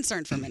was very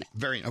concerned for a minute.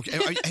 Very okay.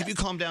 Have you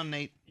calmed down,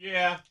 Nate?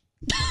 Yeah.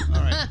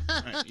 All right.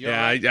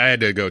 Yeah, I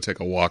had to go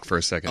take a walk for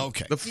a second.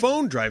 Okay. The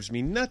phone drives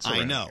me nuts. I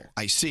around know. here.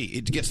 I see.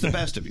 It gets the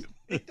best of you.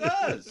 It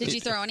does. Did you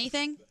throw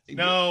anything?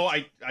 No,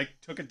 I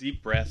took a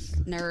deep breath.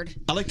 Nerd.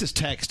 I like this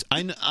text.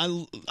 I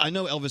know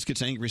Elvis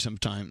gets angry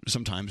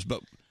sometimes,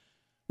 but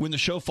when the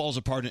show falls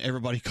apart and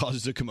everybody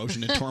causes a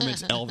commotion and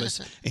torments Elvis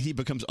and he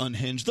becomes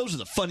unhinged, those are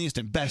the funniest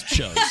and best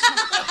shows.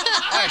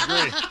 I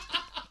agree.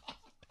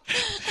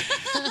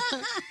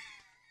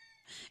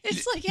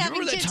 It's like having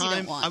Remember that kids you time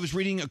don't want. I was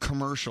reading a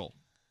commercial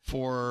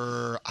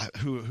for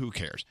who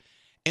cares,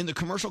 and the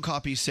commercial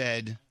copy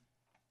said,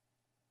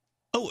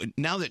 "Oh,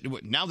 now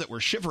that we're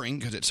shivering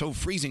because it's so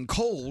freezing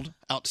cold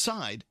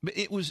outside, but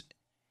it was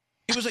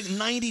like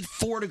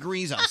 94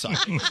 degrees outside,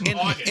 and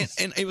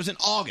it was in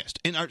August,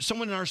 and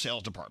someone in our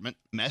sales department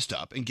messed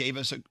up and gave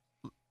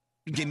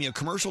me a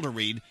commercial to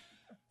read."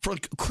 For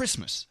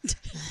Christmas.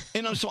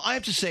 And so I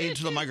have to say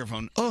into the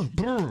microphone, oh,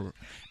 brr,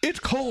 it's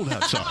cold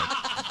outside.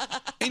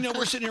 And,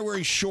 we're sitting here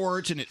wearing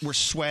shorts and we're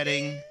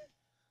sweating.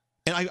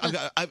 And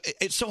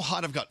it's so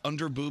hot I've got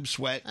under boob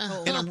sweat.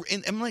 Uh-huh.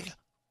 And I'm like,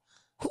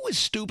 who is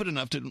stupid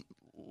enough to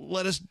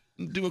let us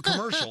do a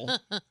commercial?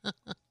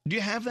 Do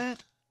you have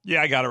that?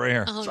 Yeah, I got it right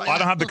here. Oh, I no.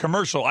 don't have the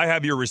commercial. I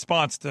have your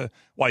response to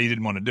why you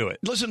didn't want to do it.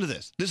 Listen to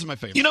this. This is my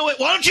favorite. You know what?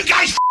 Why don't you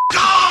guys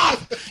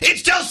off? It's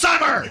still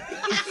summer. Can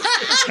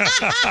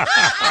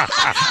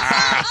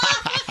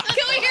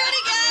we hear it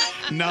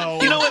again? No.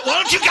 You know what? Why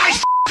don't you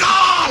guys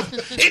off?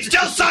 It's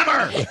still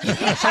summer.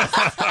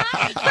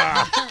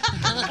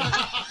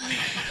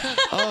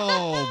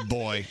 Oh,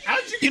 boy.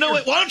 You know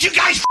what? Why don't you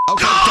guys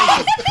Okay,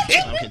 off?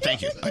 Okay,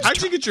 thank you.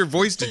 How'd you get your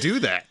voice to do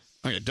that?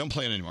 Okay, don't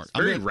play it anymore.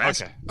 Very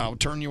raspy. Okay, I'll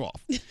turn you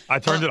off. I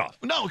turned it off.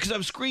 No, because I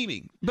was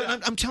screaming.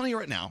 But I'm telling you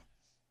right now,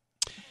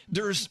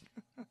 there's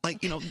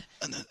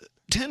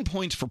 10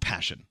 points for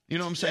passion. You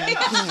know what I'm saying?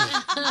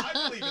 I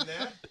believe in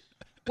that.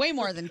 Way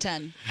more than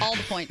 10. All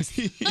the points.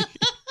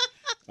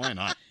 Why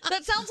not?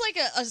 That sounds like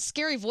a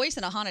scary voice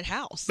in a haunted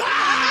house.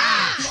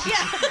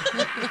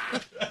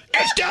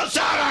 It's still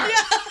summer!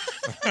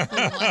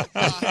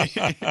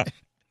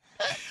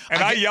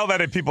 And I yell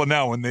that at people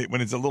now when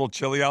it's a little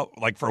chilly out,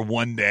 like for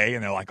one day,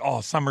 and they're like, "Oh,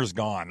 summer's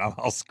gone."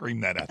 I'll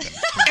scream that at them.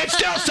 It's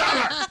still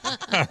summer!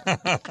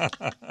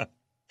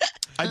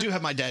 I do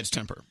have my dad's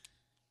temper.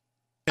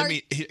 I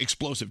mean,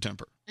 explosive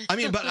temper. I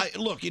mean, but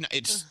look,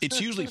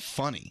 it's usually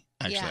funny.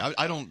 Actually,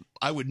 Yeah.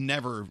 I would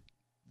never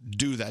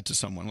do that to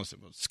someone unless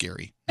it was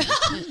scary.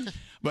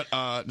 But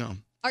no.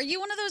 Are you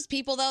one of those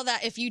people, though,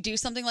 that if you do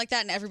something like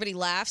that and everybody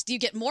laughs, do you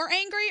get more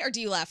angry or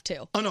do you laugh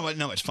too? Oh no,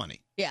 it's funny.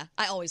 Yeah,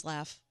 I always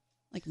laugh.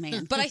 Like,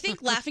 man. But I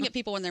think laughing at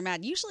people when they're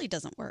mad usually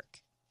doesn't work.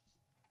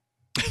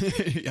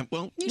 Yeah,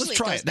 well, Usually let's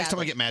try goes it. Next time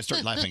I badly. get mad,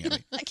 start laughing at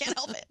me. I can't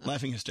help it.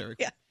 Laughing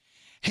hysterically. Yeah.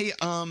 Hey,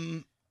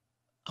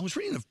 I was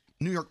reading the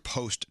New York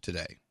Post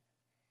today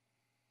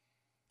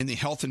in the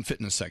health and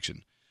fitness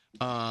section.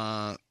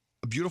 A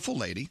beautiful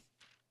lady,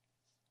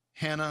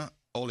 Hannah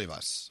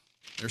Olivas.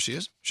 There she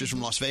is. She's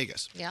from Las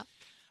Vegas. Yeah.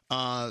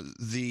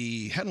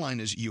 The headline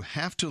is, "You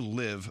have to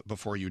live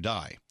before you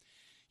die."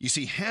 You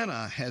see,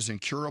 Hannah has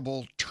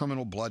incurable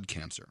terminal blood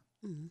cancer.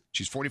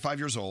 She's 45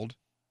 years old,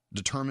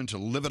 determined to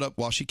live it up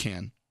while she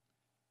can.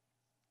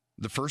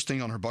 The first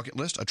thing on her bucket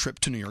list, a trip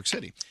to New York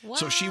City. Wow.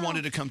 So she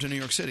wanted to come to New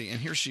York City, and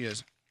here she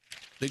is.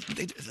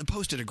 The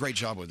Post did a great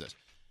job with this.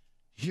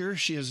 Here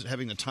she is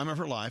having the time of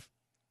her life,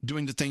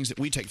 doing the things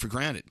that we take for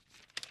granted.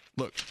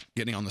 Look,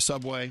 getting on the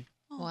subway,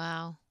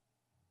 Wow.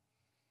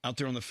 out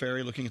there on the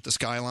ferry looking at the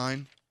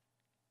skyline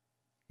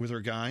with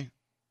her guy,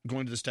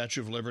 going to the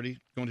Statue of Liberty,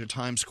 going to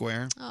Times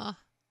Square. Oh.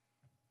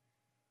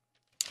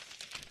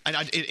 And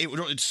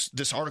it's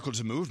this article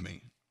just moved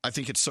me. I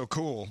think it's so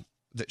cool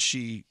that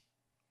she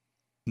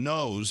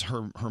knows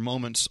her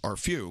moments are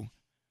few,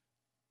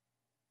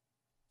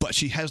 but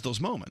she has those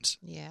moments.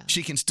 Yeah.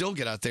 She can still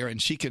get out there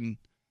and she can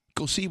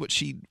go see what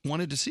she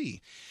wanted to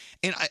see.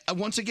 And I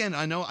once again,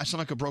 I know I sound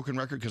like a broken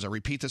record because I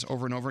repeat this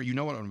over and over. You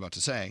know what I'm about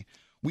to say.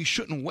 We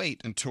shouldn't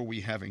wait until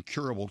we have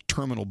incurable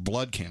terminal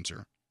blood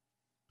cancer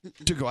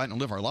to go out and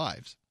live our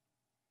lives.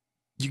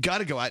 You got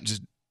to go out and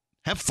just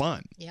have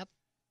fun. Yep.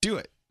 Do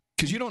it.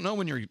 Because you don't know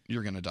when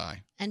you're going to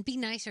die. And be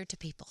nicer to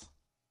people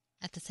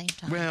at the same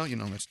time. Well,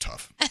 that's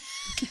tough.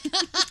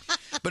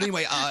 But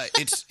anyway,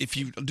 it's if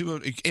you do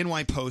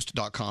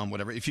nypost.com,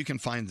 whatever, if you can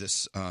find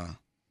this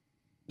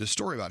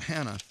story about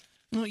Hannah,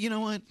 well, you know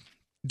what?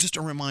 Just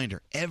a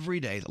reminder, every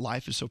day that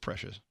life is so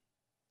precious. It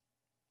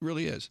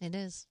really is. It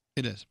is.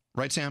 It is.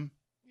 Right, Sam?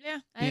 Yeah,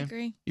 I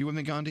agree. You with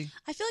me, Gandhi?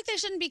 I feel like they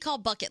shouldn't be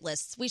called bucket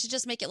lists. We should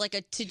just make it like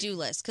a to-do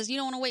list because you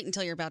don't want to wait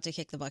until you're about to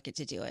kick the bucket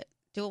to do it.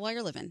 Do it while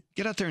you're living.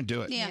 Get out there and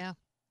do it. Yeah.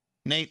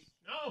 Nate?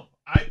 No.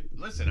 I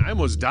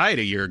almost died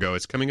a year ago.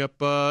 It's coming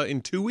up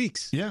in 2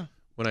 weeks. Yeah.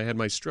 When I had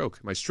my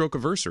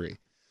stroke-iversary.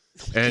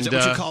 And, is that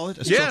what you call it?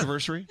 A stroke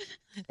anniversary?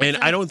 And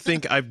I don't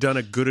think I've done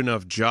a good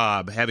enough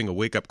job having a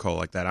wake-up call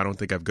like that. I don't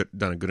think I've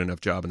done a good enough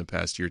job in the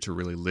past year to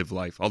really live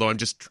life. Although I'm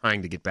just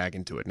trying to get back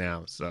into it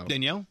now. So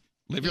Danielle,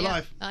 live your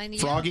life.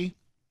 Froggy?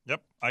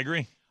 Yep, I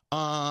agree.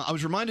 I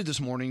was reminded this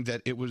morning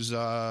that it was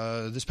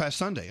this past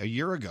Sunday, a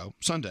year ago,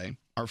 Sunday,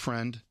 our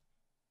friend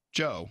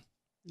Joe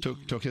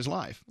took his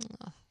life.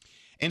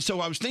 And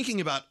so I was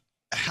thinking about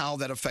how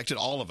that affected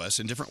all of us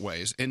in different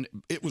ways. And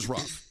it was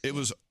rough. It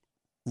was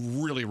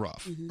really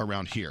rough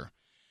around here.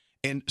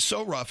 And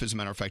so rough, as a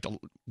matter of fact,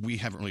 we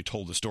haven't really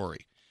told the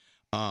story.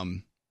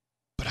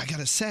 But I got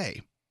to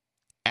say,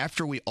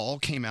 after we all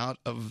came out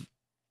of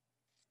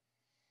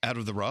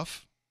the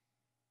rough,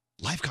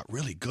 life got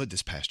really good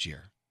this past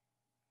year.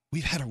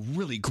 We've had a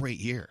really great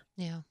year.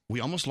 Yeah. We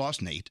almost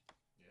lost Nate,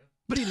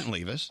 but he didn't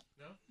leave us.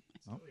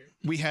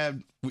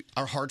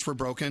 Our hearts were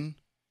broken.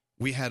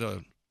 We had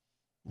a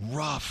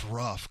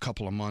rough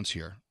couple of months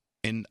here.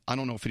 And I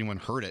don't know if anyone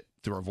heard it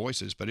through our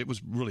voices, but it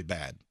was really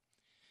bad.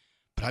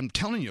 But I'm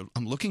telling you,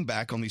 I'm looking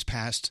back on these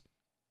past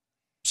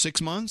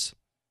 6 months.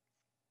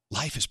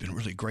 Life has been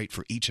really great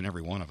for each and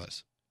every one of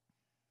us.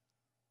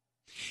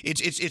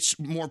 It's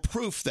more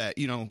proof that,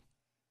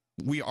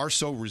 we are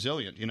so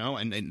resilient,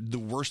 and the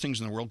worst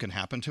things in the world can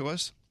happen to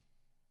us.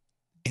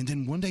 And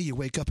then one day you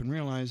wake up and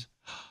realize,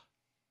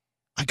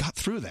 I got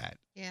through that.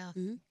 Yeah.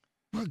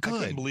 We're good. I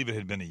couldn't believe it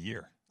had been a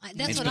year.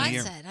 That's what I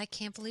said. I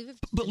can't believe it.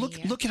 But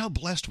look at how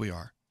blessed we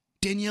are.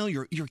 Danielle,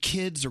 your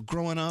kids are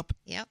growing up.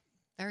 Yep.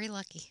 Very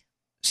lucky.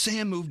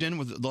 Sam moved in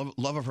with the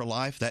love of her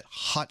life, that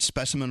hot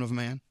specimen of a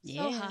man.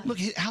 Yeah. So hot. Look,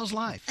 how's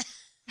life?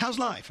 How's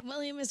life?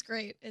 William is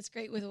great. It's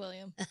great with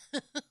William.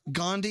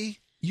 Gandhi,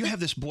 you have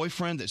this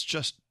boyfriend that's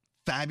just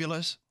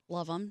fabulous.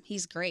 Love him.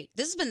 He's great.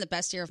 This has been the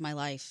best year of my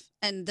life.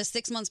 And the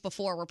 6 months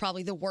before were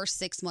probably the worst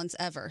 6 months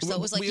ever. So it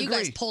was like you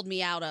guys pulled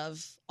me out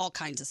of all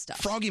kinds of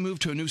stuff. Froggy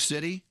moved to a new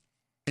city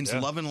and is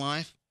loving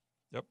life.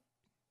 Yep.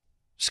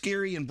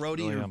 Scary and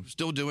Brody are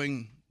still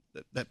doing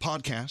that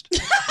podcast.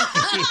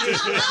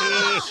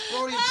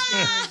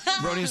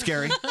 Brody and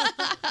Scary.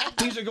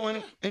 Things are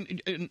going,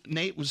 and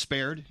Nate was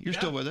spared. You're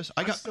still with us.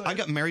 I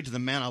got married to the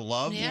man I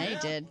love. Yeah, he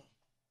did.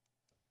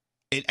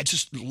 It's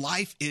just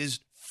life is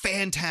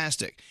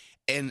fantastic.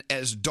 And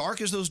as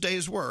dark as those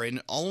days were,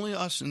 and only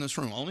us in this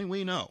room, only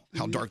we know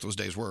how dark those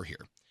days were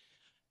here.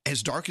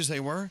 As dark as they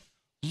were,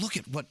 look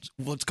at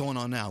what's going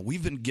on now.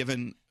 We've been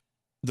given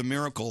the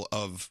miracle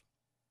of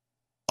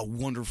a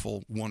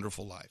wonderful,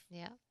 wonderful life.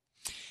 Yeah.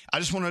 I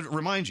just want to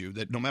remind you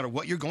that no matter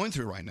what you're going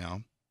through right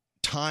now,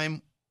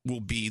 time will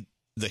be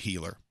the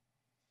healer.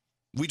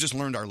 We just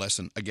learned our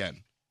lesson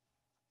again.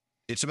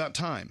 It's about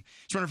time.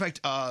 As a matter of fact,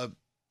 I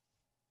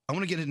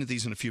want to get into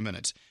these in a few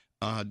minutes.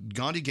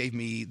 Gandhi gave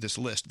me this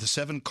list, the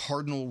 7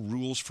 cardinal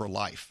rules for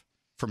life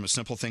from a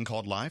simple thing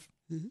called life.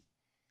 Mm-hmm.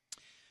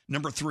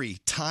 Number 3,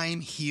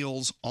 time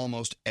heals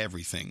almost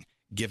everything.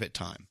 Give it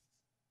time.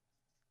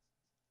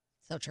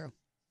 So true.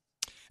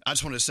 I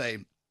just want to say,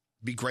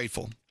 be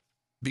grateful.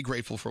 Be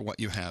grateful for what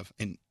you have.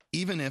 And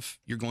even if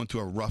you're going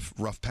through a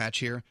rough patch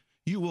here,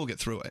 you will get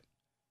through it.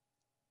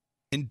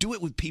 And do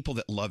it with people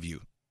that love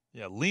you.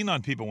 Yeah, lean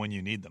on people when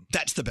you need them.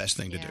 That's the best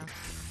thing to do.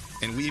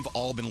 And we've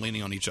all been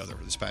leaning on each other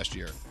this past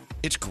year.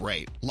 It's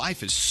great.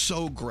 Life is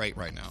so great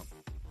right now.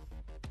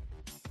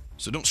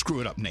 So don't screw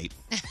it up, Nate.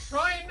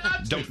 Trying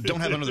not to. Don't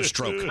have another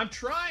stroke. I'm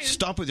trying.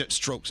 Stop with that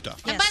stroke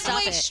stuff. And by the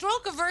way,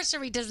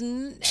 stroke-aversary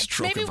doesn't.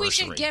 Maybe we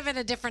should Stroke-aversary. give it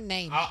a different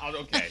name.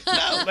 Okay.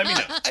 No, let me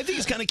know. I think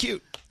it's kind of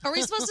cute. Are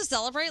we supposed to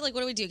celebrate? Like,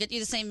 what do we do? Get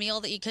you the same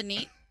meal that you couldn't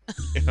eat?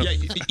 Yeah,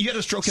 you had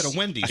a stroke at a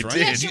Wendy's, right?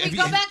 Yeah, should we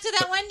go back to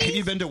that Wendy's? Have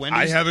you been to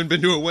Wendy's? I haven't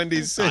been to a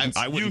Wendy's since.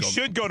 You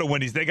should go to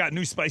Wendy's. They got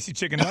new spicy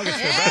chicken nuggets.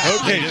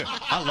 Okay.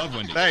 I love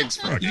Wendy's. Thanks.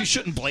 You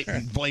shouldn't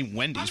blame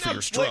Wendy's for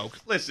your stroke.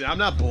 Listen, I'm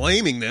not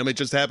blaming them. It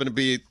just happened to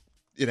be.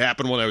 It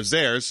happened when I was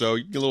there, so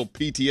you get a little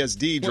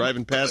PTSD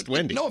driving past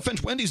Wendy's. No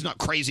offense, Wendy's not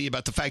crazy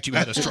about the fact you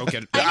had a stroke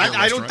at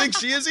I don't think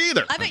she is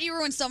either. I bet you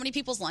ruined so many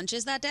people's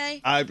lunches that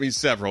day. I mean,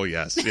 several,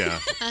 yes. Yeah,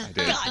 I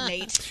did. God,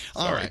 Nate.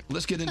 All right,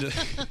 let's get into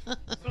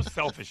so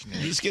selfish.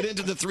 Nate. Let's get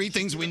into the 3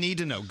 things we need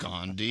to know.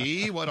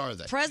 Gandhi, what are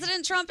they?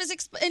 President Trump is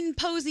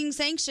imposing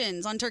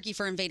sanctions on Turkey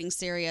for invading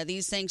Syria.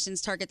 These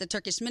sanctions target the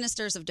Turkish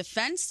ministers of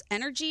defense,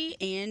 energy,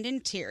 and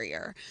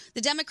interior.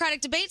 The Democratic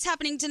debates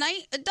happening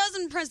tonight. A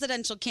dozen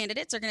presidential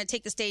candidates are going to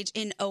take the stage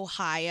in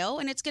Ohio,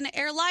 and it's going to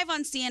air live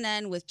on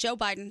CNN with Joe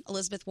Biden,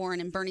 Elizabeth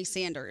Warren, and Bernie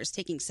Sanders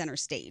taking center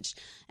stage.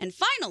 And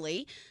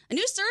finally, a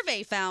new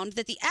survey found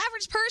that the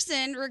average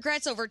person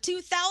regrets over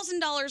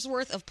 $2,000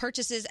 worth of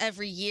purchases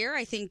every year.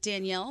 I think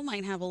Danielle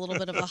might have a little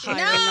bit of a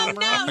higher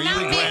number.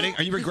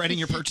 Are you regretting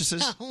your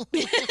purchases?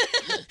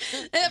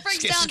 It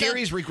breaks down to...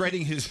 Scary's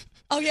regretting his...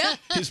 Oh, yeah?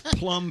 His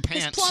plum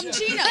pants. His plum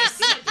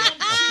chinos.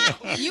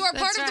 You are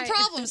part of the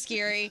problem,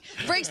 Scary.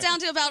 Breaks down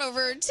to about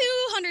over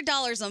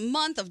 $200 a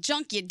month of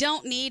junk you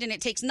don't need, and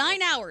it takes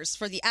 9 hours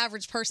for the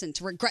average person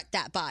to regret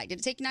that buy. Did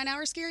it take 9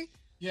 hours, Scary?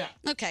 Yeah.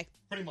 Okay.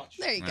 Pretty much.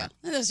 There you go.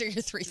 Those are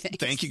your 3 things.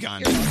 Thank you,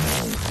 Gandhi.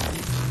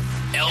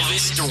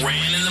 Elvis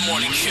Duran in the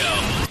Morning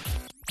Show.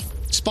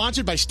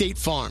 Sponsored by State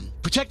Farm.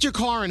 Protect your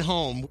car and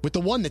home with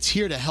the one that's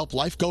here to help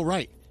life go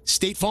right.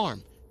 State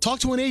Farm. Talk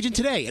to an agent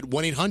today at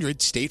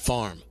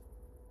 1-800-STATE-FARM.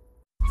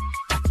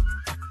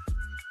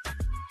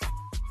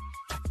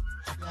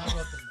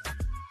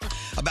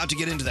 About to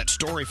get into that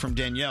story from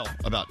Danielle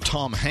about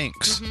Tom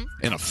Hanks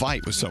in a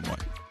fight with someone,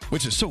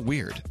 which is so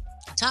weird.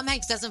 Tom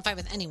Hanks doesn't fight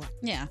with anyone.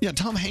 Yeah. Yeah,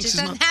 Tom Hanks Just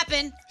is doesn't not,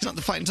 happen. he's not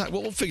the fighting type.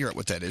 Well, we'll figure out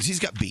what that is. He's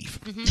got beef.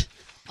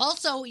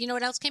 Also, you know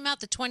what else came out?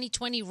 The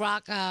 2020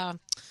 Rock and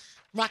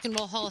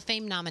Roll Hall of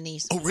Fame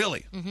nominees. Oh,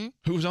 really?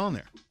 Who's on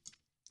there?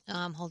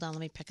 Hold on,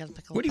 let me pick up.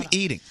 What are you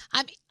eating?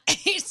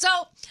 So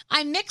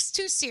I mixed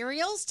 2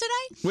 cereals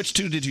today. Which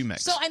 2 did you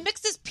mix? So I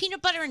mixed this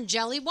peanut butter and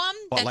jelly one.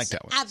 Oh, I That's like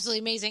that one. Absolutely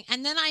amazing.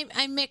 And then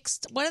I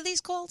mixed, what are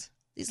these called?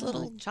 These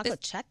little chocolate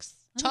checks?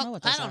 I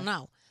don't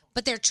know.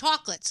 But they're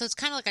chocolate. So it's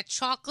kind of like a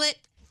chocolate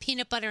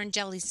peanut butter and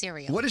jelly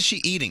cereal. What is she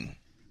eating?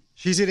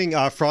 She's eating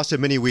Frosted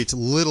Mini Wheats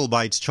Little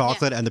Bites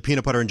chocolate and the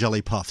peanut butter and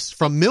jelly puffs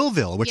from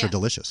Millville, which are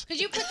delicious. Could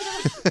you put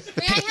them?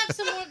 May I have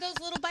some more of those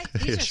little bites?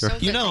 These are Sure. so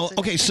good. You know,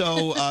 okay,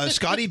 so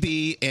Scotty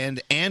B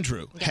and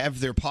Andrew have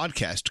their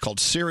podcast called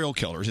Serial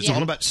Killers. It's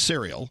all about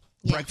cereal,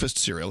 breakfast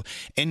cereal,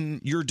 and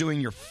you're doing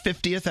your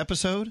 50th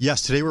episode?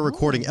 Yes, today we're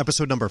recording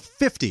episode number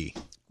 50.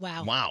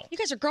 Wow. You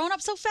guys are growing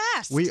up so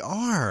fast. We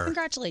are.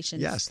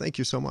 Congratulations. Yes, thank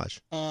you so much.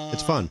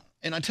 It's fun.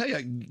 And I tell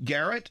you,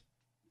 Garrett,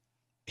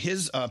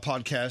 his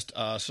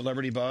podcast,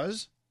 Celebrity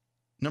Buzz,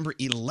 number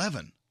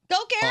 11. Go,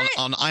 Garrett.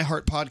 On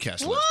iHeart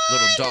Podcast.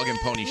 Little dog and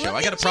pony show.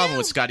 I got a problem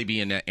with Scotty B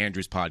and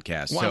Andrew's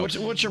podcast. Why?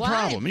 So. What's your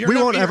problem? We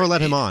won't ever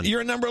let him on.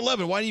 You're number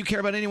 11. Why do you care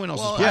about anyone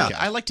else's Well, podcast?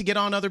 I like to get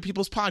on other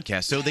people's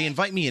podcasts, so they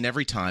invite me in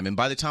every time, and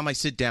by the time I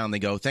sit down, they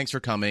go, "Thanks for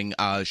coming.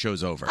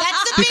 Show's over."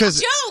 That's the Because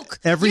big joke.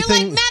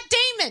 everything- You're like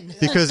Matt Damon.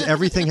 Because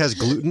everything has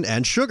gluten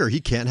and sugar. He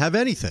can't have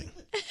anything.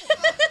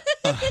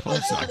 Well,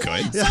 that's not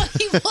good. So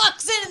he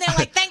walks in and they're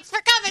like, "Thanks for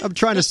coming." I'm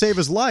trying to save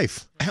his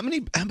life. How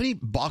many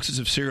boxes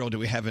of cereal do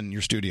we have in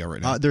your studio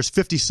right now? There's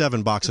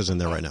 57 boxes in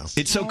there right now.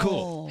 It's so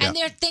cool. And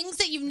there are things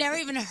that you've never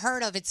even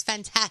heard of. It's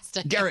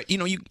fantastic. Garrett,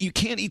 you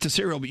can't eat the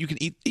cereal, but you can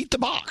eat the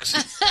box.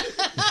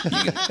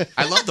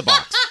 I love the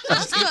box.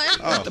 That's good.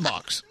 Eat the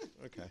box.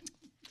 Okay.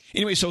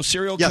 Anyway, so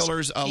serial Yes.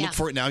 killers, look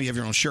for it now. You have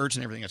your own shirts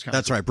and everything.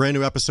 That's right. Brand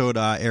new episode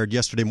aired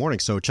yesterday morning,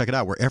 so check it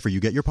out wherever you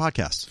get your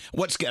podcasts.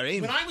 What's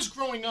scary? When I was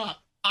growing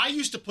up, I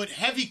used to put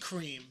heavy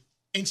cream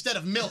instead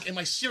of milk in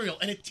my cereal,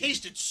 and it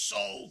tasted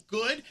so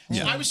good. So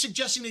Yeah. I was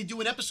suggesting they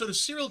do an episode of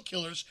Serial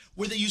Killers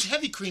where they use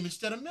heavy cream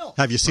instead of milk.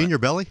 Have you seen your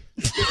belly?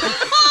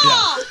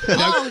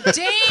 Oh,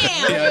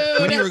 damn.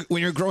 Yeah,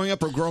 when you're growing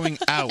up or growing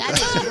out.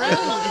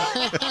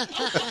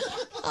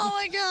 Oh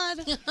my God.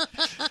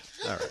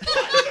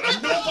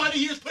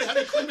 Nobody here's put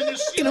heavy cream in their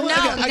cereal. You know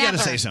what? I got to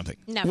say something.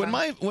 Never. When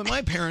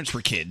my parents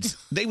were kids,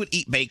 they would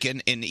eat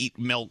bacon and eat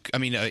milk. I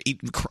mean,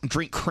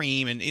 drink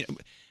cream, and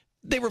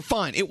they were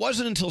fine. It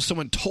wasn't until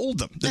someone told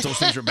them that those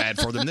things were bad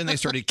for them, then they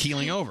started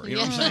keeling over. You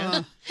know what I'm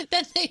saying?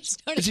 Then they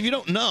started. It's if you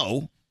don't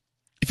know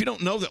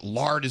that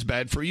lard is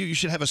bad for you, you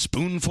should have a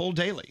spoonful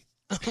daily.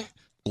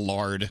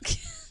 Lard.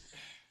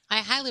 I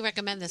highly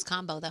recommend this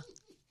combo, though.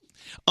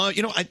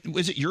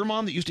 Was it your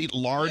mom that used to eat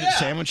lard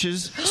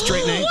sandwiches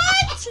straight, Nate?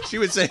 What? She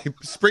would say,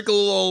 sprinkle a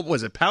little,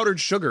 was it powdered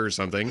sugar or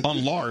something?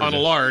 On lard. On a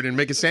lard and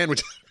make a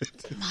sandwich.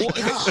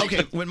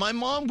 Okay, when my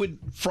mom would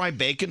fry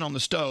bacon on the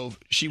stove,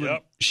 she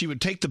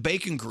would take the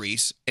bacon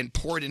grease and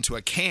pour it into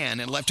a can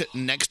and left it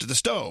next to the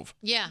stove.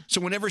 Yeah.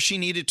 So whenever she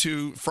needed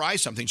to fry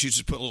something, she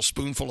just put a little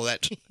spoonful of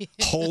that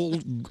whole,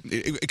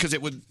 because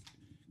it would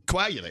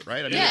coagulate,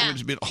 right? I mean, Yeah. it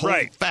would be a whole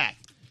fat.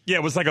 Yeah,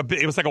 it was like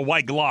a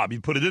white glob. You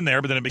put it in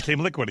there, but then it became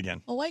liquid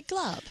again. A white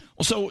glob.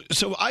 Well,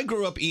 so I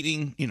grew up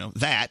eating,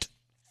 that.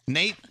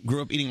 Nate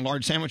grew up eating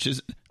lard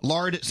sandwiches.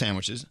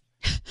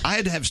 I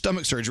had to have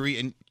stomach surgery,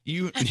 and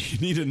you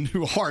need a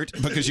new heart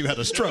because you had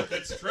a stroke.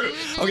 That's true.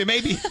 Okay,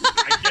 maybe.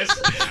 I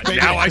guess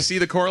now I see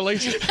the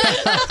correlation.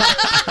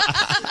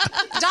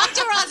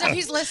 Dr. Oz, if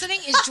he's listening,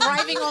 is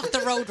driving off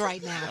the road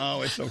right now.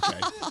 Oh, it's okay.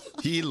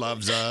 He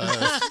loves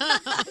us.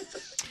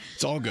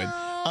 It's all good.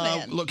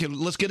 Look,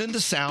 let's get into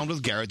sound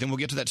with Garrett, then we'll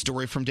get to that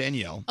story from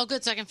Danielle. Oh,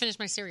 good, so I can finish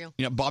my cereal.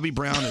 Bobbi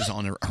Brown is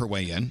on her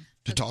way in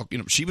to talk.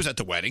 She was at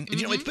the wedding.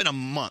 And, it's been a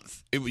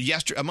month. It was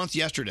a month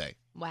yesterday.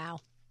 Wow.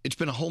 It's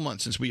been a whole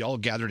month since we all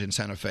gathered in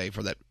Santa Fe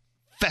for that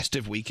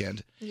festive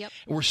weekend. Yep.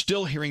 We're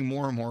still hearing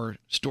more and more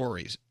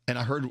stories. And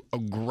I heard a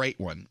great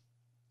one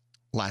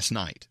last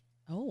night.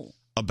 Oh.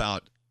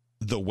 About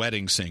the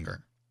wedding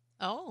singer.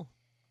 Oh.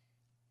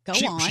 Go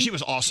She on.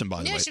 was awesome, by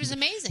the way. Yeah, she was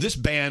amazing. This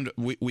band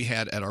we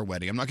had at our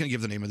wedding, I'm not going to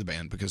give the name of the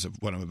band because of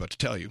what I'm about to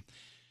tell you.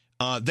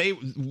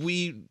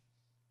 We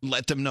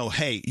let them know,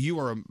 hey, you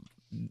are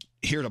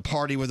here to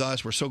party with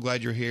us. We're so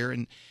glad you're here.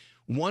 And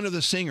one of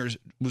the singers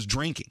was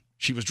drinking.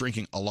 She was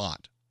drinking a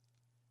lot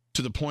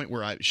to the point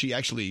where I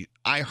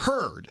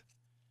heard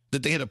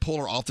that they had to pull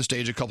her off the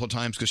stage a couple of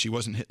times because she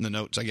wasn't hitting the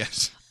notes, I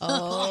guess.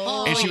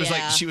 Oh, and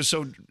she was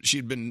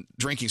she'd been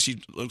drinking.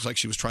 She looks like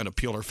she was trying to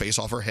peel her face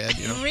off her head.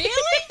 Really?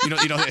 You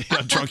know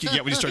how drunk you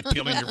get when you start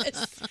peeling your.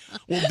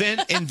 Well,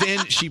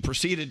 then she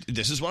proceeded.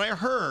 This is what I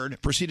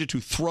heard. Proceeded to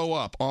throw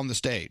up on the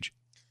stage,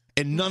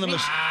 and none of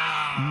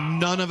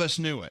us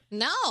knew it.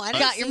 No, I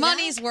got your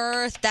money's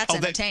worth. That's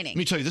entertaining. Let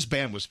me tell you, this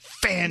band was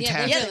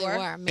fantastic. Yeah, they were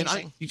And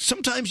amazing.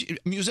 sometimes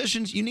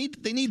musicians, they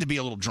need to be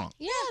a little drunk.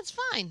 Yeah, it's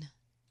fine.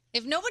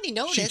 If nobody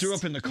noticed. She threw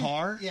up in the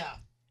car. Yeah.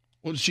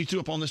 Well, she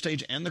threw up on the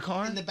stage and the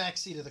car. In the back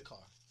seat of the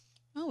car.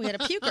 Oh, we had a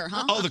puker,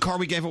 huh? Oh, the car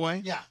we gave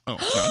away. Yeah. Oh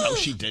no,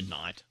 she did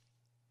not.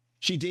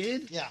 She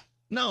did? Yeah.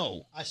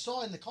 No. I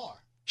saw in the car.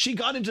 She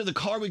got into the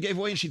car we gave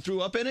away and she threw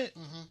up in it?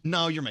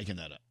 No, you're making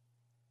that up.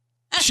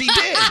 She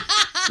did.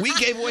 We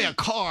gave away a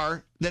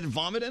car that had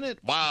vomit in it?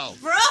 Wow.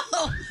 Bro.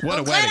 What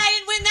a glad wedding. I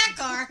didn't win that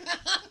car.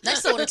 I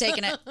still would have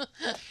taken it.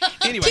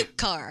 Anyway. Puke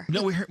car.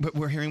 No,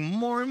 we're hearing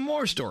more and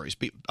more stories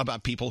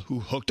about people who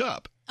hooked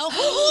up.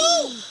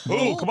 Oh,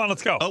 Ooh, come on,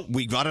 let's go. Oh,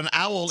 we got an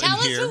owl tell in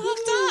us here. who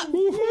hooked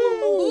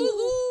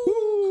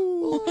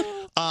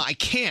up. I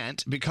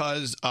can't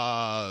because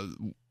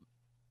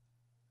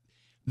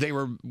they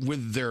were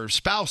with their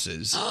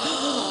spouses.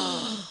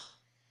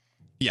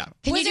 Yeah.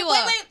 Wait.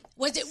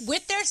 Was it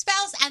with their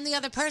spouse and the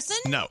other person?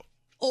 No.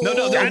 Oh. No.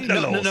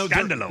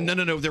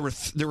 Scandalo.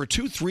 There were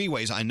 2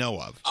 3-ways I know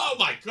of. Oh,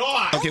 my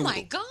God. Okay, Oh,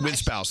 my gosh. with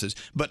spouses,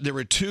 but there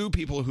were 2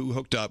 people who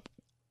hooked up,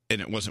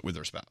 and it wasn't with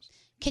their spouse.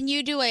 Can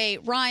you do a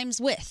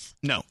rhymes with?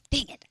 No.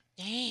 Dang it.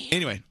 Damn.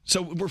 Anyway,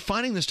 so we're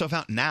finding this stuff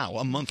out now,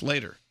 a month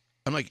later.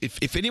 I'm like,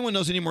 if anyone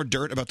knows any more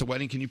dirt about the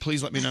wedding, can you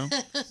please let me know?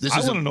 I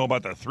want to know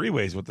about the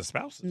 3-ways with the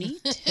spouses. Me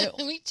too.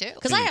 Me too.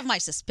 Because I have my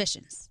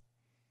suspicions.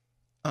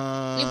 It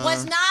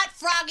was not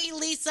Froggy,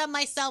 Lisa,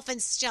 myself,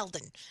 and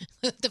Sheldon.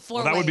 The 4-way.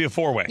 Well, that would be a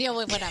 4-way. Yeah,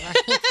 well, whatever.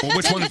 Well,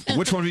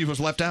 which one of you was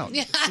left out?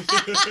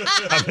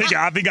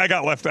 I think I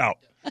got left out.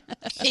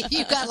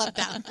 You got left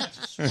out.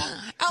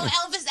 Oh,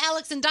 Elvis,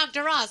 Alex, and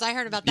Dr. Oz. I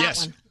heard about that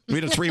Yes. one. We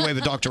had a 3-way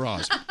with Dr.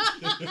 Oz. All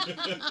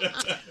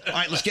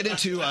right, let's get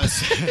into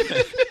us.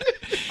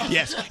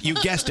 Yes, you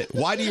guessed it.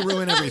 Why do you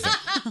ruin everything?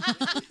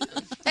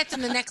 That's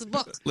in the next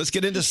book. Let's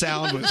get into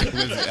sound with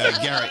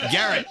Garrett.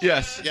 Garrett.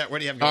 Yes. Yeah, where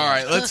do you have going? All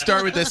right, let's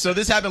start with this. So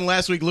this happened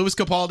last week. Louis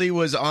Capaldi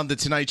was on The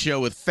Tonight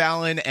Show with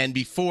Fallon, and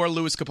before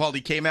Louis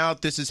Capaldi came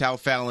out, this is how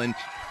Fallon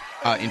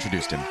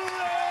introduced him.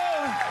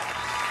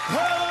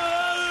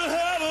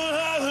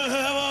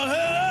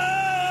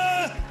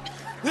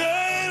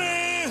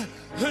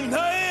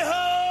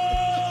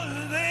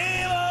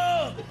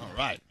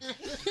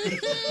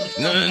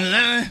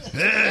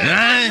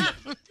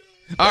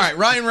 All right,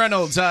 Ryan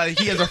Reynolds.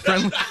 He has a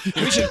friendly.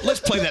 Let's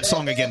play that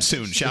song again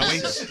soon, shall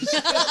we?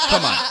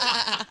 Come on.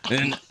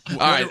 And, all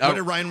right. What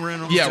did Ryan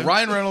Reynolds Yeah, do?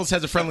 Ryan Reynolds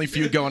has a friendly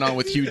feud going on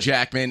with Hugh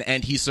Jackman,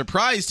 and he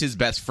surprised his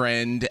best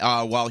friend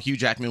while Hugh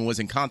Jackman was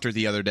in concert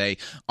the other day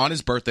on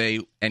his birthday,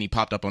 and he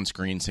popped up on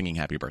screen singing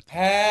 "Happy Birthday."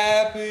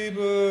 Happy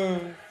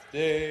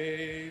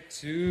birthday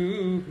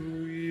to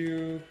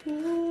you.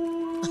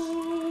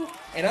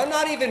 And I'm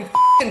not even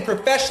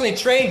professionally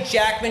trained,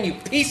 Jackman, you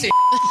piece of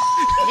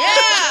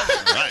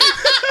Right.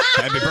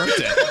 Happy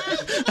birthday.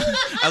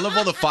 I love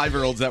all the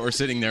 5-year-olds that were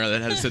sitting there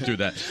that had to sit through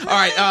that. All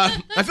right,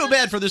 I feel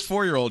bad for this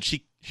 4-year-old.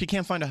 She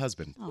can't find a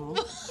husband.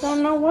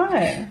 Don't know what.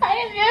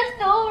 I just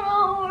don't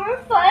know where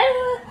to find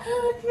a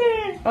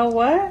husband. A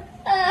what?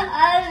 A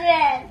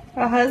husband.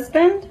 A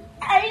husband?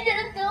 I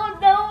just don't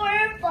know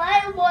where to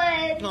find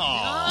one.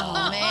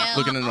 Oh, man.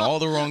 Looking in all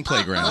the wrong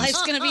playgrounds.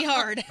 Life's going to be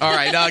hard. All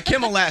right,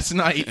 Kimmel last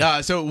night.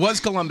 So it was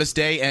Columbus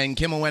Day, and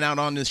Kimmel went out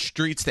on the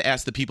streets to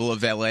ask the people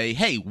of L.A.,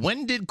 hey,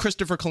 when did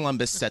Christopher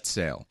Columbus set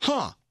sail?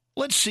 Huh.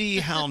 Let's see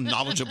how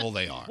knowledgeable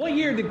they are. What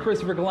year did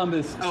Christopher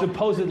Columbus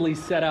supposedly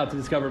set out to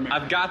discover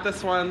America? I've got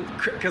this one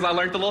because I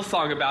learned a little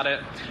song about it.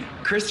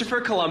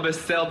 Christopher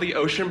Columbus sailed the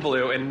ocean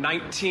blue in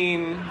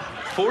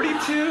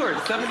 1942 or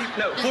 70?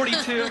 No,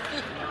 42.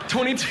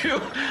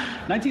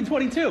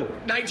 1922.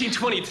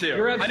 1922.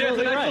 You're I know it's a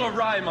absolutely nice right. little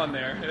rhyme on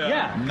there.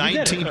 Yeah.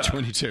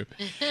 1922.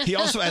 He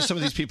also asked some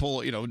of these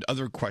people,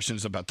 other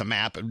questions about the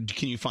map.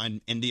 Can you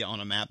find India on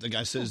a map? The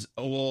guy says,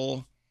 oh,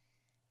 well,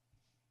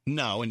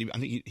 no. And I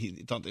think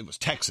he thought it was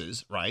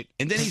Texas, right?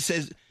 And then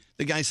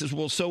the guy says,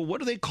 well, so what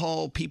do they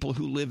call people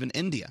who live in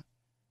India?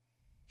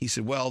 He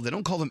said, well, they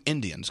don't call them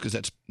Indians because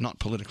that's not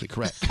politically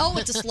correct. Oh,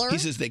 it's a slur? He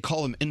says they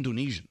call them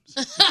Indonesians.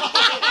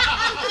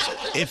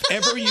 If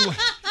ever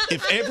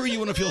you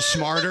want to feel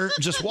smarter,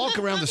 just walk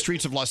around the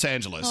streets of Los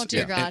Angeles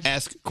and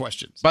ask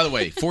questions. By the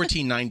way,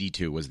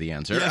 1492 was the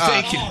answer. Yeah,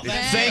 thank you.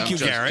 Thank you,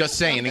 Garrett. Just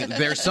saying,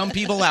 there's some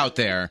people out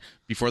there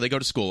before they go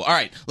to school. All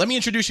right, let me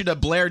introduce you to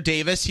Blair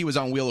Davis. He was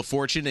on Wheel of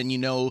Fortune, and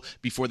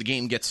before the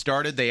game gets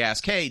started, they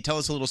ask, hey, tell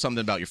us a little something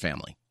about your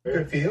family.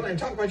 Good for you, and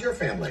talk about your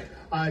family.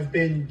 I've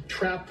been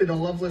trapped in a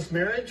loveless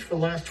marriage for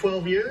the last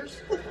 12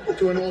 years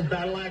to an old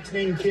battle axe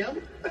named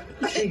Kim.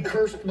 She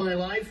cursed my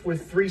life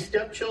with 3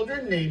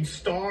 stepchildren named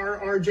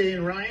Star, RJ,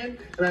 and Ryan,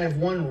 and I have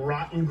 1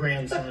 rotten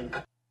grandson.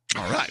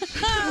 All right.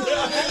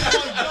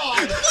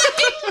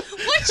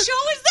 What show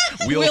is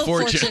that? Wheel of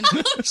Fortune.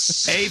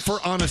 A for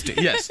honesty.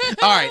 Yes.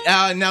 All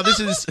right. Now this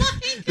is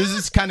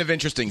kind of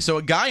interesting. So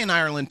a guy in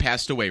Ireland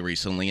passed away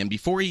recently, and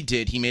before he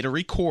did, he made a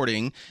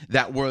recording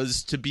that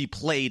was to be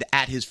played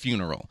at his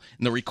funeral.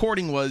 And the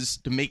recording was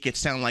to make it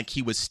sound like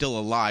he was still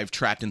alive,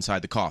 trapped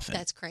inside the coffin.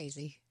 That's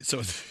crazy.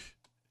 So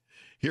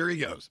here he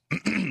goes.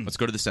 Let's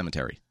go to the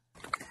cemetery.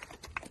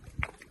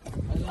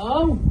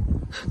 Hello?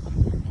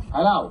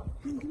 Hello?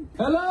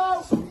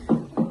 Hello?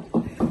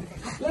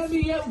 Let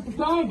me out the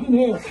dog in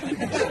here.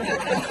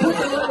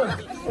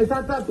 Is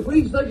that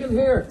priest I can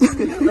hear?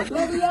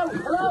 Let me out.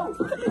 Hello?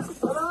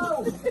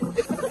 Hello?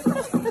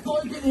 I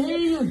can hear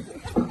you.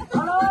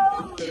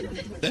 Hello?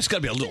 That's got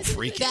to be a little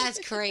freaky. That's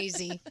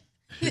crazy.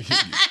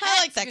 I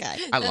like that guy.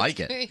 I like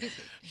it. Crazy.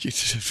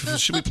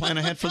 Should we plan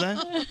ahead for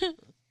that?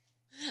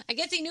 I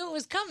guess he knew it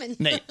was coming.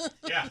 Nate.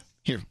 Yeah.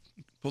 Here,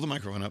 pull the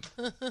microphone up.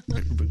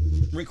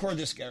 Record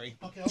this, Gary.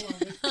 Okay, hold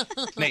on.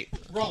 Nate,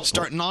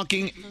 start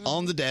knocking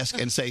on the desk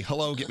and say,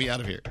 hello, get me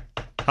out of here.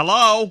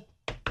 Hello?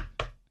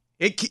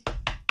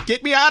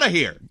 Get me out of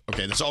here.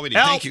 Okay, that's all we need.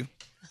 Help. Thank you.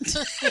 What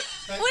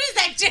is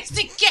that, just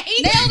in case?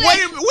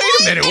 Wait a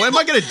minute. Am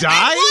I going to die?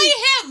 Why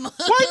him?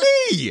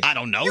 Why me? I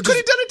don't know. You could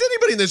have done it to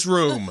anybody in this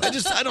room. I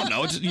don't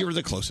know. You were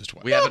the closest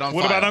one. We have it on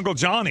What file. about Uncle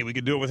Johnny? We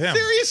could do it with him.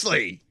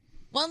 Seriously.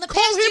 Well, in the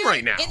Call past him year,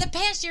 right now. In the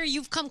past year,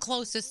 you've come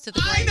closest to the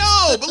I grave.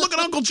 know, but look at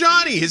Uncle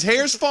Johnny. His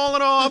hair's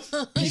falling off.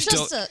 He's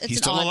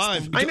still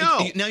alive. I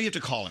know. Now you have to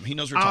call him. He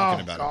knows we're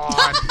talking about You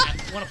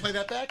want to play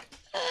that back?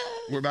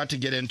 it. We're about to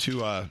get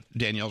into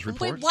Danielle's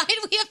report. Wait, why do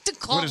we have to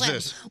call What is him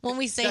this? when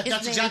we say his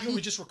That's name? exactly what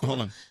we just recorded.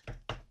 Hold on.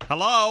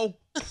 Hello?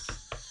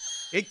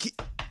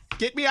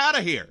 Get me out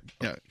of here.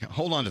 Yeah,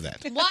 hold on to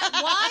that.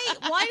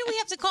 Why do we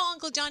have to call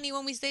Uncle Johnny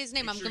when we say his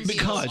name? I'm confused.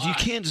 Because you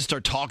can't just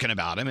start talking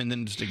about him and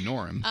then just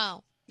ignore him.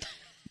 Oh.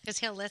 Because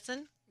he'll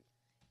listen?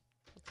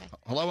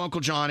 Hello,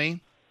 Uncle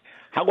Johnny.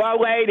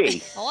 Hello,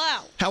 lady.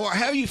 Hello. How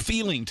are you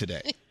feeling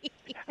today?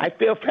 I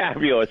feel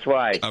fabulous.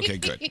 Why? Okay,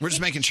 good. We're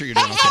just making sure you're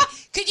doing okay.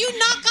 Could you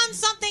knock on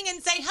something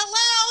and say,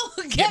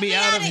 hello? Get me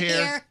out of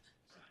here.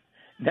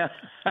 No.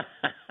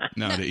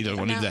 No, you don't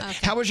want to do that.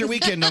 How was your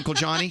weekend, Uncle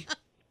Johnny?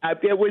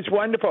 It was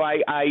wonderful.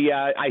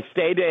 I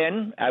stayed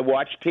in. I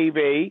watched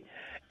TV,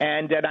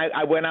 and then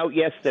I went out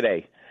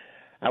yesterday.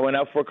 I went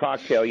out for a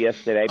cocktail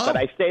yesterday, but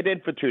I stayed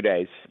in for 2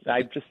 days.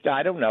 I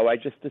don't know. I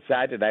just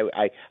decided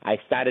I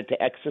started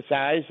to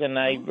exercise, and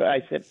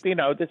I said,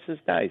 this is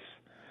nice.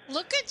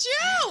 Look at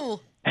you.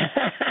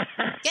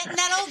 Getting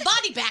that old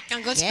body back,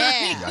 Uncle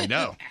Johnny. I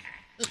know.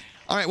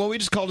 All right, well, we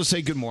just called to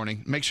say good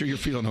morning. Make sure you're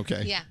feeling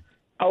okay. Yeah.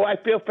 Oh, I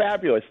feel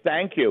fabulous.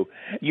 Thank you.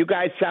 You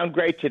guys sound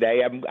great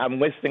today. I'm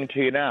listening to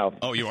you now.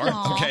 Oh, you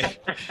are? Okay.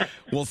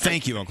 Well,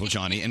 thank you, Uncle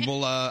Johnny. And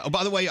we'll. Oh,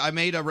 by the way, I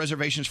made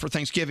reservations for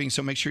Thanksgiving,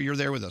 so make sure you're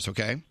there with us.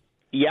 Okay.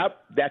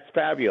 Yep, that's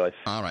fabulous.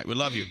 All right, we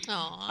love you.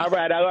 All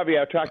right, I love you.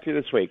 I'll talk to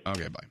you this week.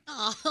 Okay,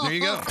 bye. There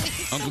you go.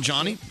 Uncle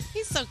Johnny.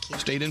 He's so cute.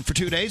 Stayed in for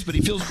 2 days, but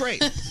he feels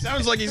great.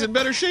 Sounds like he's in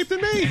better shape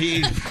than me.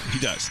 He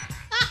does.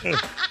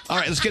 All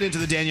right, let's get into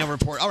the Danielle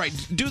report. All right,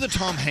 do the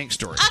Tom Hanks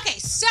story. Okay,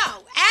 so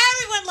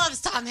everyone loves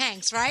Tom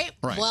Hanks, right?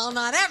 Right. Well,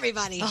 not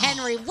everybody.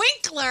 Henry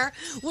Winkler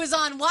was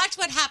on Watch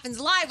What Happens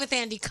Live with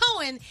Andy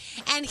Cohen,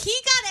 and he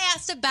got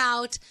asked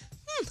about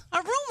a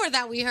rumor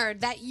that we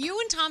heard that you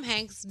and Tom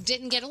Hanks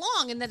didn't get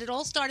along, and that it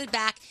all started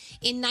back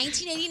in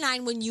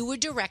 1989 when you were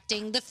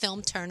directing the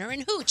film Turner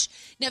and Hooch.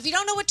 Now, if you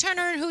don't know what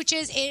Turner and Hooch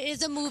is, it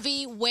is a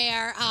movie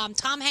where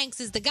Tom Hanks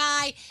is the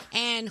guy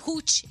and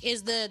Hooch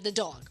is the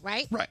dog,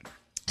 right? Right.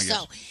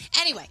 So,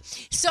 anyway,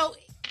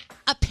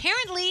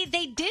 apparently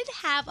they did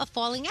have a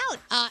falling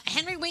out.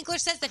 Henry Winkler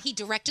says that he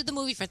directed the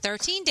movie for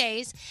 13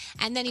 days,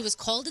 and then he was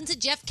called into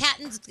Jeff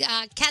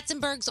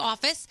Katzenberg's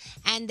office,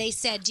 and they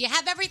said, "Do you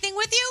have everything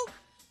with you?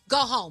 Go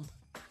home."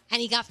 And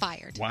he got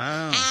fired.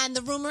 Wow. And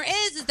the rumor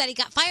is that he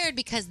got fired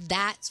because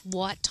that's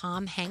what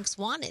Tom Hanks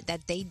wanted,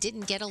 that they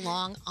didn't get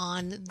along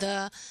on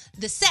the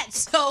set.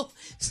 So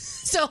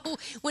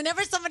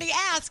whenever somebody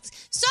asks,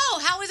 "So,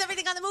 how was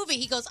everything on the movie?"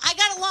 He goes, "I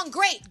got along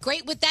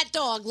great with that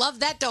dog. Love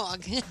that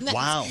dog."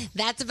 Wow.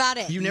 That's about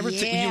it. You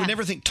would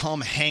never think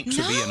Tom Hanks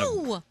would be in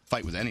a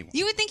fight with anyone.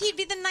 You would think he'd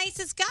be the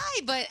nicest guy,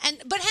 but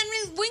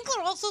Henry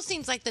Winkler also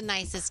seems like the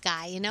nicest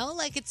guy,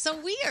 like it's so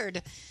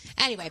weird.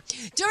 Anyway,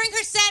 during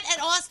her set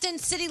at Austin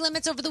City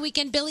Limits over the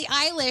weekend, Billie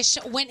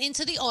Eilish went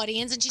into the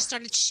audience and she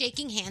started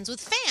shaking hands with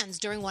fans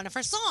during one of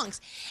her songs.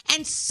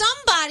 And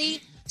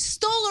somebody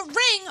stole a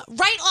ring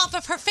right off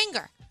of her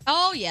finger.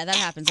 Oh, yeah, that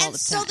happens all the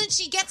time. So then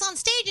she gets on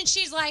stage and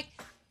she's like,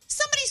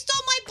 "Somebody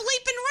stole my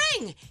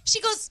bleeping ring." She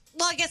goes,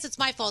 "Well, I guess it's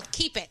my fault.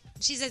 Keep it."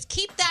 She says,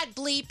 "Keep that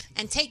bleep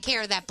and take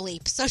care of that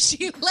bleep." So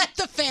she let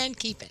the fan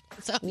keep it.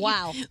 So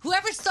wow.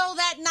 Whoever stole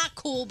that, not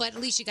cool, but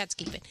at least you got to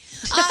keep it.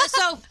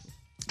 So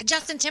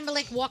Justin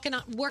Timberlake working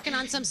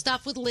on some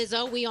stuff with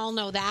Lizzo. We all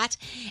know that.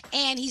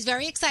 And he's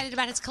very excited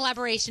about his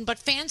collaboration. But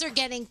fans are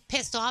getting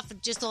pissed off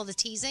at just all the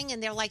teasing.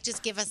 And they're like,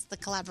 just give us the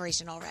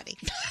collaboration already.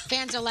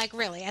 Fans are like,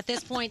 really? At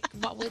this point,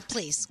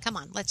 please, come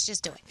on. Let's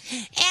just do it.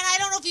 And I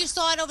don't know if you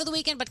saw it over the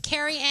weekend, but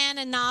Carrie Ann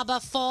Inaba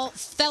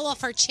fell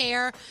off her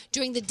chair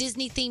during the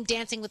Disney-themed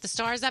Dancing with the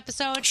Stars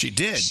episode. She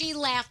did. She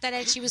laughed at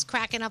it. She was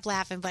cracking up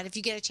laughing. But if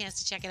you get a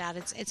chance to check it out,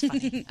 it's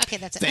funny. Okay,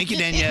 that's it. Thank you,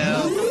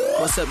 Danielle.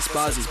 What's up,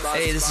 Spazzy?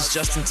 Hey, this is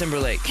Justin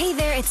Timberlake. Hey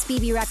there, it's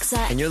Bobbi Rexha.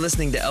 And you're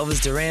listening to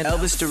Elvis Duran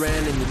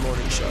in the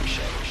morning show.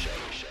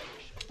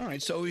 All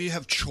right, so you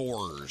have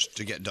chores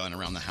to get done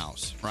around the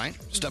house, right?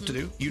 Stuff to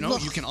do. You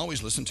can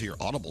always listen to your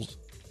audibles.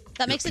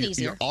 That makes it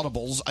easier. Your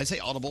audibles. I say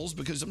audibles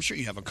because I'm sure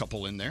you have a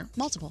couple in there.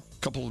 Multiple. A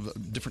couple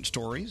of different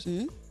stories.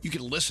 Mm-hmm. You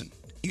can listen.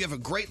 You have a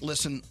great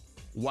listen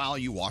while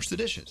you wash the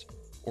dishes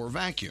or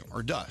vacuum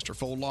or dust or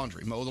fold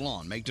laundry, mow the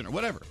lawn, make dinner,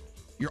 whatever.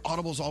 Your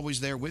audible's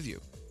always there with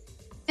you.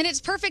 And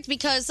it's perfect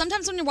because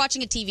sometimes when you're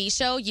watching a TV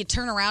show, you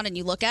turn around and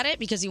you look at it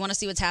because you want to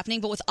see what's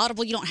happening. But with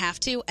Audible, you don't have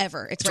to,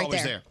 ever. It's right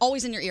always there.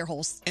 Always in your ear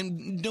holes.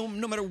 And no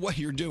matter what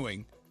you're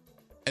doing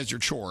as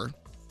your chore,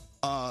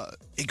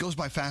 it goes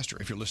by faster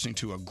if you're listening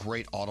to a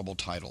great Audible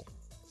title.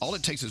 All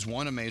it takes is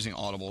one amazing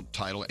Audible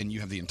title, and you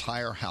have the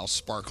entire house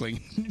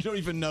sparkling. You don't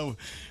even know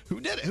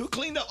who did it, who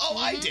cleaned up. Oh,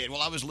 I did.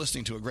 Well, I was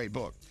listening to a great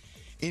book.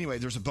 Anyway,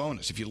 there's a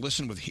bonus. If you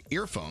listen with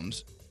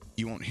earphones,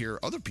 you won't hear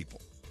other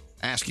people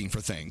asking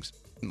for things.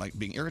 Like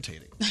being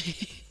irritating.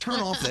 Turn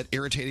off that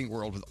irritating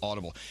world with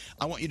Audible.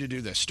 I want you to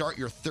do this. Start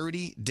your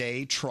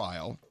 30-day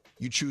trial.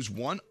 You choose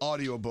one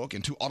audiobook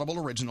and 2 Audible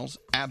originals,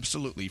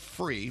 absolutely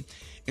free.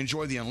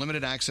 Enjoy the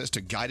unlimited access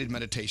to guided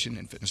meditation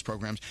and fitness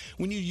programs.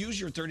 When you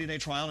use your 30-day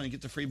trial and you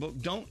get the free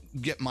book, don't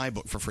get my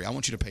book for free. I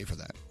want you to pay for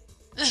that.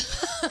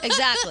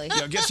 Exactly.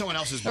 Yeah, get someone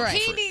else's book for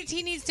free.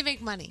 He needs to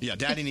make money. Yeah,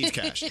 Daddy needs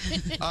cash.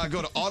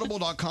 Go to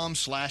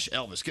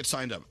audible.com/Elvis. Get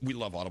signed up. We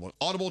love Audible.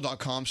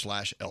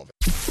 Audible.com/Elvis.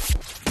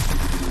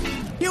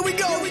 Here we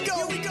go.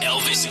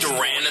 Elvis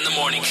Duran in the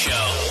morning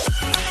show.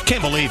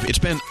 Can't believe it's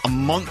been a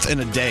month and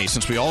a day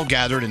since we all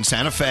gathered in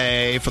Santa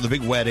Fe for the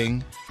big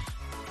wedding.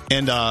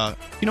 And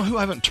you know who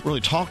I haven't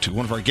really talked to?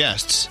 One of our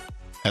guests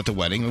at the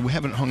wedding. We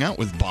haven't hung out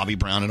with Bobbi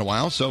Brown in a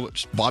while, so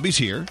Bobbi's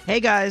here. Hey,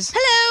 guys.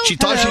 Hello. She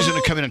thought she was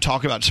going to come in and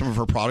talk about some of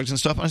her products and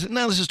stuff. And I said,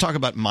 no, let's just talk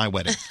about my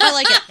wedding. I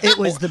like it. It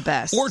was the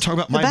best. Or talk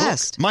about my book.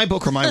 My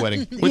book or my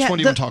wedding. Which one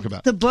do you want to talk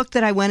about? The book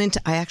that I went into,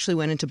 I actually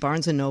went into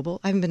Barnes & Noble.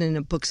 I haven't been in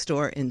a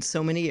bookstore in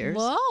so many years.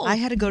 Whoa. I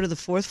had to go to the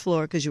 4th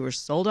floor because you were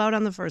sold out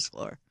on the 1st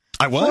floor.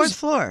 I was? 4th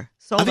floor.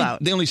 Sold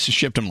out. They only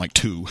shipped them like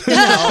 2.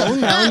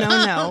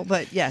 No.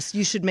 But yes,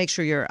 you should make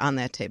sure you're on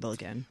that table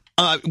again.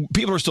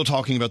 People are still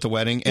talking about the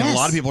wedding, and Yes. a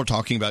lot of people are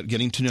talking about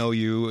getting to know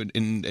you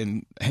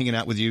and hanging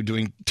out with you,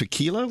 doing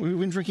tequila. We've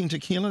been drinking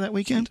tequila that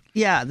weekend.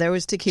 Yeah, there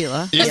was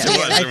tequila. Yes, there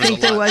was. I There was think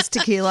a there lot. was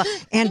tequila.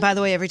 And by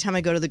the way, every time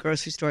I go to the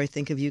grocery store, I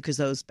think of you because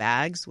those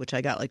bags, which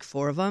I got like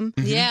 4 of them.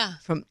 Mm-hmm. Yeah.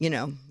 From,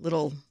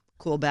 little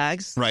cool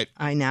bags. Right.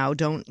 I now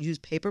don't use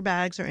paper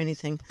bags or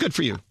anything. Good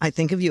for you. I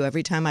think of you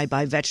every time I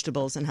buy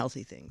vegetables and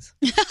healthy things.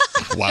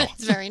 Wow.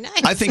 It's very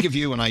nice. I think of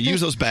you when I use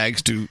those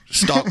bags to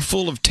stock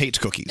full of Tate's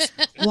cookies.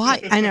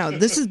 Why? I know.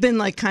 This has been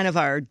like kind of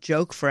our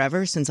joke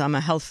forever since I'm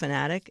a health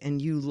fanatic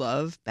and you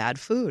love bad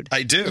food.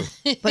 I do.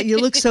 But you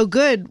look so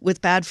good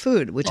with bad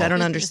food, which I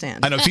don't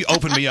understand. I know if you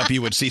opened me up,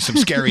 you would see some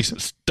scary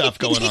stuff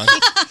going on.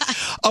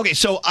 Okay,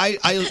 so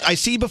I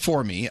see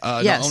before me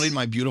Yes. not only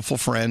my beautiful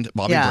friend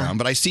Bobbi Yeah. Brown,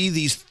 but I see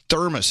these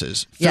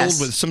thermoses filled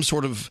Yes. with some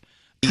sort of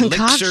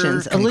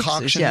Concoctions, elixirs,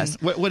 concoction. yes.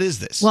 What is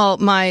this? Well,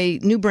 my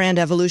new brand,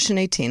 Evolution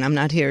 18, I'm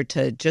not here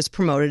to just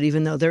promote it,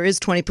 even though there is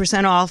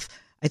 20% off.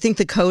 I think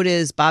the code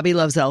is Bobbi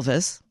Loves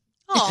Elvis.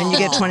 And you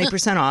get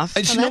 20% off.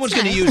 And no one's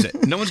going to use it.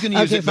 No one's going to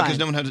use Okay, it because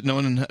fine. no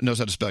one knows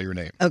how to spell your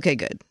name. Okay,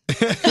 good.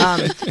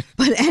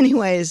 But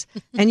anyways,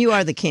 and you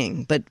are the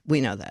king, but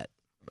we know that.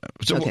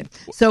 Okay.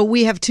 So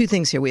we have 2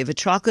 things here. We have a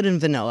chocolate and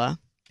vanilla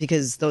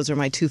because those are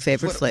my 2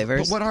 favorite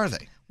flavors. But what are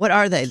they? What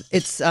are they?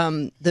 It's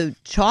the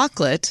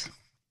chocolate.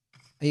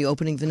 Are you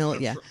opening vanilla?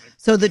 Yeah.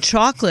 So the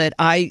chocolate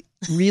I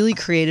really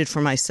created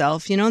for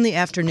myself. In the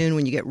afternoon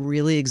when you get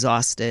really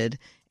exhausted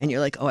and you're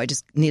like, oh, I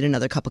just need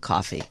another cup of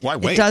coffee. Why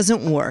wait? It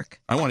doesn't work.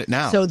 I want it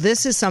now. So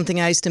this is something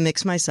I used to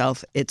mix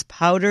myself. It's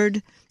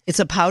powdered. It's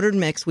a powdered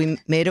mix. We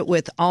made it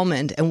with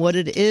almond. And what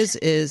it is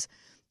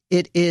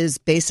it is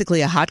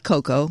basically a hot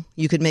cocoa.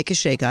 You could make a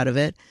shake out of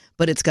it.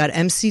 But it's got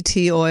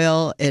MCT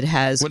oil. It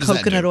has What does that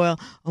coconut do? oil.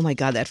 Oh, my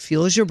God, that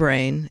fuels your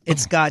brain.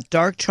 It's got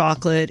dark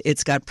chocolate.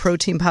 It's got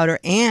protein powder.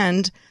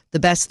 And the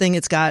best thing,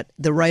 it's got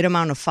the right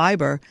amount of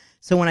fiber.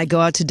 So when I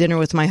go out to dinner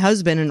with my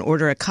husband and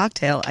order a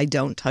cocktail, I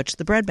don't touch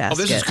the bread Oh, basket.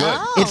 this is good.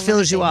 It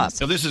fills you up.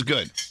 So this is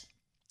good.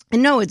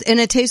 And no, it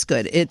tastes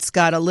good. It's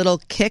got a little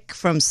kick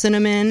from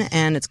cinnamon,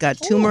 and it's got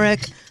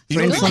turmeric You for know what'd be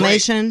great?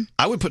 inflammation.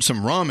 I would put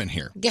some rum in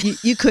here.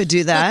 You could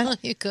do that.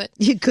 You could.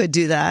 You could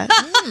do that.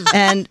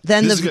 And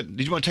then This is good.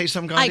 Did you want to taste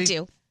some, Gandhi? I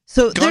do.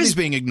 So Gandhi's there's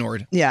being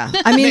ignored. yeah.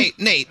 I mean,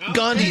 Nate,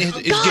 Gandhi is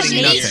Gosh, getting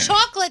it nothing. needs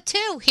chocolate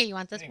too. Here, you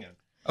want this?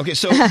 Okay,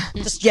 so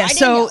yeah.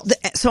 So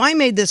so I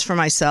made this for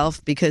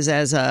myself because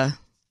as a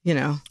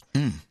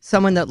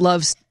someone that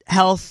loves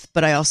health,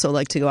 but I also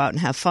like to go out and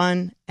have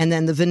fun. And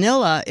then the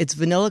vanilla, it's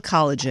vanilla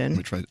collagen.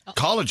 which one?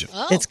 Collagen.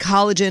 It's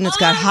collagen.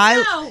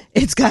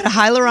 It's got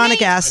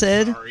hyaluronic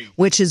acid,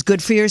 which is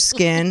good for your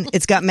skin.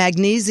 It's got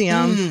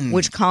magnesium,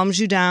 which calms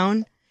you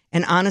down.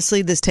 And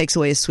honestly, this takes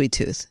away a sweet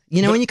tooth.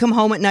 When you come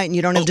home at night and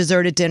you don't have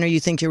dessert at dinner, you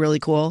think you're really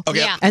cool. Okay.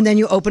 Yeah. And then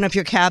you open up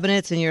your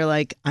cabinets and you're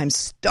like, I'm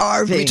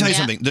starving. Let me tell you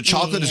something. The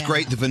chocolate is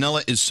great. The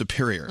vanilla is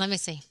superior. Let me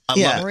see. I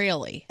love it.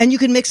 Really? And you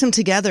can mix them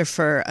together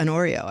for an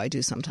Oreo. I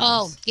do sometimes.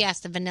 Oh, yes,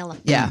 the vanilla.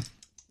 Yeah.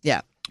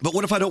 Yeah. But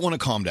what if I don't want to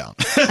calm down?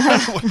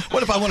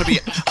 What if I want to be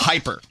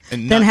hyper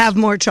and Then nuts? have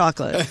more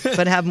chocolate.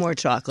 But have more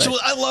chocolate. So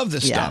I love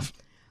this Yeah. stuff.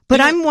 But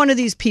I'm one of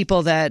these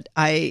people that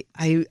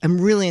I'm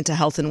really into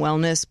health and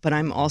wellness, but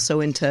I'm also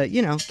into,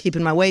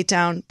 keeping my weight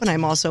down, but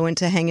I'm also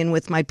into hanging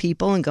with my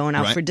people and going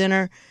out Right. for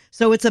dinner.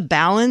 So it's a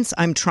balance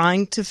I'm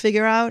trying to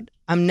figure out.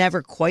 I'm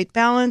never quite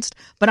balanced,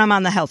 but I'm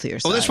on the healthier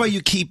side. Oh, that's why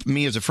you keep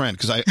me as a friend,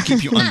 because I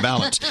keep you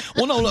unbalanced.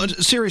 Well, no,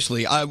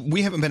 seriously.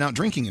 We haven't been out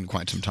drinking in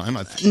quite some time.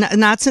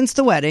 Not since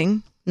the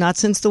wedding. Not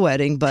since the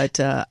wedding, but,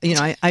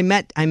 I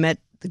met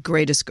the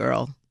greatest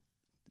girl,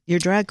 your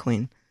drag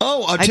queen.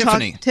 Oh,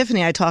 Tiffany.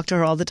 Tiffany, I talk to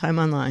her all the time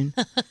online.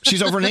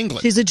 She's over in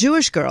England. She's a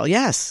Jewish girl,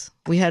 yes.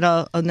 We had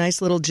a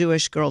nice little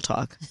Jewish girl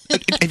talk.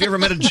 Have you ever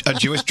met a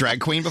Jewish drag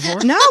queen before?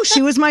 No,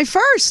 she was my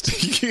first.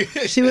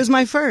 She was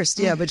my first,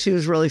 yeah, but she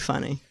was really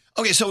funny.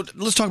 Okay, so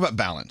let's talk about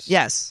balance.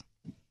 Yes.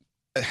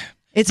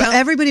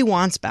 Everybody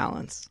wants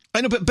balance.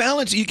 I know, but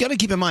balance, you got to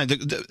keep in mind,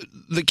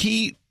 the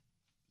key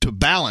to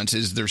balance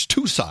is there's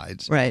 2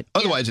 sides. Right.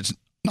 Otherwise, it's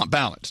not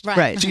balanced.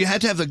 Right. So you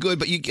had to have the good,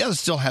 but you got to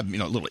still have, a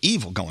little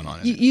evil going on.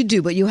 You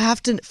do, but you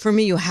have to, for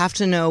me, you have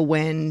to know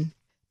when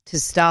to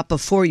stop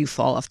before you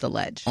fall off the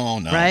ledge. Oh,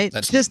 no. Right?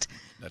 That's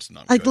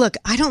not like, good. look,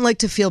 I don't like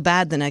to feel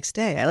bad the next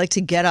day. I like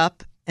to get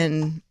up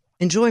and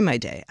enjoy my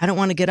day. I don't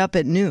want to get up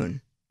at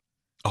noon.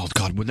 Oh,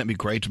 God, wouldn't that be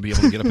great to be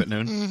able to get up at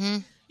noon? Mm-hmm.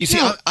 You see,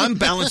 I'm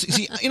balanced.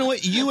 See, you know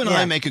what? You and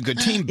I make a good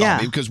team, Bobbi,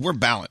 Yeah. because we're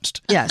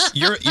balanced. Yes.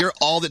 You're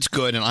all that's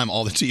good, and I'm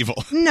all that's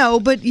evil. No,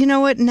 but you know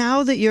what?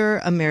 Now that you're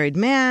a married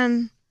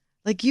man,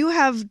 like you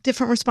have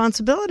different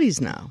responsibilities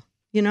now.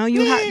 You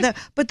have that,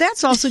 but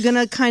that's also going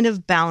to kind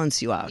of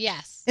balance you out.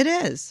 Yes. It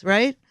is,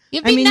 right?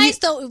 It'd be nice,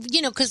 though,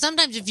 because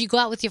sometimes if you go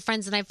out with your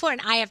friends the night before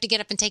and I have to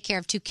get up and take care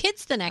of 2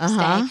 kids the next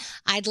day,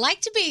 I'd like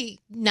to be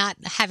not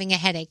having a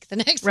headache the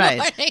next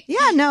morning.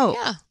 Yeah, no.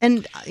 Yeah.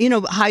 And,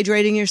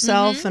 hydrating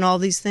yourself and all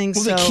these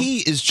things. Well, the key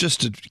is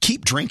just to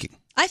keep drinking.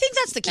 I think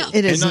that's the key.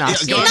 It is And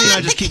not. yeah, Gandhi and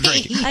I just keep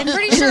drinking. I'm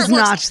pretty It sure is it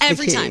works not the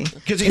every key. time.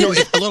 Because,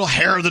 a little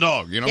hair of the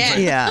dog, you know what I'm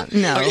saying? Yeah,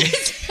 no.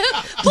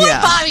 Poor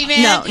Yeah. Bobby,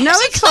 man. No,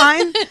 it's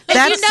fine. If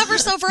you never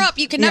sober up,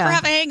 you can never Yeah.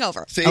 have a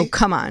hangover. Oh,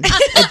 come on.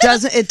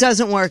 It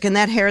doesn't work. And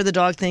that hair of the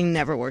dog thing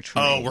never worked for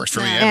me. Oh, it works for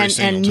me every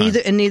single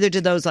time. Neither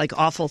did those like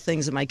awful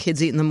things that my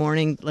kids eat in the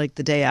morning, like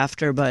the day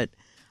after. But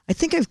I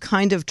think I've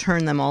kind of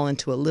turned them all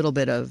into a little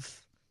bit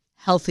of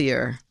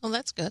healthier. Well,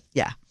 that's good.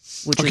 Yeah.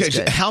 Which Okay, is so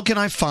good. how can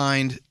I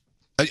find...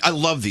 I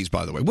love these,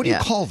 by the way. What do you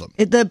call them?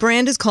 The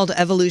brand is called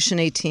Evolution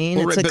 18.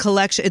 Well, It's right, a but-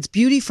 collection. It's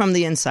beauty from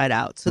the inside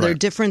out. So there are Right.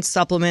 different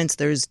supplements.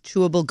 There's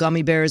chewable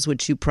gummy bears,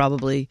 which you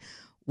probably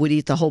would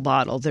eat the whole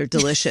bottle. They're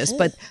delicious.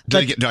 But Do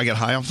I get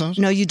high off those?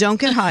 no, you don't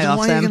get high Then off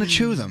why them. are you going to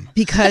chew them?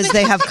 Because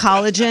they have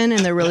collagen and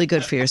they're really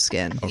good for your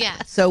skin. Yeah.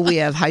 So we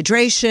have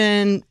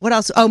hydration. What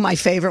else? Oh, my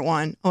favorite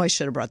one. Oh, I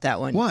should have brought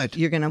that one. What?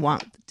 You're going to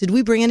want. Did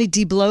we bring any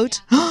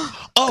D-bloat?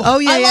 Oh,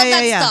 yeah, I yeah, love yeah,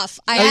 that yeah. stuff.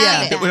 I Oh,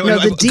 have yeah. it. No,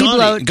 the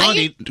D-bloat.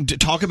 Gandhi,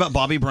 talk about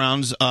Bobbi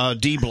Brown's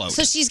D-bloat.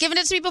 So she's given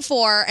it to me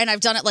before, and I've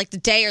done it like the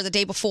day or the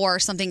day before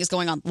something is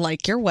going on,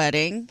 like your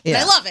wedding. And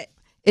Yeah. I love it.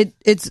 It's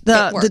It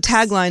the works.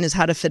 tagline is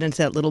how to fit into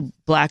that little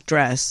black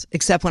dress.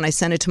 Except when I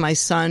sent it to my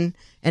son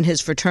and his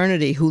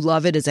fraternity, who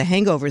love it as a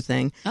hangover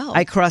thing, Oh.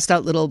 I crossed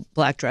out little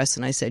black dress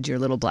and I said your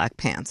little black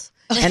pants.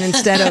 And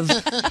instead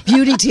of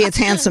beauty tea, it's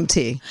handsome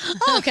tea.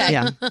 Okay.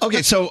 Yeah.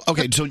 Okay, so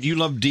you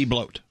love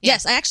D-bloat.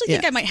 Yes, I actually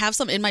think Yeah. I might have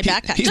some in my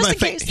backpack He's just my in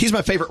case. he's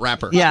my favorite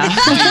rapper. Yeah.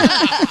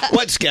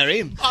 What's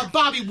scary?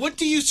 Bobby, what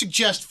do you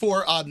suggest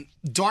for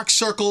dark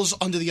circles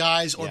under the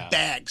eyes or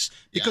bags?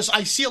 Because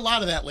I see a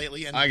lot of that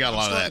lately, and I got a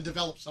lot of I'm starting that. to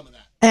develop some of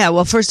that. Yeah,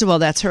 well, first of all,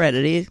 that's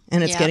heredity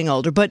and it's Yeah. getting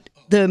older. But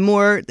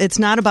it's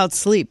not about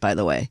sleep, by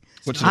the way.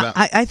 What's it about?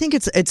 I think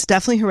it's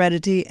definitely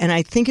heredity, and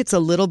I think it's a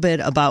little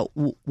bit about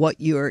what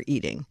you're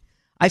eating.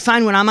 I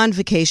find when I'm on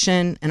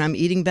vacation and I'm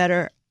eating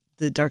better,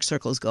 the dark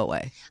circles go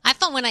away. I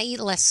find when I eat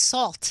less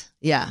salt,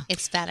 Yeah.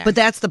 it's better. But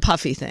that's the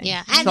puffy thing.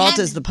 Yeah. Salt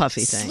is the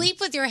puffy thing. Sleep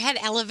with your head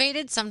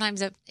elevated.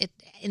 Sometimes it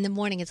in the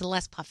morning it's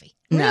less puffy.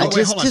 No, Oh, wait,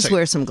 just hold on a second.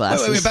 wear some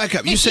glasses. Wait, back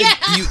up. You said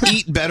you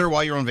eat better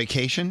while you're on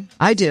vacation?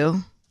 I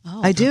do.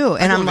 I do.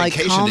 And I go I'm on like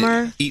vacation to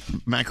calmer. eat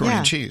macaroni Yeah.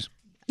 and cheese.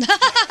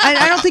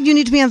 I don't think you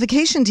need to be on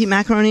vacation to eat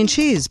macaroni and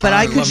cheese, but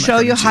I could love show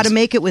macaroni you and how to cheese.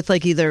 make it with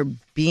like either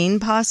bean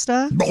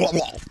pasta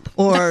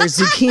or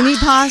zucchini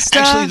pasta.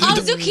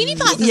 Actually, zucchini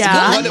pasta.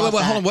 Yeah. Wait, hold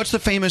on. What's the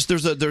famous?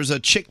 There's a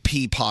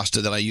chickpea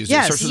pasta that I use. It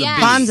Yes, starts with a B.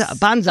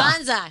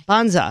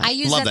 Banza. I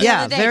use Love that that. the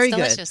Yeah, other day. very It's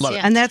good. delicious. Love it.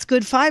 Yeah. And that's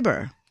good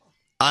fiber.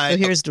 I, So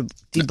here's the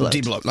D-bloat.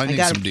 D-bloat. I need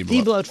got some a D-bloat.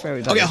 D-bloat for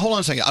everybody. Okay, hold on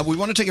a second. We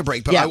want to take a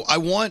break, but Yeah. I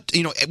want,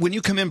 when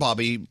you come in,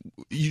 Bobby,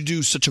 you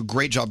do such a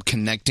great job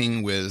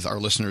connecting with our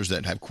listeners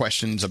that have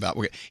questions about,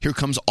 okay, here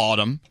comes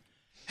autumn.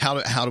 How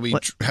do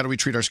we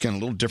treat our skin a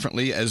little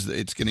differently as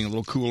it's getting a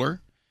little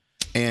cooler?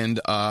 And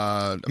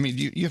I mean,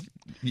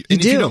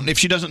 if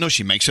she doesn't know,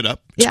 she makes it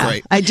up. It's Yeah,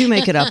 great. I do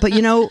make it up. But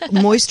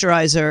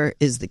moisturizer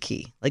is the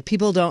key. Like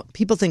people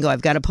think, oh,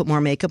 I've got to put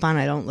more makeup on.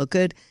 I don't look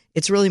good.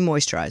 It's really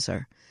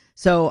moisturizer.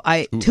 So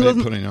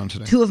Putting it on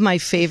today. two of my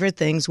favorite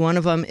things. One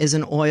of them is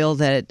an oil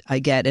that I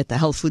get at the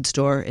health food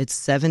store. It's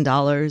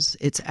 $7.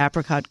 It's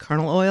apricot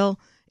kernel oil.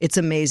 It's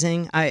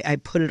amazing. I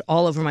put it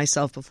all over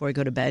myself before I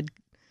go to bed.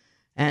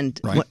 And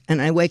Right.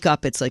 and I wake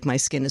up, it's like my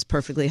skin is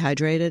perfectly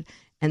hydrated.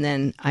 And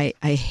then I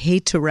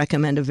hate to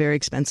recommend a very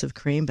expensive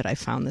cream, but I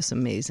found this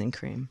amazing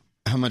cream.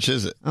 How much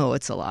is it? Oh,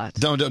 it's a lot.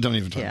 Don't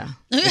even talk. Yeah,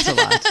 it's a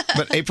lot.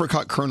 But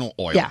apricot kernel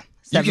oil. Yeah,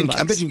 $7.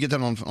 I bet you can get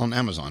that on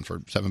Amazon for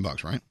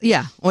 $7, right?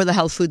 Yeah, or the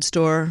health food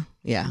store.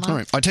 Yeah. All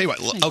right. I'll tell you what.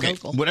 Like Okay.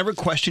 local. Whatever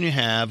question you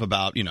have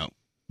about,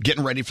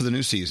 getting ready for the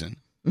new season,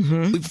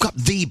 Mm-hmm. we've got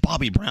the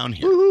Bobbi Brown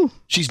here.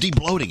 She's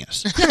de-bloating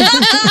us.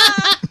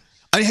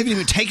 I haven't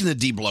even taken the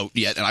de-bloat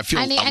yet, and I feel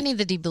I need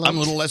the D-bloat. I'm a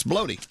little less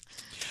bloaty.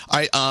 All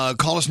right.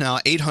 Call us now,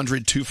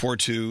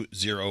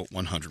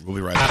 800-242-0100. We'll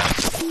be right back.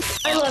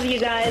 I love you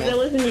guys. I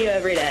listen to you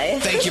every day.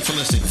 Thank you for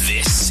listening.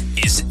 This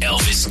is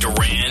Elvis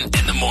Duran and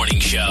the Morning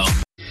Show.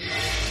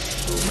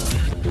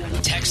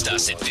 Text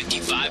us at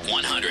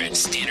 55100.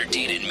 Standard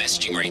data and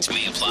messaging rates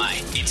may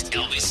apply. It's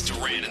Elvis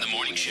Duran and the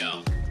Morning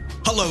Show.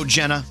 Hello,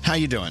 Jenna. How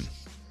you doing?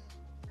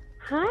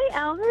 Hi,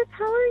 Elvis.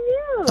 How are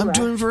you? I'm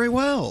doing very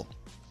well.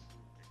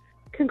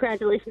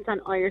 Congratulations on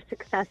all your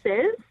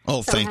successes.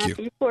 Oh, So thank you.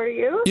 happy for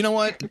you. You know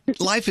what?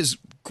 Life is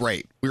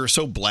great. We are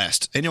so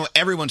blessed. And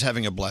everyone's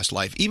having a blessed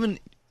life. Even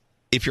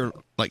if you're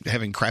like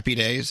having crappy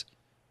days,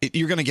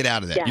 you're going to get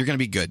out of that. Yeah. You're going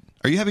to be good.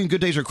 Are you having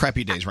good days or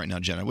crappy days right now,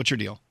 Jenna? What's your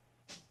deal?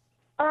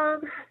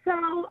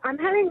 So I'm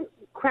having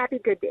crappy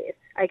good days,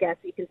 I guess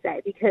you can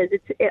say, because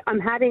I'm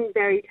having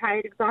very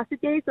tired,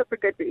 exhausted days, but for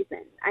good reason.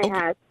 I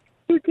have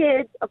 2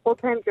 kids, a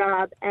full-time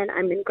job, and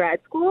I'm in grad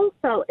school,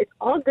 so it's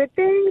all good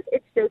things.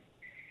 It's just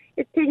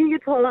it's taking a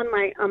toll on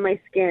my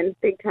skin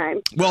big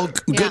time. Well,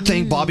 good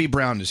thing Bobbi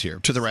Brown is here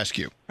to the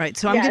rescue. Right.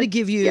 So I'm going to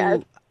give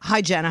you.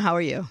 Hi, Jenna. How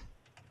are you?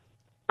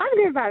 I'm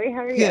good, Bobby.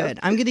 How are you? Good.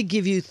 I'm going to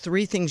give you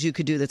 3 things you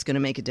could do that's going to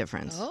make a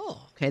difference.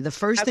 Oh. Okay. The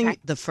first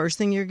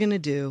thing you're going to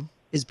do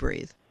is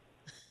breathe.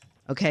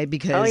 Okay,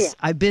 because Oh, yeah.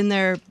 I've been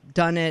there,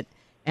 done it,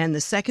 And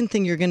the second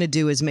thing you're going to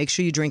do is make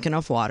sure you drink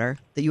enough water,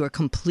 that you are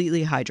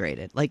completely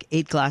hydrated, like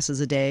 8 glasses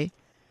a day.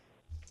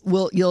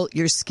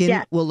 Your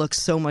skin will look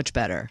so much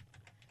better.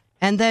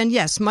 And then,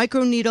 yes,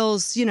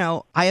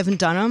 microneedles, I haven't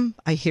done them.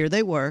 I hear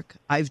they work.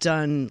 I've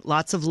done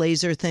lots of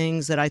laser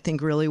things that I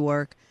think really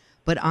work.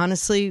 But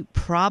honestly,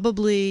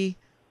 probably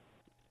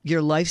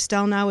your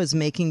lifestyle now is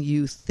making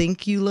you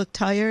think you look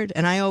tired.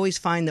 And I always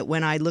find that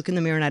when I look in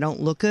the mirror and I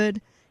don't look good,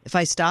 if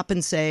I stop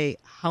and say,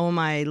 how am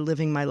I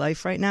living my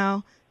life right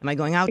now? Am I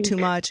going out too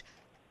much?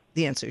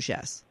 The answer is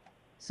yes.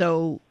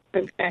 So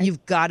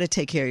you've got to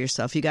take care of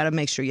yourself. You got to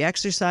make sure you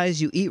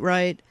exercise, you eat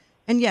right.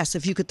 And yes,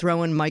 if you could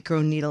throw in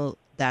microneedle,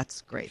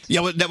 that's great.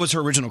 Yeah, well, that was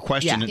her original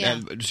question. Yeah.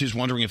 And she's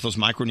wondering if those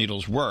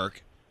microneedles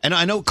work. And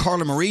I know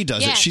Carla Marie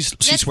does it. She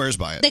swears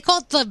by it. They call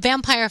it the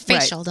vampire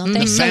facial, don't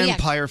they? The So,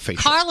 vampire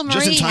facial. Carla Marie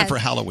just in time for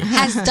Halloween.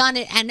 has done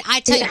it. And I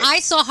tell you, I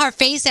saw her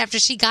face after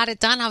she got it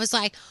done. I was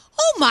like,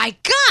 oh my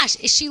gosh,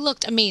 she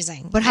looked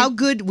amazing. But how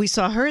good, we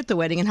saw her at the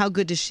wedding, and how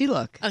good does she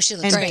look? Oh, she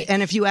looks great.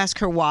 And if you ask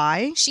her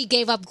why? She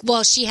gave up,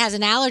 she has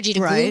an allergy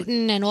to Right.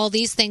 gluten and all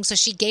these things, so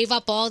she gave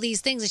up all these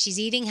things, and she's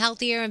eating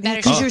healthier and better.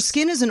 Because your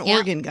skin is an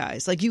organ,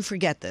 guys. Like, you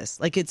forget this.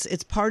 Like,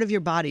 it's part of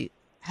your body.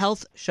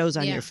 Health shows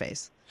on your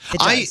face. It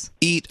I does.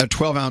 eat a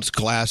 12-ounce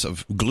glass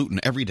of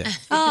gluten every day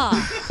Oh.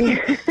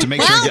 to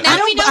make sure I get.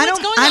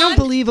 I don't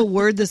believe a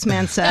word this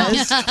man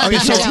says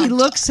because he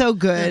looks so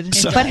good.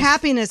 So- But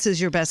happiness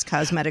is your best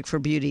cosmetic for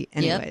beauty,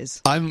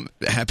 anyways. I'm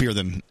happier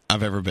than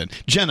I've ever been.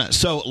 Jenna,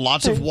 so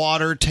lots of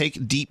water,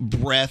 take deep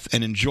breath,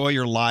 and enjoy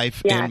your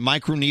life. Yeah. And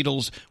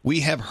microneedles,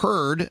 we have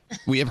heard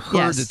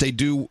Yes. that they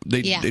do.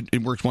 Yeah.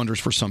 It works wonders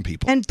for some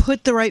people. And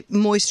put the right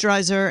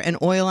moisturizer and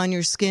oil on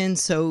your skin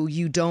so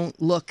you don't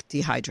look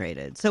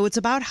dehydrated. So it's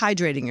about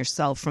hydrating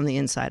yourself from the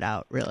inside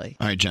out, really.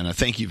 All right, Jenna,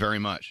 thank you very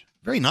much.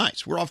 Very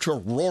nice. We're off to a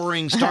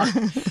roaring start.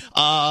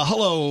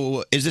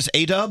 Hello, is this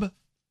A-Dub?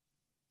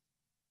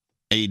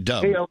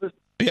 A-Dub. Hey, Elvis.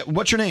 Yeah,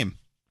 what's your name?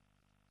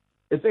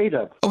 It's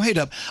A-Dub. Oh, hey,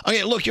 Dub.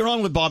 Okay, look, you're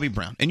on with Bobbi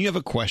Brown, and you have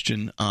a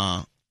question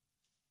about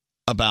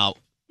what?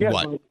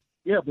 Bobby.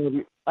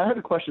 I had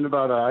a question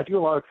about, I do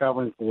a lot of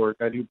traveling for work.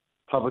 I do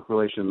public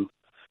relations,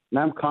 and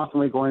I'm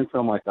constantly going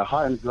from like a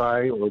hot and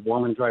dry or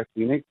warm and dry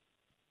Phoenix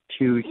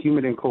to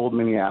humid and cold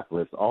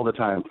Minneapolis all the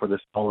time for this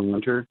fall and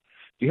winter.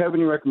 Do you have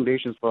any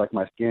recommendations for like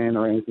my skin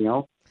or anything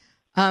else?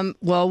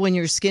 Well, when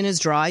your skin is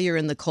dry, you're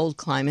in the cold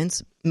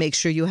climates, make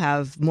sure you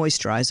have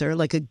moisturizer,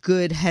 like a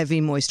good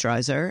heavy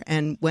moisturizer.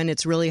 And when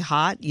it's really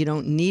hot, you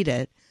don't need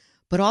it.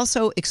 But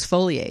also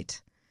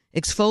exfoliate.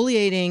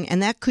 Exfoliating,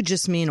 and that could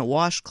just mean a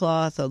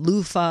washcloth, a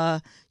loofah.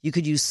 You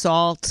could use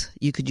salt.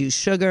 You could use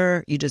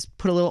sugar. You just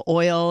put a little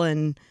oil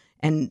and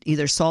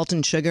either salt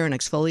and sugar and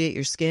exfoliate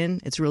your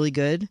skin. It's really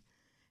good.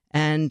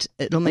 And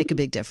it'll make a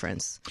big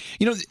difference.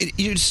 You know,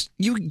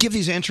 you give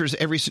these answers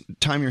every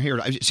time you're here.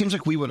 It seems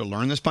like we would have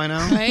learned this by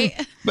now. Right.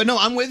 But no,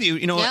 I'm with you.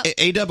 You know, Yep.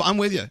 A-Dub, I'm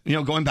with you. You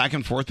know, going back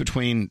and forth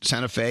between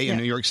Santa Fe and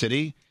New York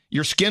City,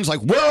 your skin's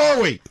like, where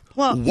are we?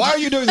 Well, why are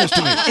you doing this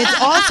to me?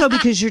 It's also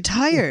because you're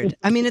tired.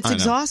 I mean, it's I know.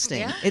 exhausting.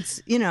 Yeah. It's,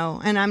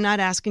 and I'm not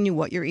asking you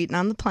what you're eating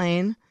on the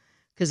plane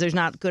because there's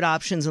not good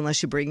options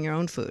unless you bring your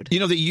own food. You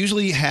know, they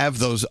usually have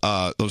those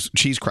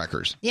cheese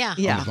crackers. Yeah.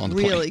 on the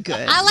plane. really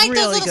good. I like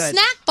really those little good.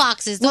 snack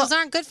boxes. Those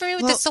aren't good for you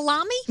with the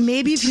salami?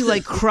 Maybe if you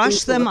like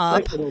crush them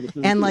up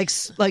and like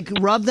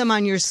rub them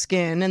on your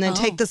skin and then Oh.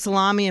 take the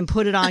salami and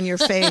put it on your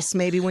face,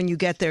 maybe when you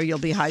get there you'll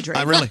be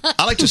hydrated.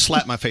 I like to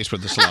slap my face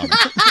with the salami.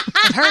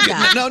 I've heard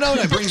that. No,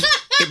 it brings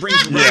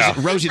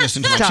rosiness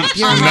into my Stop. cheeks.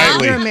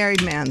 You're a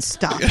married man.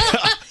 Stop.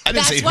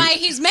 That's why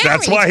he's married.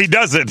 That's why he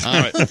does it. All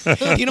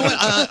right. You know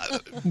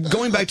what?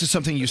 Going back to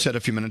something you said a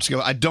few minutes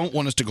ago, I don't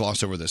want us to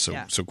gloss over this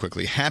so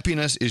quickly.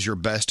 Happiness is your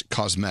best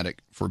cosmetic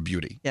for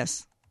beauty.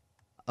 Yes.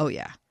 Oh,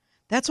 yeah.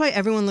 That's why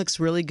everyone looks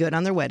really good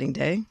on their wedding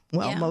day.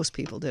 Well, most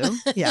people do.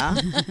 Yeah.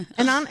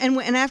 and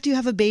after you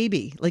have a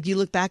baby, like you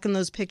look back in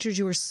those pictures,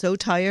 you were so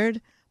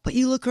tired, but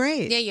you look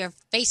great. Yeah, your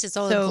face is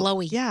all So,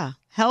 glowy. Yeah.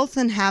 Health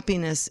and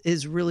happiness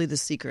is really the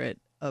secret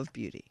of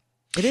beauty.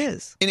 It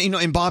is. And,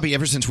 and Bobbi,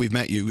 ever since we've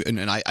met you, and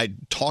I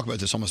talk about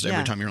this almost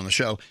every time you're on the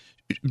show,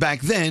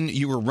 back then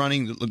you were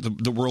running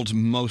the world's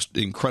most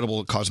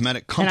incredible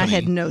cosmetic company. And I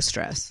had no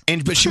stress.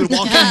 But she would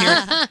walk in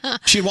here.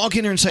 She'd walk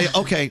in here and say,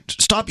 "Okay,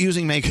 stop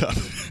using makeup."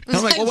 And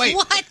I'm like, "Well, wait.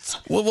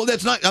 What? Well,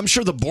 that's not. I'm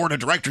sure the board of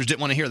directors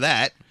didn't want to hear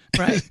that."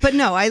 Right. But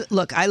no,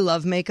 I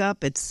love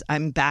makeup.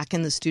 I'm back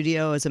in the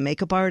studio as a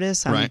makeup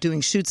artist. I'm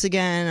doing shoots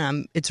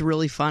again. It's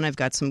really fun. I've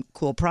got some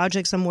cool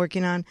projects I'm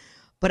working on.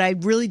 But I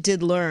really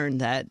did learn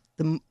that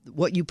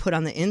what you put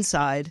on the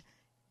inside,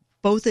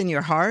 both in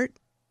your heart,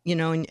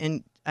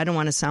 and I don't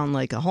want to sound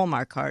like a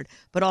Hallmark card,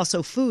 but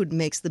also food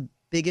makes the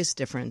biggest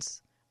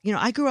difference.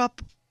 I grew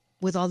up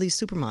with all these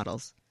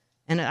supermodels,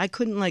 and I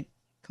couldn't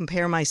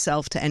compare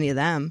myself to any of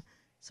them.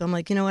 So I'm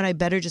like, you know what? I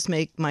better just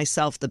make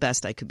myself the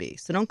best I could be.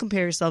 So don't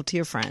compare yourself to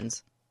your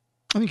friends.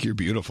 I think you're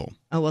beautiful.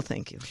 Oh, well,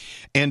 thank you.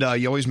 And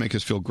you always make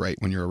us feel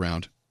great when you're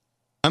around.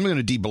 I'm going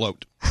to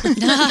de-bloat.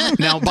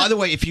 Now, by the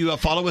way, if you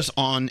follow us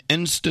on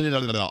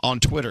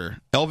Twitter,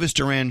 Elvis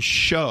Duran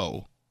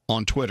Show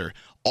on Twitter.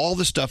 All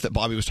the stuff that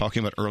Bobby was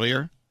talking about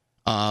earlier,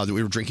 that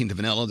we were drinking, the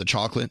vanilla, the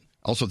chocolate,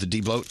 also the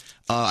D-bloat.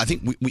 I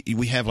think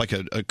we have like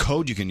a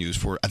code you can use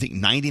for, I think,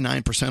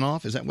 99%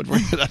 off. Is that what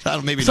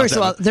we're maybe? First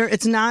of all,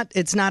 it's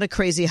not a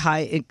crazy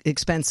high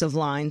expensive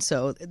line,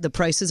 so the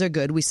prices are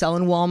good. We sell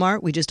in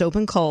Walmart. We just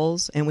opened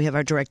Kohl's, and we have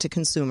our direct to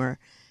consumer,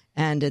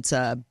 and it's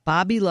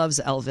Bobbi Loves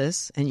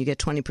Elvis, and you get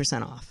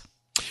 20% off.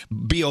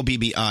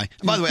 Bobbi.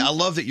 By the way, I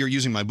love that you're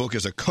using my book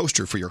as a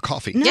coaster for your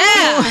coffee.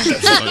 Yeah.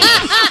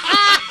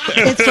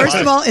 First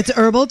of all, it's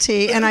herbal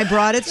tea, and I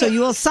brought it so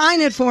you will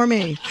sign it for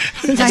me.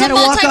 Since It's I had a to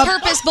walk up,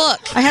 multi-purpose book.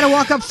 I had to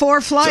walk up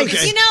 4 flights.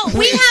 Okay. You know,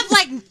 we have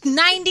like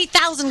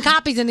 90,000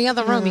 copies in the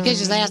other room. You guys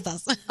just asked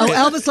us. Oh,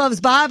 Elvis Loves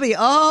Bobby.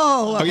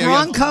 Oh,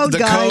 wrong code, the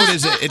guys. code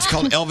is it's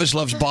called Elvis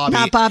Loves Bobby.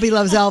 Not Bobby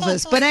Loves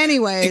Elvis. But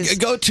anyways.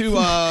 Go to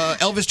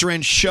Elvis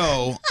Duran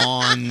Show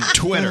on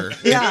Twitter.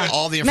 Yeah. And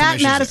all the Matt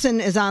information.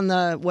 Madison is on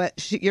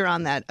you're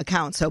on that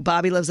account. So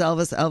Bobby Loves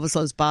Elvis. Elvis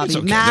Loves Bobby. It's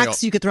okay.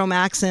 Max, you could throw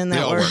Max in.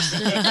 That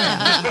works.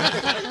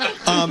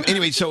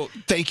 Anyway, so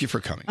thank you for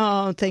coming.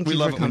 Oh, thank you We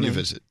love for it when coming. you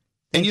visit.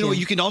 And you know what?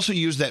 You can also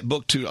use that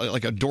book to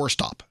like a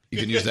doorstop. You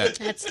can use that.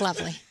 That's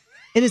lovely.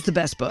 It is the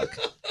best book.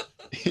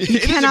 You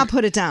cannot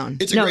put it down.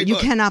 It's a No, great you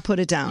book. cannot put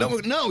it down.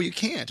 No, you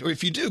can't. Or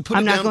if you do, put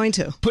I'm it not down, going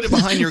to. Put it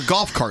behind your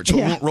golf cart so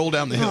Yeah. it won't roll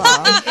down the hill.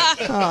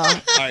 Aw.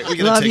 All right, we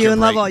gotta Love take you a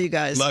and love break. all you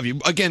guys. Love you.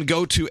 Again,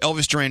 go to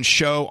Elvis Duran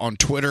Show on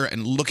Twitter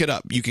and look it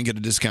up. You can get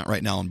a discount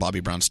right now on Bobby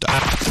Brown stuff.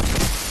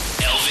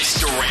 Elvis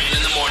Duran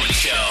in the Morning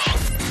Show.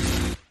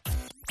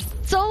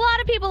 So a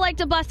lot of people like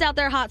to bust out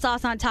their hot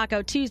sauce on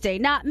Taco Tuesday.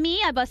 Not me.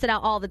 I bust it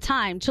out all the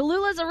time.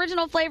 Cholula's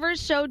original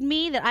flavors showed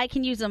me that I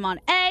can use them on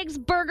eggs,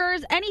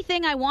 burgers,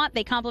 anything I want.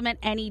 They complement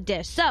any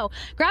dish. So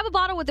grab a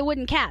bottle with a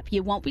wooden cap.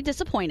 You won't be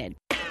disappointed.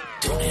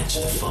 Don't answer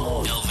the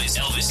phone.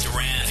 Elvis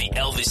Duran, the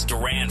Elvis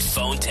Duran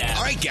phone tap.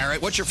 All right,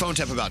 Garrett, what's your phone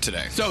tap about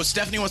today? So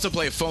Stephanie wants to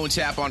play a phone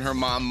tap on her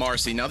mom,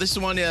 Marcy. Now, this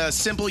one is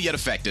simple yet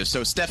effective.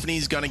 So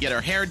Stephanie's going to get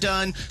her hair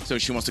done. So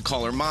she wants to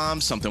call her mom.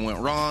 Something went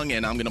wrong,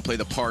 and I'm going to play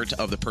the part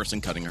of the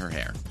person cutting her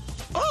hair.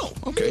 Oh,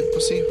 okay.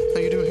 Let's see how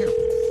you doing here.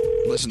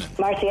 Listening.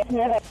 Marcy.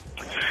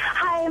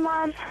 Hi,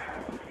 Mom.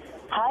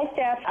 Hi,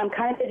 Steph. I'm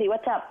kind of busy.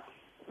 What's up?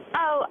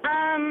 Oh,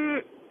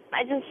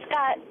 I just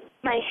got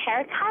my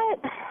hair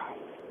cut.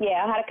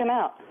 Yeah, how'd it come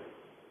out?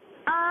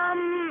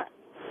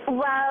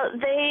 Well,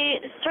 they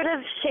sort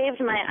of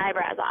shaved my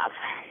eyebrows off.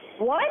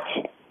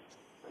 What?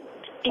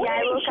 Yeah,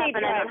 I woke up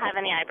and I don't eyebrows? have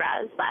any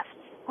eyebrows left.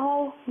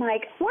 Oh,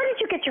 Mike. Where did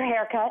you get your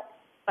hair cut?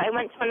 I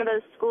went to one of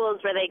those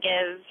schools where they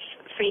give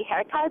free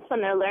haircuts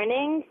when they're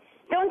learning.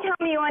 Don't tell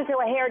me you went to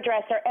a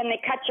hairdresser and they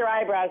cut your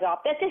eyebrows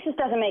off. This just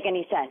doesn't make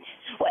any sense.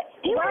 What?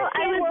 Do you Well,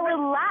 I understand was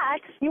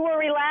relaxed. You were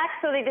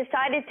relaxed, so they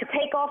decided to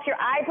take off your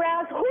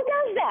eyebrows? Who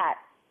does that?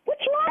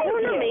 What's wrong I don't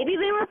with know. you? Maybe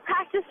they were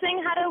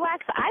practicing how to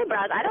wax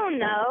eyebrows. I don't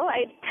know.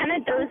 I kind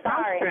of dozed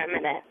off for a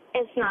minute.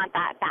 It's not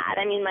that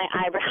bad. I mean, my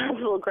eyebrows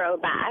will grow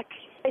back.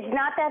 It's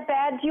not that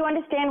bad. Do you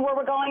understand where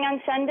we're going on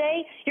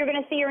Sunday? You're going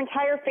to see your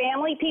entire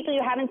family, people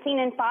you haven't seen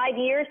in 5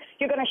 years.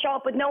 You're going to show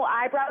up with no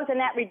eyebrows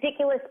and that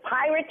ridiculous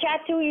pirate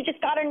tattoo you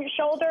just got on your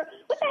shoulder.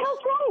 What the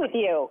hell's wrong with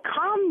you?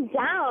 Calm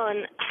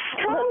down.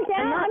 Calm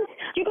down?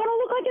 You're going to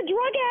look like a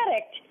drug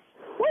addict.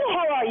 Where the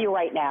hell are you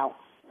right now?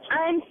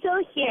 I'm still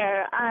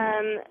here.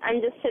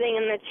 I'm just sitting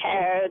in the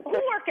chair. Who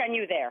worked on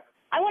you there?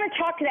 I want to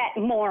talk to that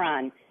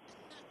moron.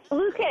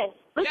 Lucas,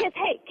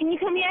 hey, can you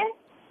come here?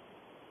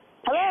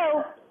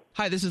 Hello?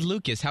 Hi, this is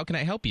Lucas. How can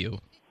I help you?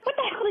 What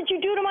the hell did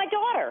you do to my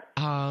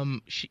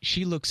daughter?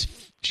 She looks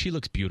beautiful. She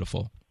looks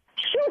beautiful.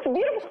 What's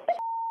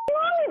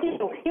wrong with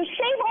you? You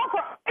shave off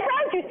her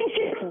eyebrows. You think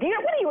she's dear?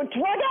 What are you, a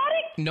drug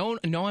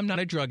addict? No, I'm not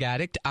a drug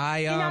addict.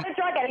 You're not a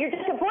drug addict. You're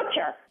just a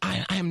butcher.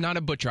 I am not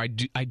a butcher.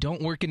 I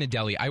don't work in a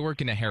deli. I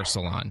work in a hair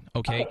salon.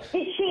 Okay.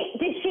 Did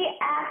she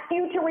ask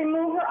you to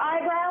remove her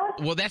eyebrows?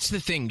 Well, that's the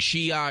thing.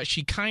 She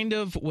kind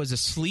of was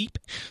asleep.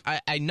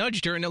 I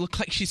nudged her, and it looked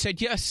like she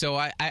said yes. So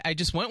I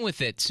just went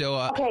with it. So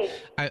okay.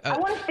 I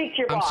want to speak to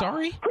your I'm boss.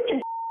 sorry. Put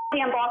your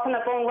damn boss on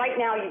the phone right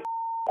now. You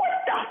what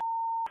the?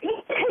 You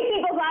take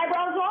people's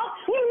eyebrows off?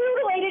 You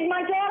mutilated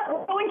my daughter.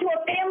 We're going to a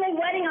family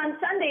wedding on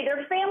Sunday.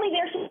 There's family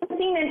there she hasn't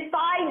seen in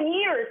 5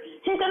 years.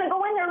 She's going to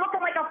go in there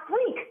looking like a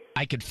freak.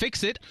 I could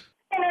fix it.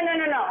 No.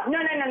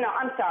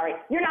 I'm sorry.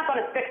 You're not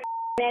going to fix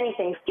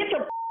anything. Get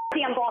your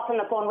damn boss on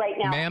the phone right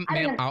now. Ma'am,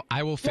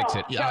 I will fix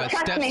it.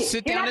 Trust me.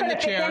 Sit You're down not in the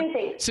gonna fix chair.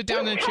 anything. Sit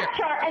down in the chair. Touch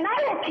her and I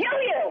will kill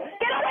you.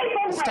 Get away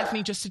from her.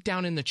 Stephanie, just sit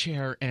down in the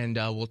chair, and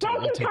we'll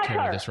Don't you take touch care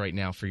of her. this right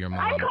now for your I'm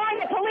mom. calling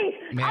the police.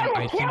 Ma'am,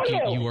 I will think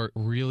kill you are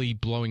really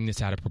blowing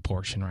this out of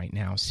proportion right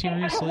now.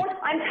 Seriously?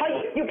 I'm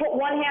telling you, you put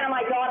one hand on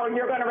my daughter and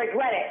you're going to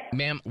regret it.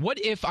 Ma'am, what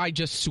if I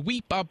just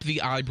sweep up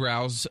the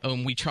eyebrows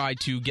and we try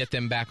to get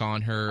them back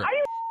on her? Are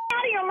you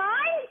out of your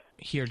mind?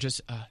 Here,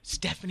 just,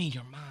 Stephanie,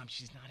 your mom,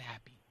 she's not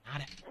happy.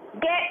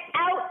 Get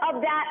out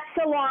of that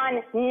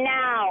salon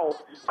now.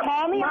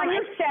 Call me on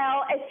your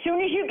cell as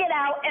soon as you get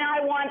out, and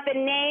I want the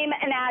name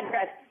and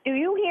address. Do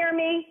you hear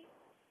me?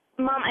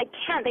 Mom, I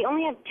can't. They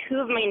only have 2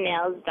 of my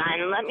nails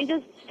done. Let me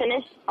just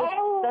finish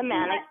the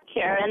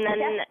manicure, and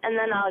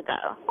then I'll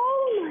go.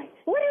 Oh, Oh, my.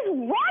 What is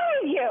wrong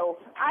with you?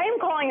 I am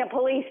calling the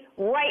police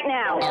right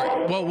now. All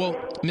right. Well,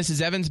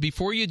 Mrs. Evans,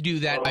 before you do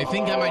that, I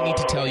think I might need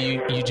to tell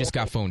you you just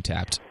got phone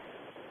tapped.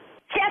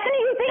 Stephanie,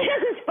 you think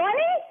this is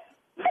funny?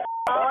 What's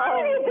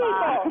wrong with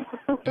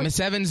you people? Miss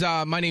Evans,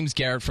 my name's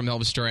Garrett from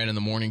Elvis Duran in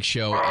the Morning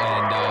Show,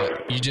 and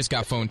you just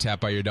got phone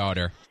tapped by your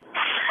daughter.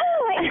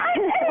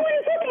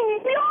 Everybody's looking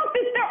in the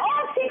office. They're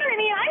all staring at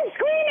me. I'm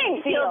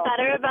screaming. Feel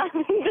better about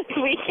me this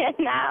weekend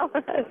now.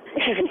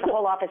 The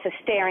whole office is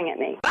staring at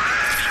me.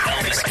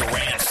 Elvis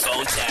Duran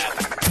phone tap.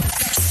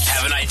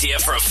 Have an idea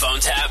for a phone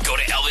tap? Go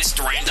to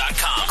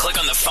ElvisDuran.com. Click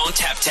on the phone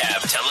tap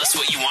tab. Tell us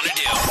what you want to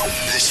do.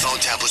 This phone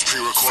tap was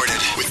pre-recorded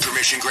with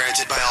permission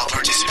granted by all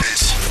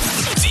participants.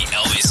 The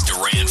Elvis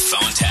Duran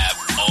phone tap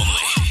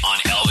only on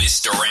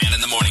Elvis Duran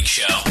in the Morning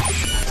Show.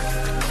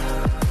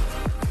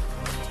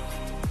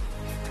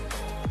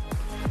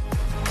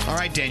 All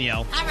right,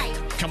 Danielle. All right.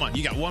 Come on,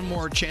 you got one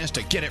more chance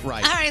to get it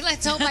right. All right,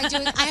 let's hope I do.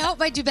 I hope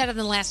I do better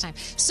than last time.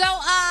 So,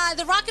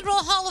 the Rock and Roll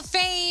Hall of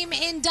Fame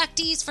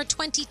inductees for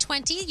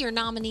 2020. Your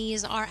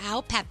nominees are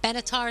out. Pat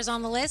Benatar's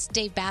on the list.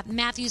 Dave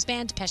Matthews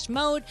Band, Depeche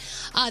Mode,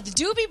 the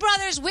Doobie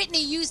Brothers,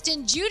 Whitney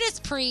Houston, Judas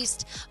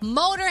Priest,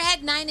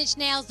 Motorhead, Nine Inch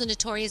Nails, the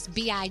Notorious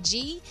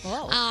B.I.G.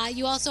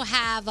 You also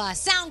have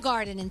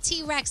Soundgarden and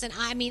T-Rex, and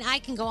I mean, I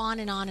can go on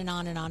and on and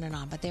on and on and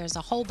on. But there's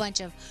a whole bunch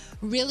of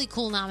really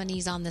cool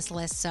nominees on this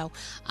list. So,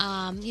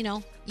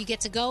 you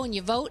get to go and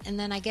you vote, and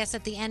then I guess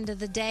at the end of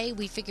the day,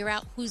 we figure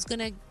out who's going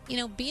to,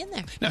 be in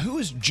there. Now, who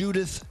is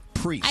Judith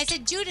Priest? I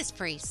said Judas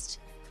Priest.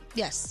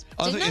 Yes.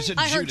 Oh, I thought you said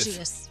I heard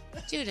Judith.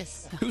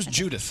 Judas. Who's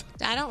Judith?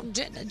 I don't.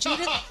 Judith.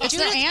 It's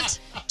the aunt?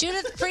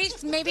 Judith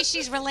Priest. Maybe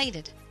she's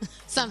related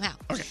somehow.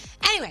 Okay.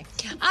 Anyway,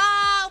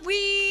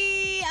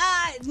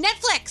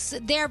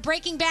 Netflix. Their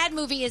Breaking Bad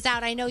movie is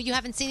out. I know you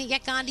haven't seen it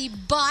yet, Gandhi,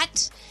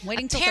 but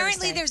Waiting till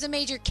apparently Thursday. there's a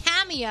major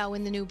cameo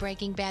in the new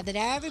Breaking Bad that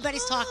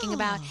everybody's talking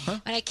about.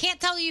 But I can't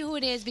tell you who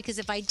it is because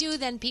if I do,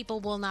 then people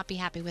will not be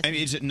happy with I mean,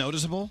 me. is it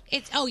noticeable?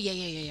 It's very.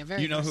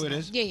 You know who it personal.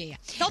 is? Yeah.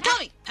 Don't tell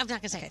me. I'm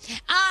not gonna say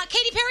it.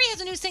 Katy Perry has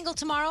a new single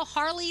tomorrow.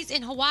 Harley's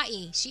in Hawaii.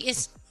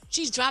 She's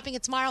dropping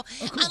it tomorrow,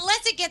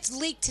 unless it gets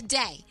leaked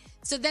today.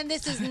 So then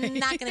this is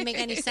not going to make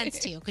any sense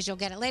to you because you'll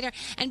get it later.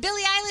 And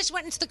Billie Eilish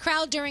went into the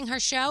crowd during her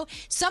show.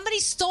 Somebody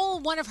stole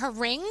one of her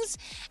rings,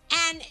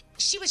 and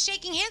she was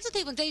shaking hands with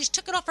people, and they just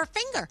took it off her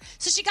finger.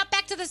 So she got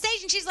back to the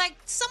stage, and she's like,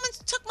 someone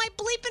took my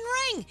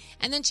bleeping ring.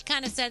 And then she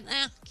kind of said,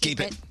 keep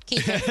it.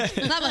 Keep it.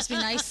 That must be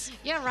nice.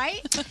 Yeah,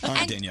 right? All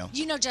right, And Danielle.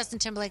 you know Justin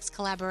Timberlake's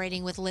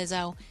collaborating with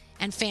Lizzo,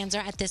 and fans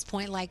are at this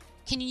point like,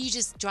 can you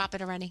just drop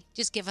it already?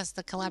 Just give us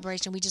the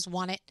collaboration. We just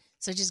want it.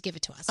 So just give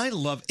it to us. I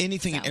love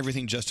anything and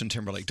everything Justin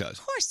Timberlake does.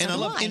 Of course, and so I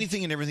do love I.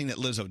 anything and everything that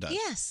Lizzo does.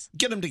 Yes.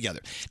 Get them together.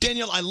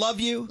 Danielle, I love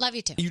you. Love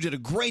you too. You did a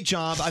great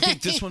job. I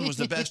think this one was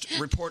the best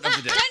report of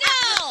the day.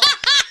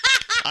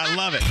 I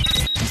love it.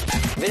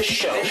 This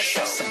show.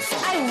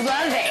 I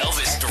love it.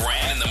 Elvis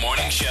Duran in the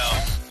Morning Show.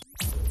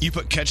 You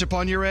put ketchup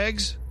on your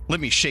eggs? Let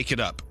me shake it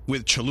up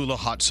with Cholula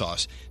hot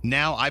sauce.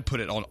 Now I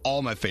put it on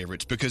all my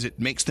favorites because it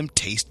makes them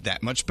taste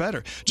that much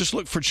better. Just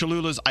look for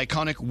Cholula's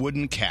iconic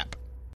wooden cap.